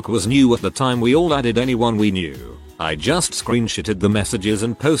 Facebook was new at the time. We all added anyone we knew. I just screenshotted the messages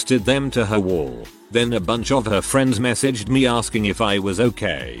and posted them to her wall. Then a bunch of her friends messaged me asking if I was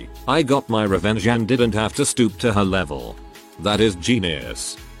okay. I got my revenge and didn't have to stoop to her level. That is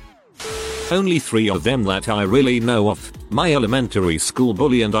genius. Only 3 of them that I really know of. My elementary school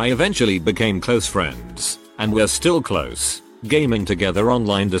bully and I eventually became close friends, and we're still close, gaming together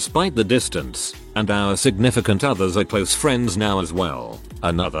online despite the distance, and our significant others are close friends now as well.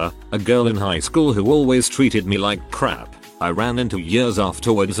 Another, a girl in high school who always treated me like crap. I ran into years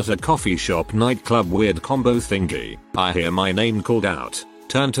afterwards at a coffee shop nightclub weird combo thingy. I hear my name called out.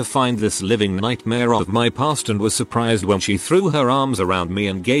 Turned to find this living nightmare of my past and was surprised when she threw her arms around me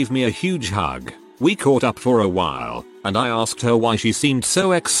and gave me a huge hug. We caught up for a while, and I asked her why she seemed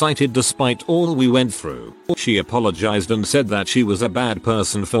so excited despite all we went through. She apologized and said that she was a bad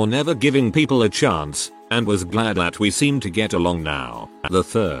person for never giving people a chance, and was glad that we seemed to get along now. The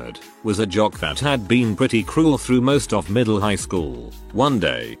third was a jock that had been pretty cruel through most of middle high school. One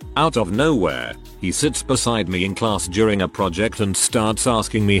day, out of nowhere, he sits beside me in class during a project and starts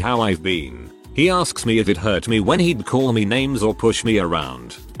asking me how I've been. He asks me if it hurt me when he'd call me names or push me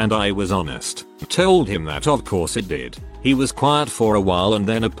around, and I was honest. Told him that of course it did. He was quiet for a while and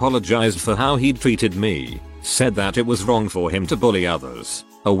then apologized for how he'd treated me. Said that it was wrong for him to bully others.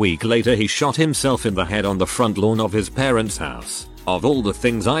 A week later he shot himself in the head on the front lawn of his parents' house. Of all the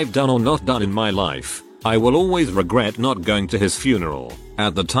things I've done or not done in my life, I will always regret not going to his funeral.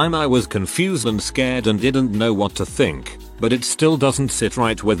 At the time I was confused and scared and didn't know what to think, but it still doesn't sit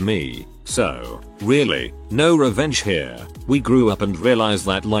right with me. So, really, no revenge here. We grew up and realized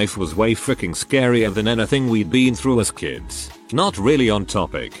that life was way freaking scarier than anything we'd been through as kids. Not really on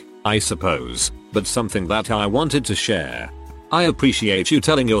topic, I suppose, but something that I wanted to share. I appreciate you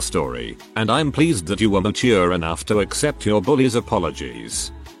telling your story, and I'm pleased that you were mature enough to accept your bully's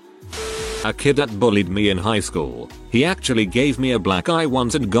apologies. A kid that bullied me in high school. He actually gave me a black eye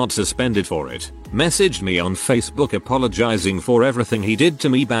once and got suspended for it. Messaged me on Facebook apologizing for everything he did to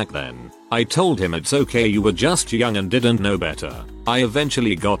me back then. I told him it's okay, you were just young and didn't know better. I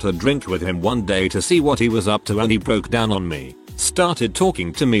eventually got a drink with him one day to see what he was up to and he broke down on me. Started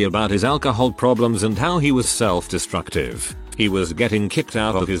talking to me about his alcohol problems and how he was self-destructive. He was getting kicked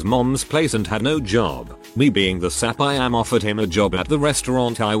out of his mom's place and had no job. Me being the sap I am, offered him a job at the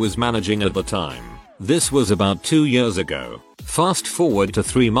restaurant I was managing at the time. This was about 2 years ago. Fast forward to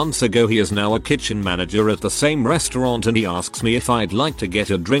 3 months ago, he is now a kitchen manager at the same restaurant and he asks me if I'd like to get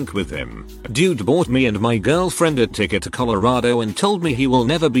a drink with him. Dude bought me and my girlfriend a ticket to Colorado and told me he will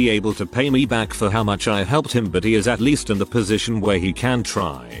never be able to pay me back for how much I helped him, but he is at least in the position where he can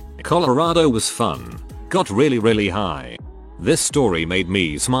try. Colorado was fun. Got really high. This story made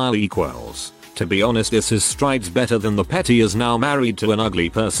me smile equals. To be honest, this is strides better than the petty is now married to an ugly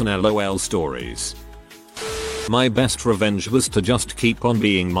person LOL stories. My best revenge was to just keep on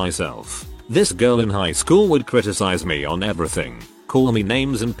being myself. This girl in high school would criticize me on everything, call me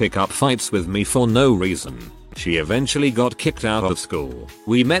names and pick up fights with me for no reason. She eventually got kicked out of school.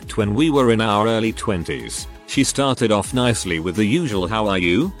 We met when we were in our early 20s. She started off nicely with the usual "how are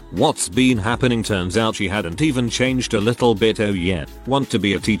you? What's been happening?" Turns out she hadn't even changed a little bit. "Oh yeah, want to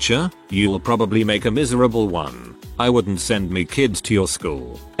be a teacher? You'll probably make a miserable one. I wouldn't send me kids to your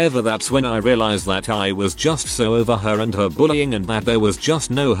school ever." That's when I realized that I was just so over her and her bullying and that there was just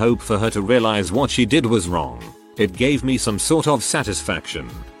no hope for her to realize what she did was wrong. It gave me some sort of satisfaction.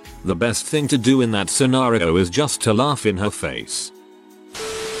 The best thing to do in that scenario is just to laugh in her face.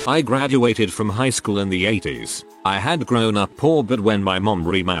 I graduated from high school in the 80s. I had grown up poor, but when my mom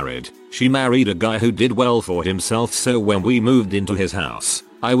remarried, she married a guy who did well for himself, so when we moved into his house,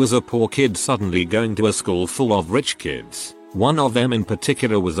 I was a poor kid suddenly going to a school full of rich kids. One of them in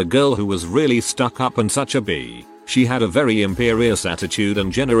particular was a girl who was really stuck up and such a bee. She had a very imperious attitude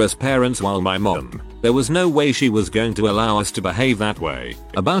and generous parents, while my mom, there was no way she was going to allow us to behave that way.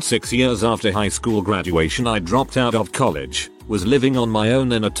 About 6 years after high school graduation, I dropped out of college, was living on my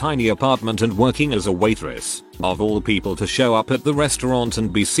own in a tiny apartment and working as a waitress. Of all people to show up at the restaurant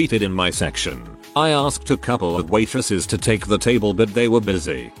and be seated in my section. I asked a couple of waitresses to take the table but they were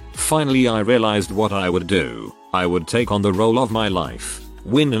busy. Finally I realized what I would do. I would take on the role of my life.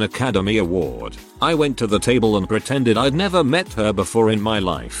 Win an Academy Award. I went to the table and pretended I'd never met her before in my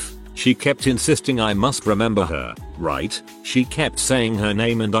life. She kept insisting I must remember her, right? She kept saying her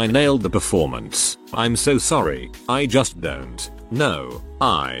name and I nailed the performance. I'm so sorry, I just don't. No,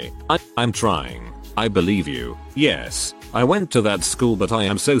 I'm trying. I believe you. Yes, I went to that school but I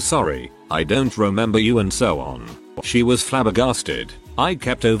am so sorry. I don't remember you and so on. She was flabbergasted. I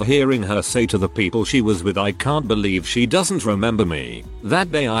kept overhearing her say to the people she was with, I can't believe she doesn't remember me.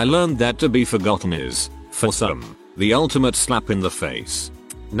 That day I learned that to be forgotten is, for some, the ultimate slap in the face.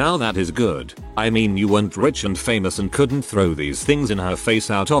 Now that is good. I mean, you weren't rich and famous and couldn't throw these things in her face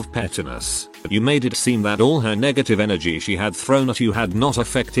out of pettiness. You made it seem that all her negative energy she had thrown at you had not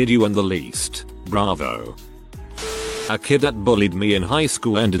affected you in the least. Bravo. A kid that bullied me in high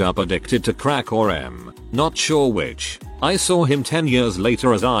school ended up addicted to crack or not sure which. I saw him 10 years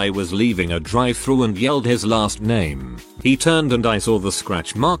later as I was leaving a drive-thru and yelled his last name. He turned and I saw the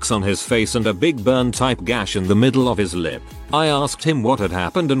scratch marks on his face and a big burn type gash in the middle of his lip. I asked him what had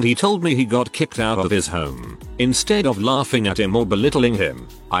happened and he told me he got kicked out of his home. Instead of laughing at him or belittling him,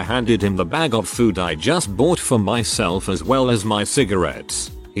 I handed him the bag of food I just bought for myself as well as my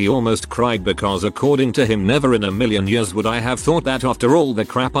cigarettes. He almost cried because according to him never in a million years would I have thought that after all the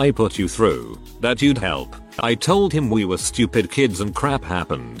crap I put you through, that you'd help. I told him we were stupid kids and crap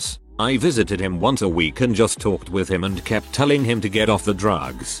happens. I visited him once a week and just talked with him and kept telling him to get off the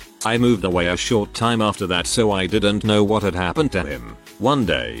drugs. I moved away a short time after that so I didn't know what had happened to him. One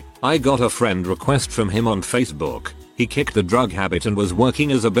day, I got a friend request from him on Facebook. He kicked the drug habit and was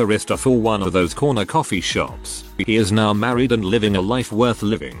working as a barista for one of those corner coffee shops. He is now married and living a life worth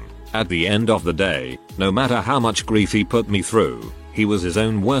living. At the end of the day, no matter how much grief he put me through, he was his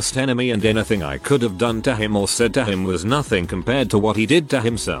own worst enemy and anything I could have done to him or said to him was nothing compared to what he did to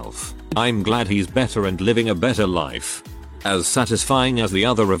himself. I'm glad he's better and living a better life. As satisfying as the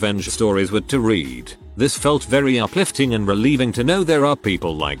other revenge stories were to read, this felt very uplifting and relieving to know there are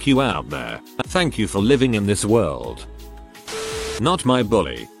people like you out there. Thank you for living in this world. Not my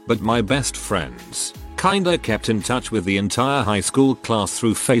bully, but my best friends. Kinda kept in touch with the entire high school class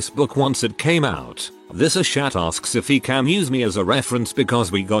through Facebook once it came out. This Ashat asks if he can use me as a reference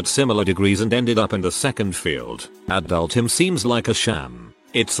because we got similar degrees and ended up in the second field. Adult him seems like a sham.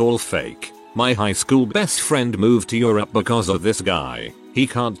 It's all fake. My high school best friend moved to Europe because of this guy. He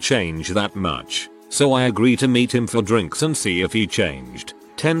can't change that much. So I agree to meet him for drinks and see if he changed.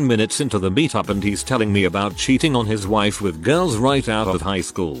 10 minutes into the meetup and he's telling me about cheating on his wife with girls right out of high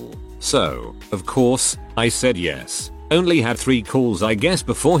school. So, of course, I said yes. Only had 3 calls I guess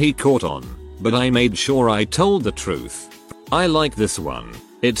before he caught on. But I made sure I told the truth. I like this one.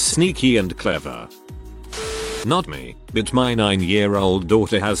 It's sneaky and clever. Not me, but my 9-year-old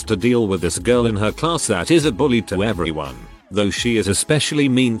daughter has to deal with this girl in her class that is a bully to everyone. Though she is especially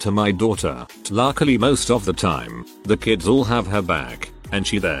mean to my daughter. Luckily most of the time, the kids all have her back, and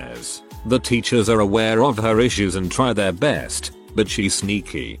she theirs. The teachers are aware of her issues and try their best, but she's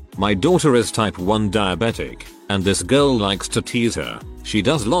sneaky. My daughter is type 1 diabetic, and this girl likes to tease her. She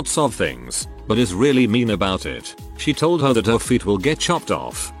does lots of things, but is really mean about it. She told her that her feet will get chopped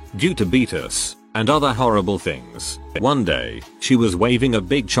off, due to beatus, and other horrible things. One day, she was waving a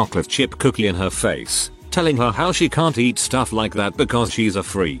big chocolate chip cookie in her face, telling her how she can't eat stuff like that because she's a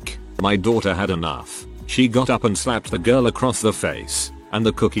freak. My daughter had enough. She got up and slapped the girl across the face, and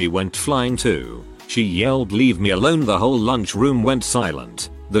the cookie went flying too. She yelled, "Leave me alone." The whole lunchroom went silent.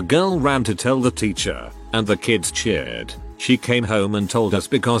 The girl ran to tell the teacher, and the kids cheered. She came home and told us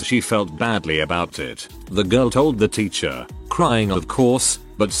because she felt badly about it. The girl told the teacher, crying of course,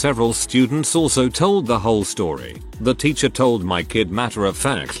 but several students also told the whole story. The teacher told my kid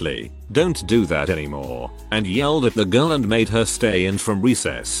matter-of-factly, "Don't do that anymore," and yelled at the girl and made her stay in from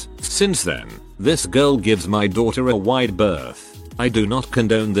recess. Since then, this girl gives my daughter a wide berth. I do not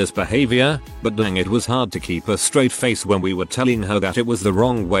condone this behavior, but dang, it was hard to keep a straight face when we were telling her that it was the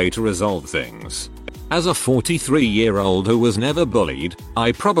wrong way to resolve things. As a 43-year-old who was never bullied,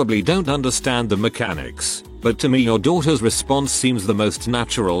 I probably don't understand the mechanics, but to me your daughter's response seems the most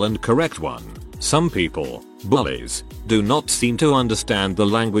natural and correct one. Some people, bullies, do not seem to understand the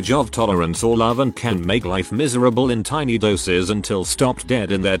language of tolerance or love and can make life miserable in tiny doses until stopped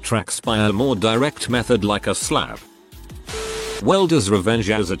dead in their tracks by a more direct method like a slap. Well, does revenge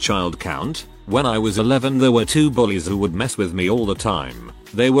as a child count? When I was 11 there were 2 bullies who would mess with me all the time.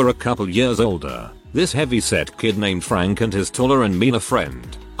 They were a couple years older. This heavy-set kid named Frank and his taller and meaner friend.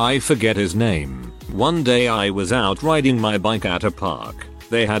 I forget his name. One day I was out riding my bike at a park.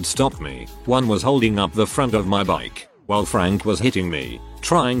 They had stopped me. One was holding up the front of my bike, while Frank was hitting me,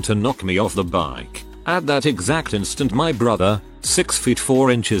 trying to knock me off the bike. At that exact instant my brother, 6 feet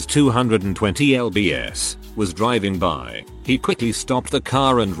 4 inches 220 lbs, was driving by. He quickly stopped the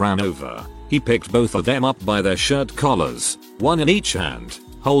car and ran over. He picked both of them up by their shirt collars, one in each hand,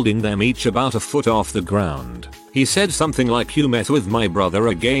 holding them each about a foot off the ground. He said something like, "You mess with my brother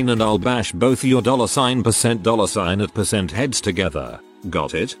again and I'll bash both your $% at percent heads together.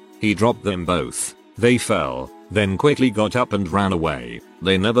 Got it?" He dropped them both. They fell, then quickly got up and ran away.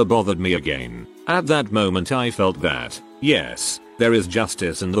 They never bothered me again. At that moment I felt that, yes, there is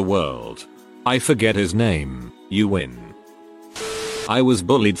justice in the world. I forget his name. You win. I was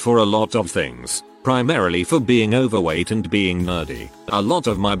bullied for a lot of things, primarily for being overweight and being nerdy. A lot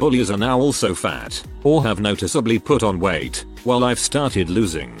of my bullies are now also fat, or have noticeably put on weight, while I've started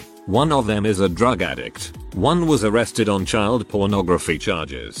losing. One of them is a drug addict. One was arrested on child pornography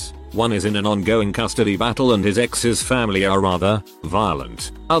charges. One is in an ongoing custody battle and his ex's family are rather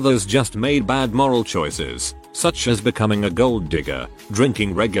violent. Others just made bad moral choices, such as becoming a gold digger,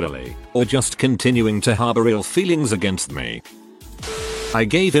 drinking regularly, or just continuing to harbor ill feelings against me. I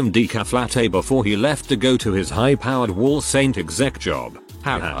gave him decaf latte before he left to go to his high-powered Wall Saint exec job.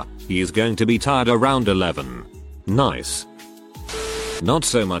 Haha, he is going to be tired around 11. Nice. Not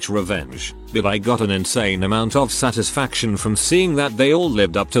so much revenge, but I got an insane amount of satisfaction from seeing that they all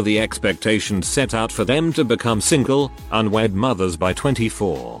lived up to the expectations set out for them to become single, unwed mothers by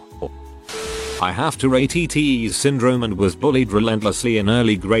 24. I have Tourette syndrome and was bullied relentlessly in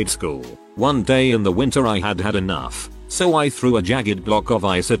early grade school. One day in the winter I had had enough, so I threw a jagged block of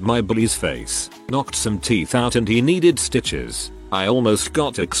ice at my bully's face, knocked some teeth out and he needed stitches. I almost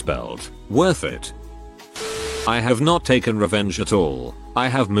got expelled. Worth it. I have not taken revenge at all. I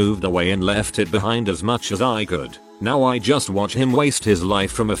have moved away and left it behind as much as I could. Now I just watch him waste his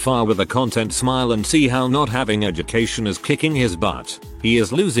life from afar with a content smile and see how not having education is kicking his butt. He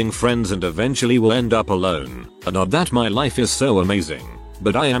is losing friends and eventually will end up alone. And not that my life is so amazing,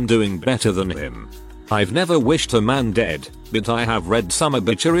 but I am doing better than him. I've never wished a man dead, but I have read some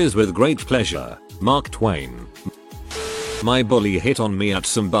obituaries with great pleasure. Mark Twain. My bully hit on me at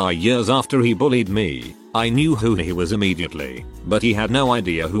some bar years after he bullied me. I knew who he was immediately, but he had no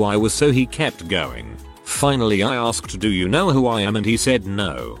idea who I was, so he kept going. Finally I asked, "Do you know who I am?" and he said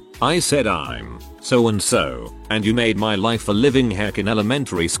no. I said, "I'm so and so, and you made my life a living heck in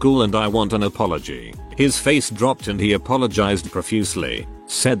elementary school and I want an apology." His face dropped and he apologized profusely,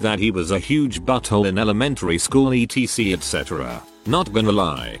 said that he was a huge butthole in elementary school etc etc. Not gonna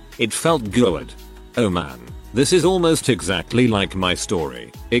lie, it felt good. Oh man. This is almost exactly like my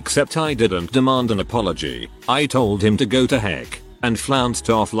story, except I didn't demand an apology. I told him to go to heck, and flounced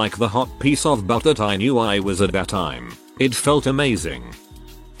off like the hot piece of butt that I knew I was at that time. It felt amazing.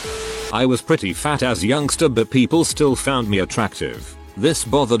 I was pretty fat as a youngster, but people still found me attractive. This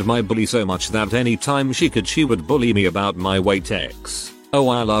bothered my bully so much that anytime she could, she would bully me about my weight X. Oh,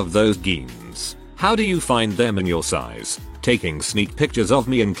 I love those genes. How do you find them in your size? Taking sneak pictures of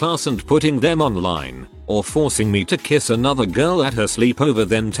me in class and putting them online, or forcing me to kiss another girl at her sleepover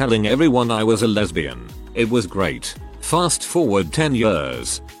then telling everyone I was a lesbian. It was great. Fast forward 10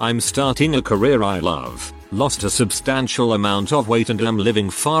 years, I'm starting a career I love, lost a substantial amount of weight and am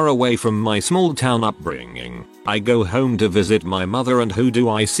living far away from my small town upbringing. I go home to visit my mother and who do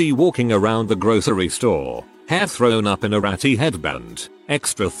I see walking around the grocery store? Hair thrown up in a ratty headband,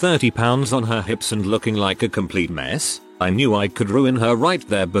 extra 30 pounds on her hips and looking like a complete mess? I knew I could ruin her right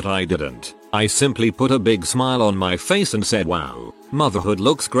there, but I didn't. I simply put a big smile on my face and said, "Wow, motherhood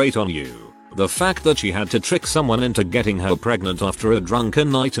looks great on you." The fact that she had to trick someone into getting her pregnant after a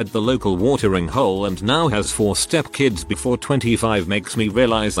drunken night at the local watering hole and now has 4 stepkids before 25 makes me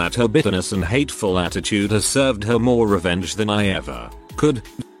realize that her bitterness and hateful attitude has served her more revenge than I ever could.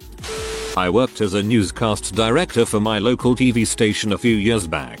 I worked as a newscast director for my local TV station a few years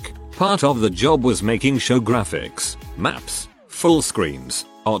back. Part of the job was making show graphics, maps, full screens,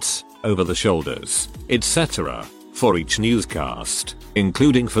 OTS, over the shoulders, etc. for each newscast,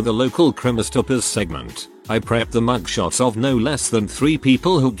 including for the local Crimestoppers segment. I prepped the mugshots of no less than 3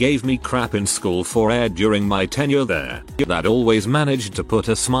 people who gave me crap in school for air during my tenure there. That always managed to put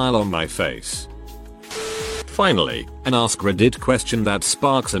a smile on my face. Finally, an Ask Reddit question that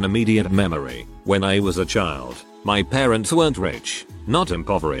sparks an immediate memory. When I was a child, my parents weren't rich, not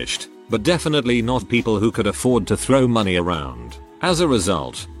impoverished, but definitely not people who could afford to throw money around. As a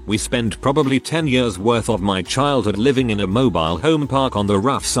result, we spent probably 10 years worth of my childhood living in a mobile home park on the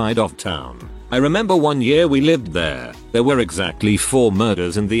rough side of town. I remember one year we lived there. There were exactly 4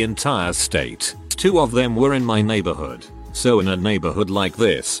 murders in the entire state. 2 of them were in my neighborhood. So in a neighborhood like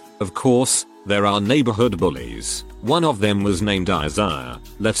this, of course, there are neighborhood bullies. One of them was named Isaiah.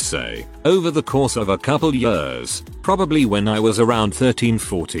 Let's say, over the course of a couple years, probably when I was around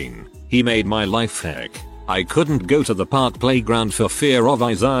 13-14, he made my life heck. I couldn't go to the park playground for fear of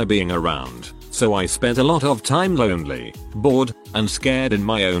Isaiah being around, so I spent a lot of time lonely, bored, and scared in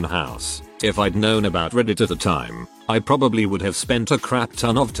my own house. If I'd known about Reddit at the time, I probably would have spent a crap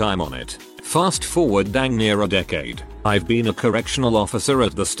ton of time on it. Fast forward dang near a decade, I've been a correctional officer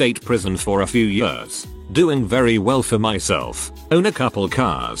at the state prison for a few years, doing very well for myself, own a couple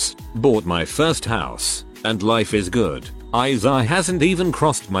cars, bought my first house, and life is good. Isaiah hasn't even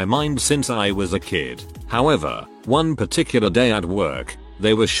crossed my mind since I was a kid. However, one particular day at work,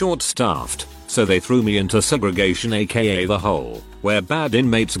 they were short-staffed, so they threw me into segregation, aka the hole, where bad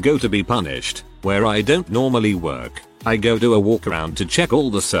inmates go to be punished, where I don't normally work. I go do a walk around to check all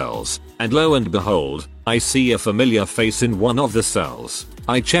the cells, and lo and behold, I see a familiar face in one of the cells.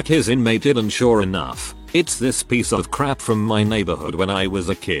 I check his inmate ID and sure enough, it's this piece of crap from my neighborhood when I was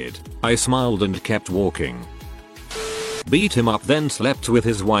a kid. I smiled and kept walking. Beat him up, then slept with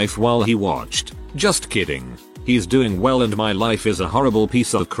his wife while he watched. Just kidding. He's doing well and my life is a horrible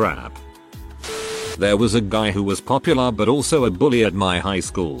piece of crap. There was a guy who was popular but also a bully at my high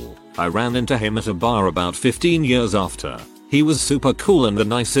school. I ran into him at a bar about 15 years after. He was super cool and the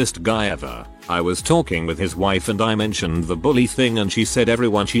nicest guy ever. I was talking with his wife and I mentioned the bully thing and she said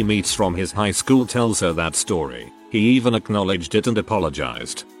everyone she meets from his high school tells her that story. He even acknowledged it and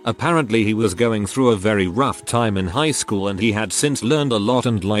apologized. Apparently he was going through a very rough time in high school and he had since learned a lot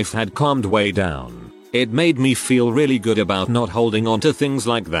and life had calmed way down. It made me feel really good about not holding on to things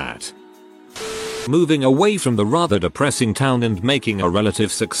like that. Moving away from the rather depressing town and making a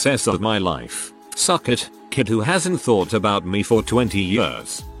relative success of my life. Suck it, kid who hasn't thought about me for 20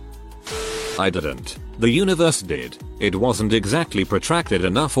 years. I didn't. The universe did. It wasn't exactly protracted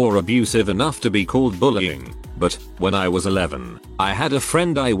enough or abusive enough to be called bullying. But, when I was 11, I had a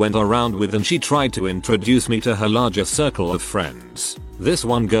friend I went around with and she tried to introduce me to her larger circle of friends. This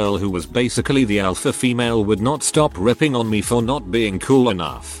one girl who was basically the alpha female would not stop ripping on me for not being cool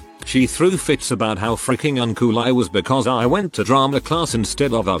enough. She threw fits about how freaking uncool I was because I went to drama class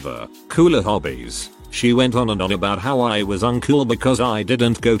instead of other, cooler hobbies. She went on and on about how I was uncool because I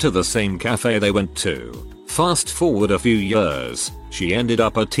didn't go to the same cafe they went to. Fast forward a few years, she ended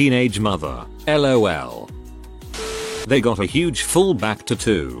up a teenage mother, LOL. They got a huge full back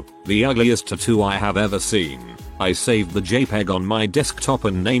tattoo, the ugliest tattoo I have ever seen. I saved the JPEG on my desktop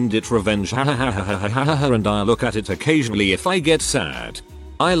and named it Revenge and I look at it occasionally if I get sad.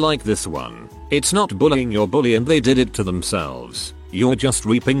 I like this one. It's not bullying your bully and they did it to themselves. You're just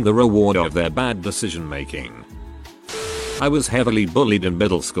reaping the reward of their bad decision making. I was heavily bullied in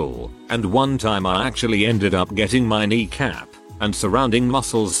middle school, and one time I actually ended up getting my kneecap and surrounding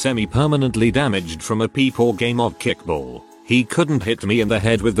muscles semi-permanently damaged from a peepaw game of kickball. He couldn't hit me in the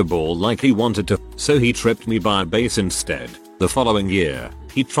head with the ball like he wanted to, so he tripped me by a base instead. The following year,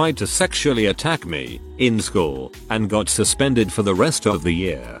 he tried to sexually attack me in school and got suspended for the rest of the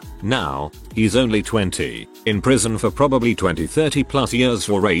year. Now, he's only 20, in prison for probably 20-30 plus years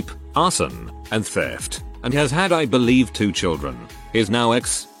for rape, arson, and theft, and has had I believe 2 children. His now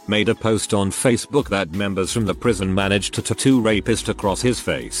ex made a post on Facebook that members from the prison managed to tattoo rapist across his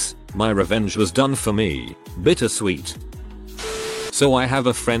face. My revenge was done for me. Bittersweet. So I have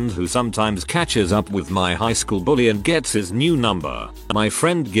a friend who sometimes catches up with my high school bully and gets his new number. My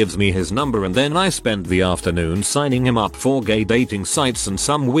friend gives me his number and then I spend the afternoon signing him up for gay dating sites and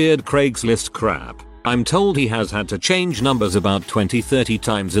some weird Craigslist crap. I'm told he has had to change numbers about 20-30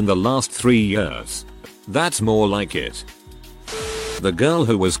 times in the last 3 years. That's more like it. The girl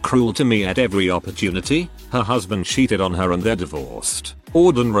who was cruel to me at every opportunity, her husband cheated on her and they're divorced.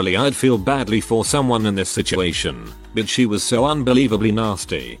 Ordinarily I'd feel badly for someone in this situation, but she was so unbelievably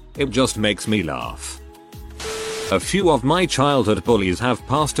nasty, it just makes me laugh. A few of my childhood bullies have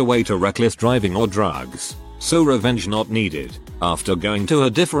passed away to reckless driving or drugs, so revenge not needed. After going to a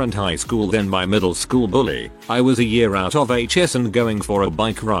different high school than my middle school bully, I was a year out of HS and going for a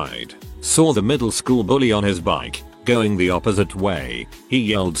bike ride. Saw the middle school bully on his bike, going the opposite way. He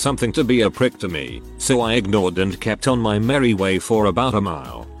yelled something to be a prick to me, so I ignored and kept on my merry way for about a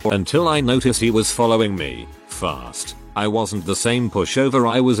mile, until I noticed he was following me, fast. I wasn't the same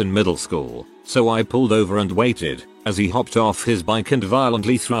pushover I was in middle school, so I pulled over and waited, as he hopped off his bike and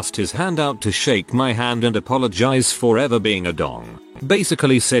violently thrust his hand out to shake my hand and apologize for ever being a dong.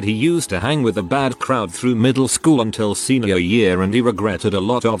 Basically said he used to hang with a bad crowd through middle school until senior year and he regretted a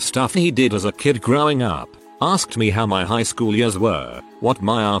lot of stuff he did as a kid growing up. asked me how my high school years were, what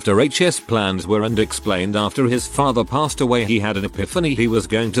my after HS plans were, and explained after his father passed away he had an epiphany he was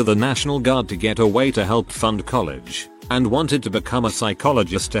going to the National Guard to get away to help fund college, and wanted to become a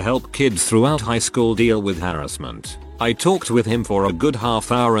psychologist to help kids throughout high school deal with harassment. I talked with him for a good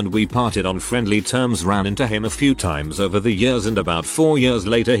half hour and we parted on friendly terms, ran into him a few times over the years, and about 4 years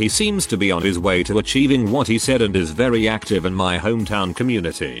later he seems to be on his way to achieving what he said and is very active in my hometown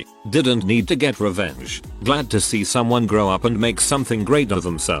community. Didn't need to get revenge. Glad to see someone grow up and make something great of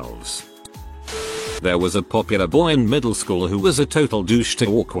themselves. There was a popular boy in middle school who was a total douche to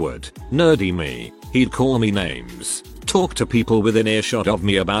awkward, nerdy me. He'd call me names, talk to people within earshot of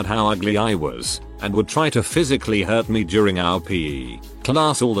me about how ugly I was, and would try to physically hurt me during our PE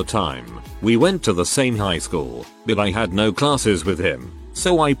class all the time. We went to the same high school, but I had no classes with him,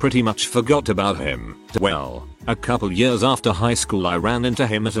 so I pretty much forgot about him. Well, a couple years after high school I ran into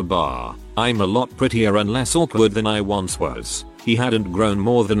him at a bar. I'm a lot prettier and less awkward than I once was. He hadn't grown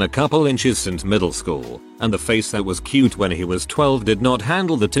more than a couple inches since middle school, and the face that was cute when he was 12 did not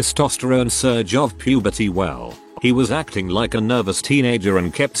handle the testosterone surge of puberty well. He was acting like a nervous teenager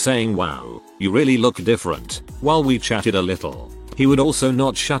and kept saying, "Wow, you really look different," while we chatted a little. He would also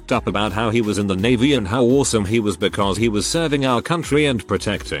not shut up about how he was in the Navy and how awesome he was because he was serving our country and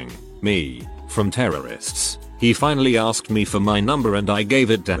protecting me from terrorists. He finally asked me for my number and I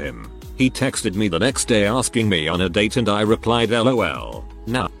gave it to him. He texted me the next day asking me on a date and I replied LOL.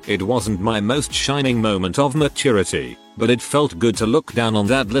 Now, it wasn't my most shining moment of maturity, but it felt good to look down on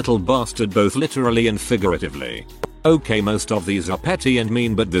that little bastard both literally and figuratively. Okay, most of these are petty and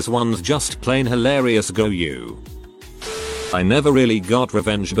mean, but this one's just plain hilarious. Go you. I never really got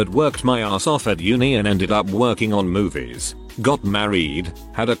revenge but worked my ass off at uni and ended up working on movies. Got married,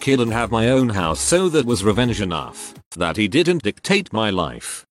 had a kid and have my own house, so that was revenge enough that he didn't dictate my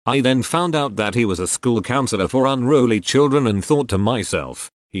life. I then found out that he was a school counselor for unruly children and thought to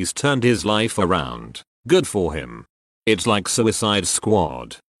myself, he's turned his life around. Good for him. It's like Suicide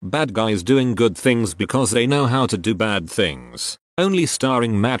Squad. Bad guys doing good things because they know how to do bad things. Only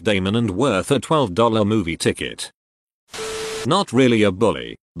starring Matt Damon and worth a $12 movie ticket. Not really a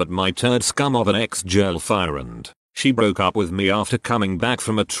bully, but my turd scum of an ex-girlfriend. She broke up with me after coming back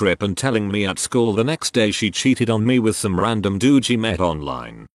from a trip and telling me at school the next day she cheated on me with some random dude she met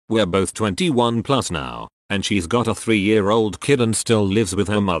online. We're both 21 plus now, and she's got a 3-year-old kid and still lives with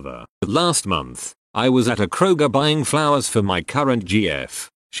her mother. Last month, I was at a Kroger buying flowers for my current GF.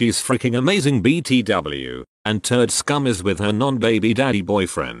 She's freaking amazing BTW, and turd scum is with her non-baby daddy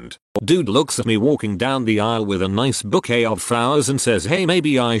boyfriend. Dude looks at me walking down the aisle with a nice bouquet of flowers and says, "Hey,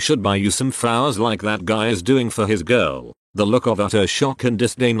 maybe I should buy you some flowers like that guy is doing for his girl." The look of utter shock and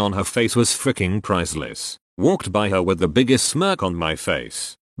disdain on her face was freaking priceless. Walked by her with the biggest smirk on my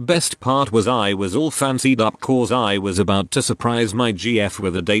face. Best part was I was all fancied up cause I was about to surprise my GF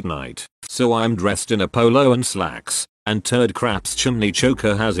with a date night. So I'm dressed in a polo and slacks, and turd crap's chimney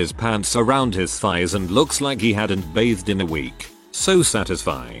choker has his pants around his thighs and looks like he hadn't bathed in a week. So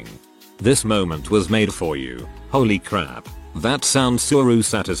satisfying. This moment was made for you. Holy crap. That sounds so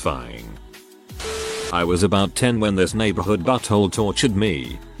satisfying. I was about 10 when this neighborhood butthole tortured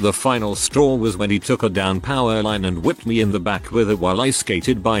me. The final straw was when he took a down power line and whipped me in the back with it while I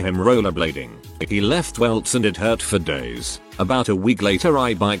skated by him rollerblading. He left welts and it hurt for days. About a week later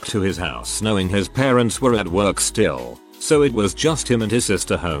I biked to his house knowing his parents were at work still, so it was just him and his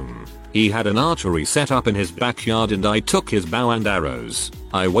sister home. He had an archery set up in his backyard and I took his bow and arrows.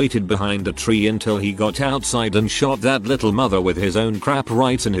 I waited behind a tree until he got outside and shot that little mother with his own crap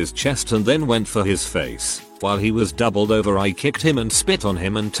right in his chest and then went for his face. While he was doubled over I kicked him and spit on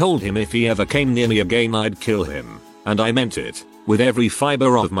him and told him if he ever came near me again I'd kill him. And I meant it, with every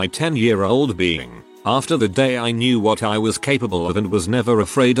fiber of my 10-year-old being. After the day I knew what I was capable of and was never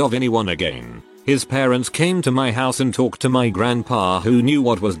afraid of anyone again. His parents came to my house and talked to my grandpa who knew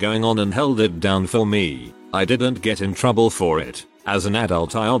what was going on and held it down for me. I didn't get in trouble for it. As an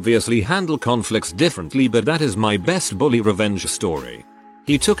adult I obviously handle conflicts differently, but that is my best bully revenge story.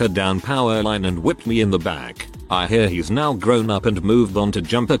 He took a down power line and whipped me in the back. I hear he's now grown up and moved on to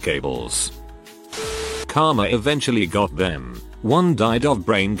jumper cables. Karma eventually got them. One died of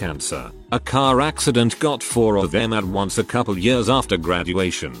brain cancer. A car accident got 4 of them at once a couple years after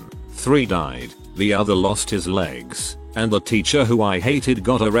graduation. 3 died, the other lost his legs, and the teacher who I hated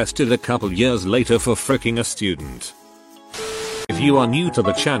got arrested a couple years later for fricking a student. If you are new to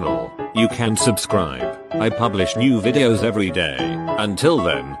the channel, you can subscribe. I publish new videos every day. Until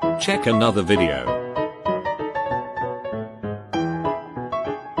then, check another video.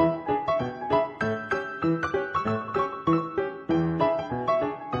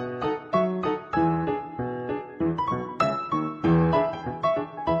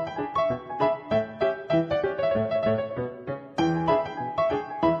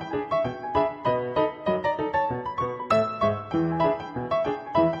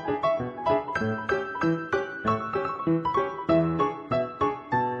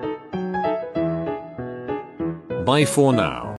 Bye for now.